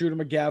 1 Shooter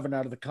McGavin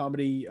out of the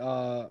comedy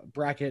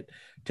bracket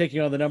taking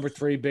on the number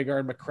 3 Big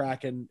Ern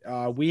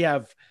McCracken. We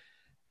have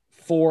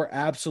 4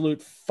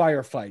 absolute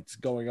firefights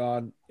going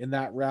on in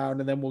that round,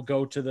 and then we'll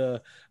go to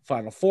the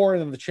final 4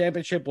 and then the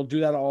championship. We'll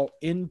do that all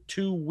in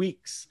 2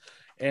 weeks,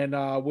 and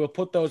we'll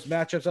put those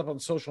matchups up on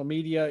social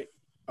media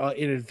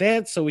in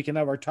advance so we can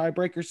have our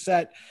tiebreaker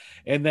set.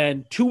 And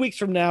then 2 weeks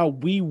from now,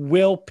 we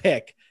will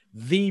pick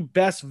the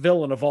best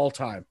villain of all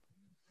time.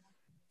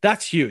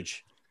 That's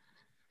huge.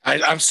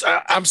 I'm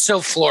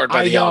still floored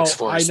by the Alex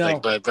Forrest thing,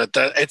 but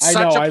it's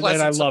such a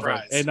pleasant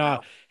surprise.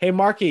 And hey,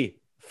 Marky,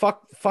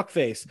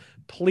 fuckface,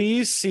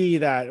 please see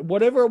that.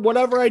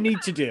 Whatever I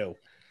need to do,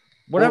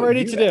 I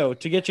need to do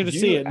to get you to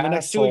see it in the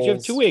next 2 weeks. You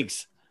have 2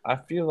 weeks. I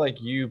feel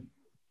like you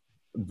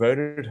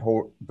voted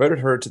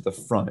her to the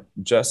front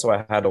just so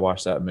I had to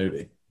watch that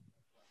movie.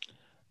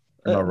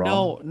 Am I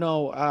wrong?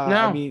 No.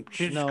 I mean,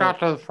 she just got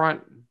to the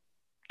front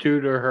due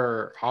to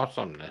her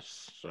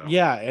awesomeness. So.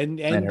 Yeah, and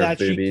that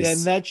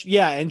boobies.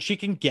 and she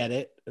can get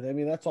it. I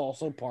mean, that's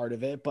also part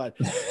of it. But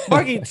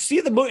Marky,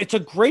 see the movie. It's a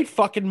great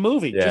fucking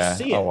movie. Yeah, just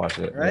see it. I'll watch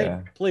it. Right,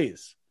 yeah.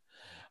 Please.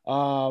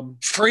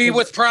 Free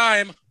with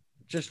Prime.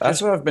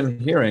 That's what I've been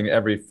hearing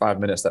every 5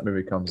 minutes that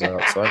movie comes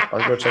out. So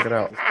I'll go check it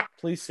out.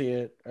 Please see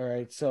it. All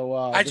right. So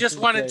I just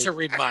wanted to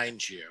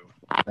remind you.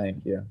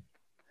 Thank you.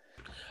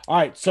 All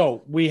right.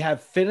 So we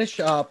have finished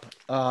up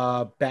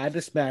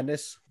Badness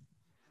Madness,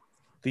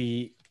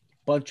 the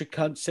Bunch of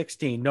Cunt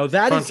 16. No,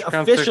 that is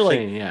officially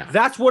 16, yeah.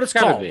 That's what it's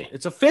called. Be.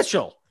 It's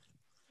official.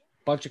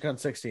 Bunch of Cunt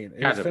 16.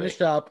 It's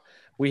finished up.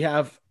 We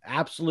have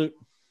absolute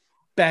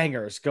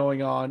bangers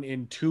going on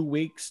in 2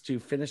 weeks to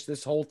finish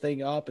this whole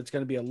thing up. It's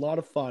going to be a lot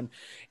of fun.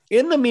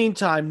 In the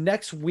meantime,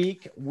 next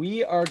week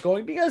we are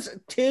going, because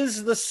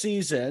 'tis the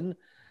season,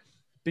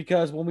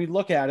 because when we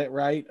look at it,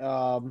 right,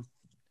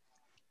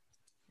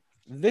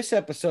 this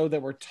episode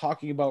that we're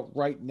talking about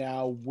right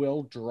now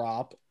will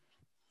drop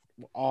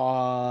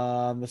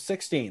on the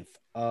 16th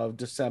of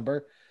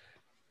December.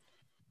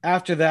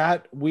 After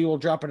that, we will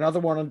drop another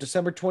one on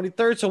December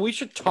 23rd. So we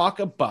should talk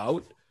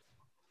about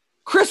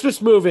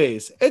Christmas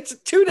movies. It's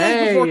 2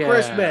 days before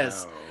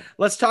Christmas.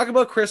 Let's talk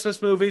about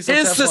Christmas movies.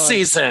 It's the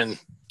season.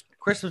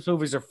 Christmas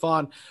movies are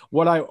fun.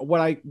 What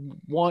I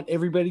want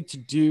everybody to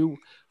do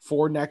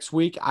for next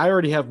week, I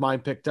already have mine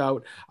picked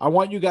out. I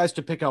want you guys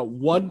to pick out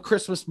one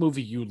Christmas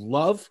movie you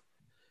love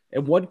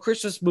and one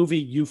Christmas movie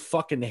you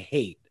fucking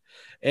hate.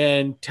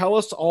 And tell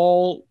us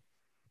all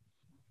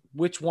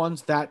which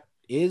ones that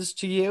is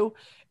to you.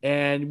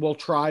 And we'll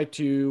try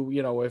to,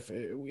 you know, if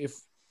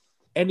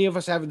any of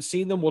us haven't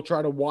seen them, we'll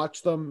try to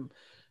watch them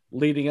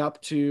leading up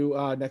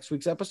to next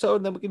week's episode,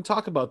 and then we can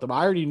talk about them.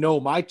 I already know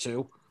my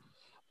two.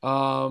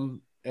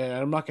 And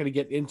I'm not going to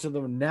get into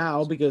them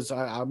now because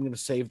I'm going to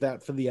save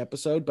that for the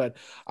episode, but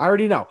I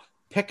already know.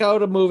 Pick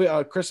out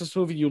a Christmas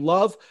movie you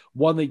love,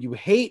 one that you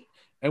hate,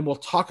 and we'll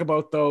talk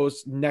about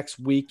those next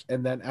week.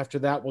 And then after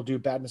that, we'll do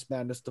Badness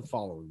Madness the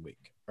following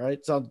week. All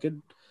right. Sound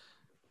good?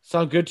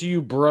 Sound good to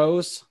you,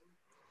 bros?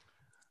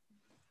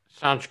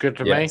 Sounds good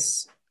to me.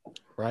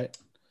 Right.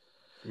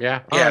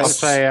 Yeah.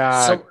 Yes.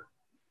 I'll say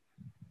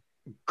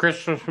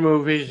Christmas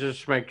movies,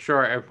 just make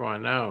sure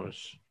everyone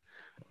knows.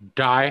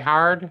 Die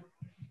Hard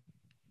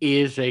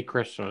is a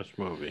Christmas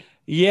movie.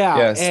 Yeah.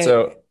 Yes.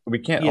 So we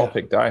can't all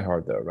pick Die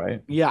Hard, though,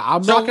 right? Yeah,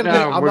 I'm not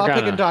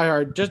picking Die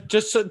Hard.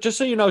 Just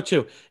so you know,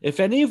 too. If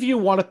any of you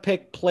want to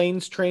pick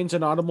Planes, Trains,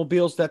 and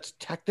Automobiles, that's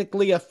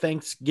technically a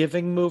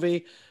Thanksgiving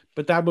movie,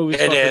 but that movie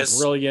is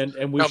brilliant,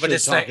 and we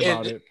should talk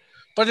about it.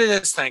 But it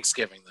is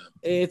Thanksgiving, though.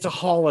 It's a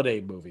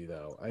holiday movie,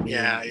 though. I mean,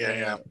 yeah.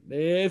 I'm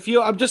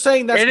just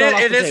saying that's not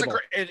off the table.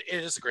 It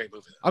is a great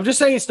movie, though. I'm just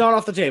saying it's not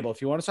off the table.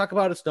 If you want to talk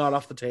about it, it's not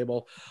off the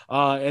table.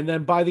 And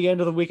then by the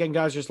end of the weekend,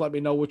 guys, just let me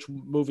know which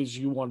movies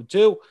you want to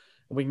do.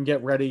 And we can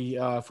get ready.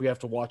 If we have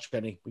to watch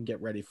any, we can get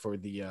ready for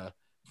the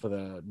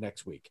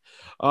next week.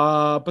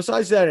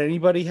 Besides that,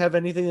 anybody have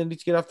anything that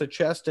needs to get off their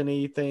chest?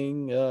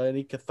 Anything?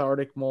 Any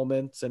cathartic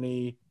moments?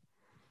 Any?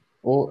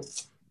 Well,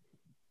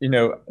 you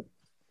know,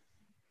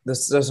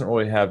 this doesn't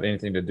really have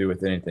anything to do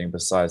with anything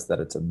besides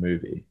that it's a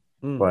movie.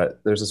 But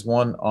there's this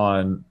one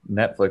on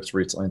Netflix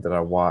recently that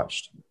I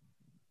watched,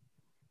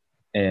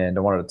 and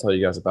I wanted to tell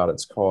you guys about it.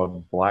 It's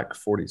called Black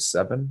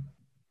 47,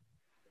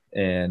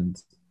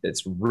 and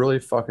it's really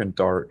fucking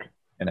dark,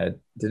 and I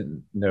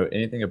didn't know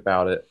anything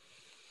about it.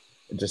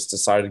 I just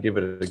decided to give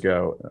it a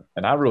go,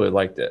 and I really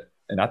liked it,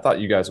 and I thought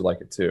you guys would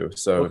like it too.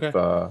 So if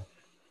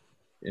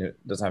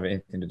it doesn't have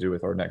anything to do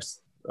with our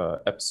next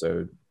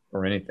episode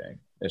or anything.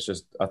 It's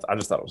just I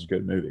just thought it was a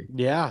good movie.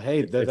 Yeah,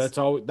 hey, that's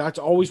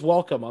always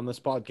welcome on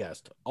this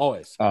podcast.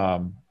 Always.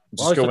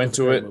 Just go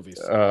into it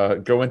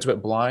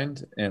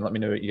blind and let me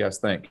know what you guys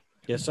think.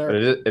 Yes, sir. But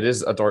it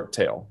is a dark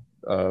tale.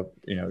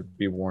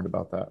 Be warned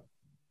about that.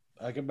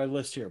 I got my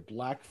list here.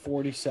 Black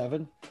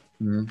 47.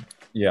 Mm-hmm.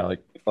 Yeah,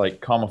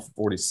 like comma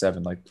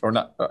 47, or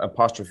not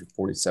apostrophe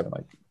 47,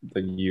 like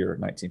the year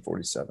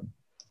 1947.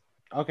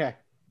 Okay.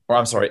 Or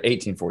I'm sorry,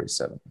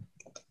 1847.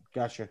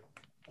 Gotcha.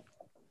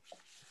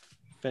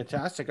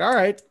 Fantastic. All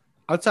right.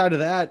 Outside of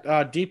that,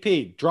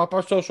 DP, drop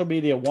our social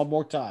media one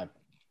more time.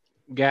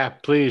 Yeah,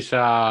 please.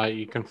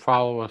 You can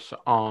follow us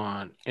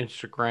on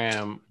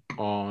Instagram,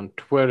 on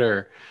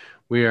Twitter.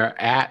 We are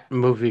at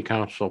Movie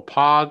Council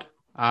Pod.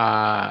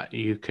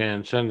 You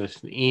can send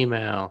us an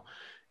email.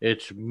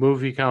 It's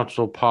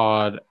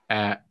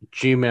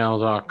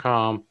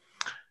moviecouncilpod@gmail.com.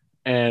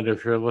 And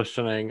if you're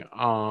listening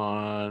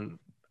on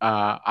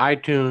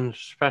iTunes,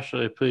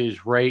 especially,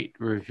 please rate,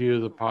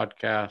 review the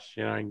podcast,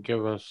 and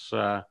give us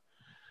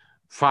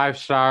 5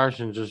 stars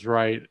and just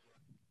write,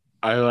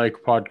 I like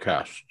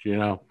podcasts,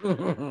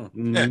 nothing.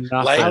 and it's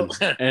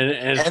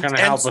going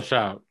to help us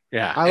out.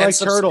 Yeah. I like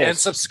turtles. And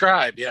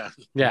subscribe. Yeah.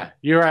 Yeah.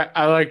 You're right.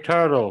 I like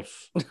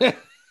turtles.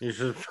 You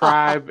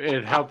subscribe.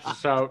 It helps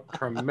us out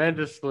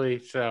tremendously.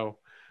 So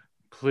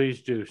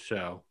please do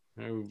so.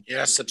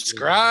 Yeah.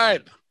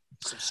 Subscribe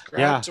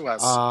to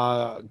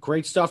us.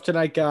 Great stuff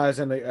tonight, guys.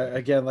 And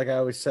again, like I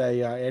always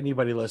say,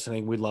 anybody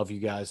listening, we love you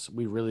guys.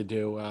 We really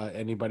do.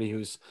 Anybody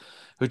who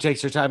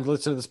takes their time to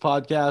listen to this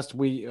podcast,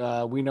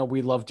 we know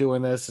we love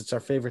doing this. It's our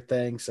favorite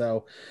thing.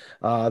 So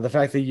the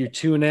fact that you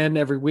tune in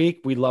every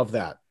week, we love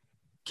that.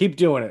 Keep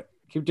doing it.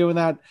 Keep doing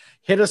that.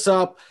 Hit us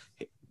up.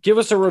 Give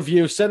us a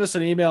review. Send us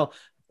an email.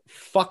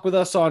 Fuck with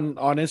us on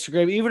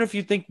Instagram. Even if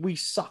you think we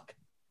suck,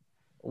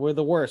 we're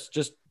the worst.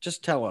 Just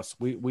tell us.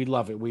 We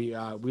love it. We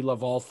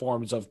love all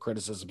forms of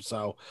criticism.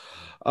 So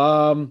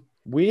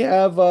we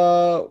have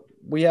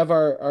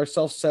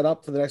ourselves set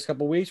up for the next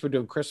couple of weeks. We're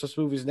doing Christmas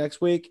movies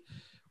next week,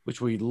 which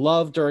we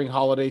love during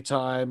holiday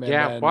time.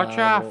 And watch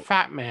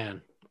Fat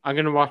Man. I'm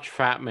gonna watch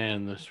Fat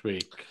Man this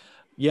week.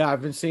 Yeah,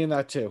 I've been seeing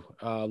that too.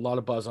 A lot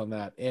of buzz on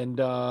that. And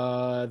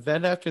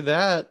then after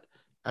that,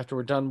 after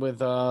we're done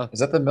with Is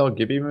that the Mel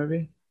Gibby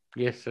movie?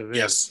 Yes, it is.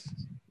 Yes.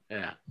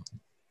 Yeah.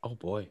 oh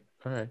boy.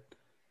 All right.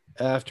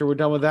 After we're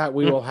done with that,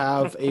 we will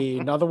have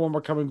another one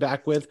we're coming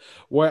back with,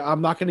 where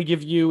I'm not going to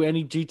give you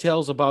any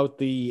details about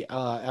the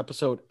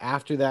episode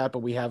after that, but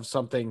we have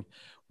something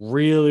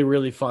really,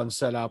 really fun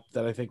set up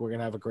that I think we're going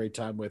to have a great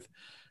time with.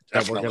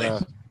 That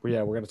Definitely.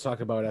 we're gonna talk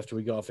about after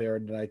we go off air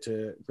tonight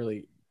to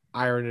really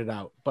iron it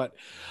out. But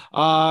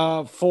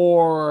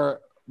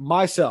for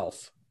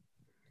myself,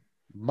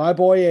 my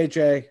boy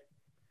AJ,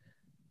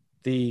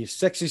 the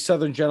sexy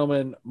Southern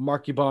gentleman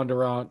Marky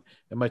Bondurant,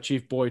 and my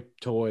chief boy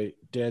toy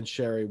Dan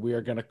Sherry, we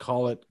are gonna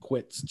call it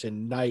quits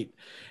tonight.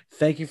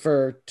 Thank you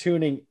for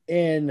tuning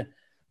in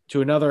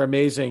to another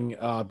amazing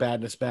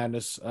Badness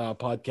Madness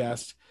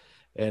podcast,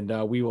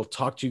 and we will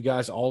talk to you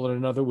guys all in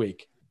another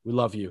week. We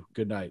love you.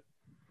 Good night.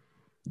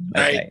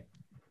 Right.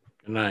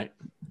 Good night.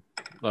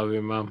 Love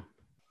you, Mom.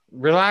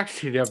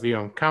 Relax, TW.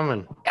 I'm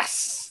coming.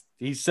 Yes.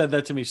 He said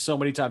that to me so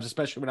many times,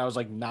 especially when I was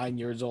like 9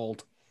 years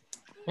old.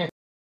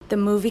 The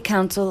movie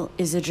council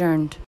is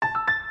adjourned.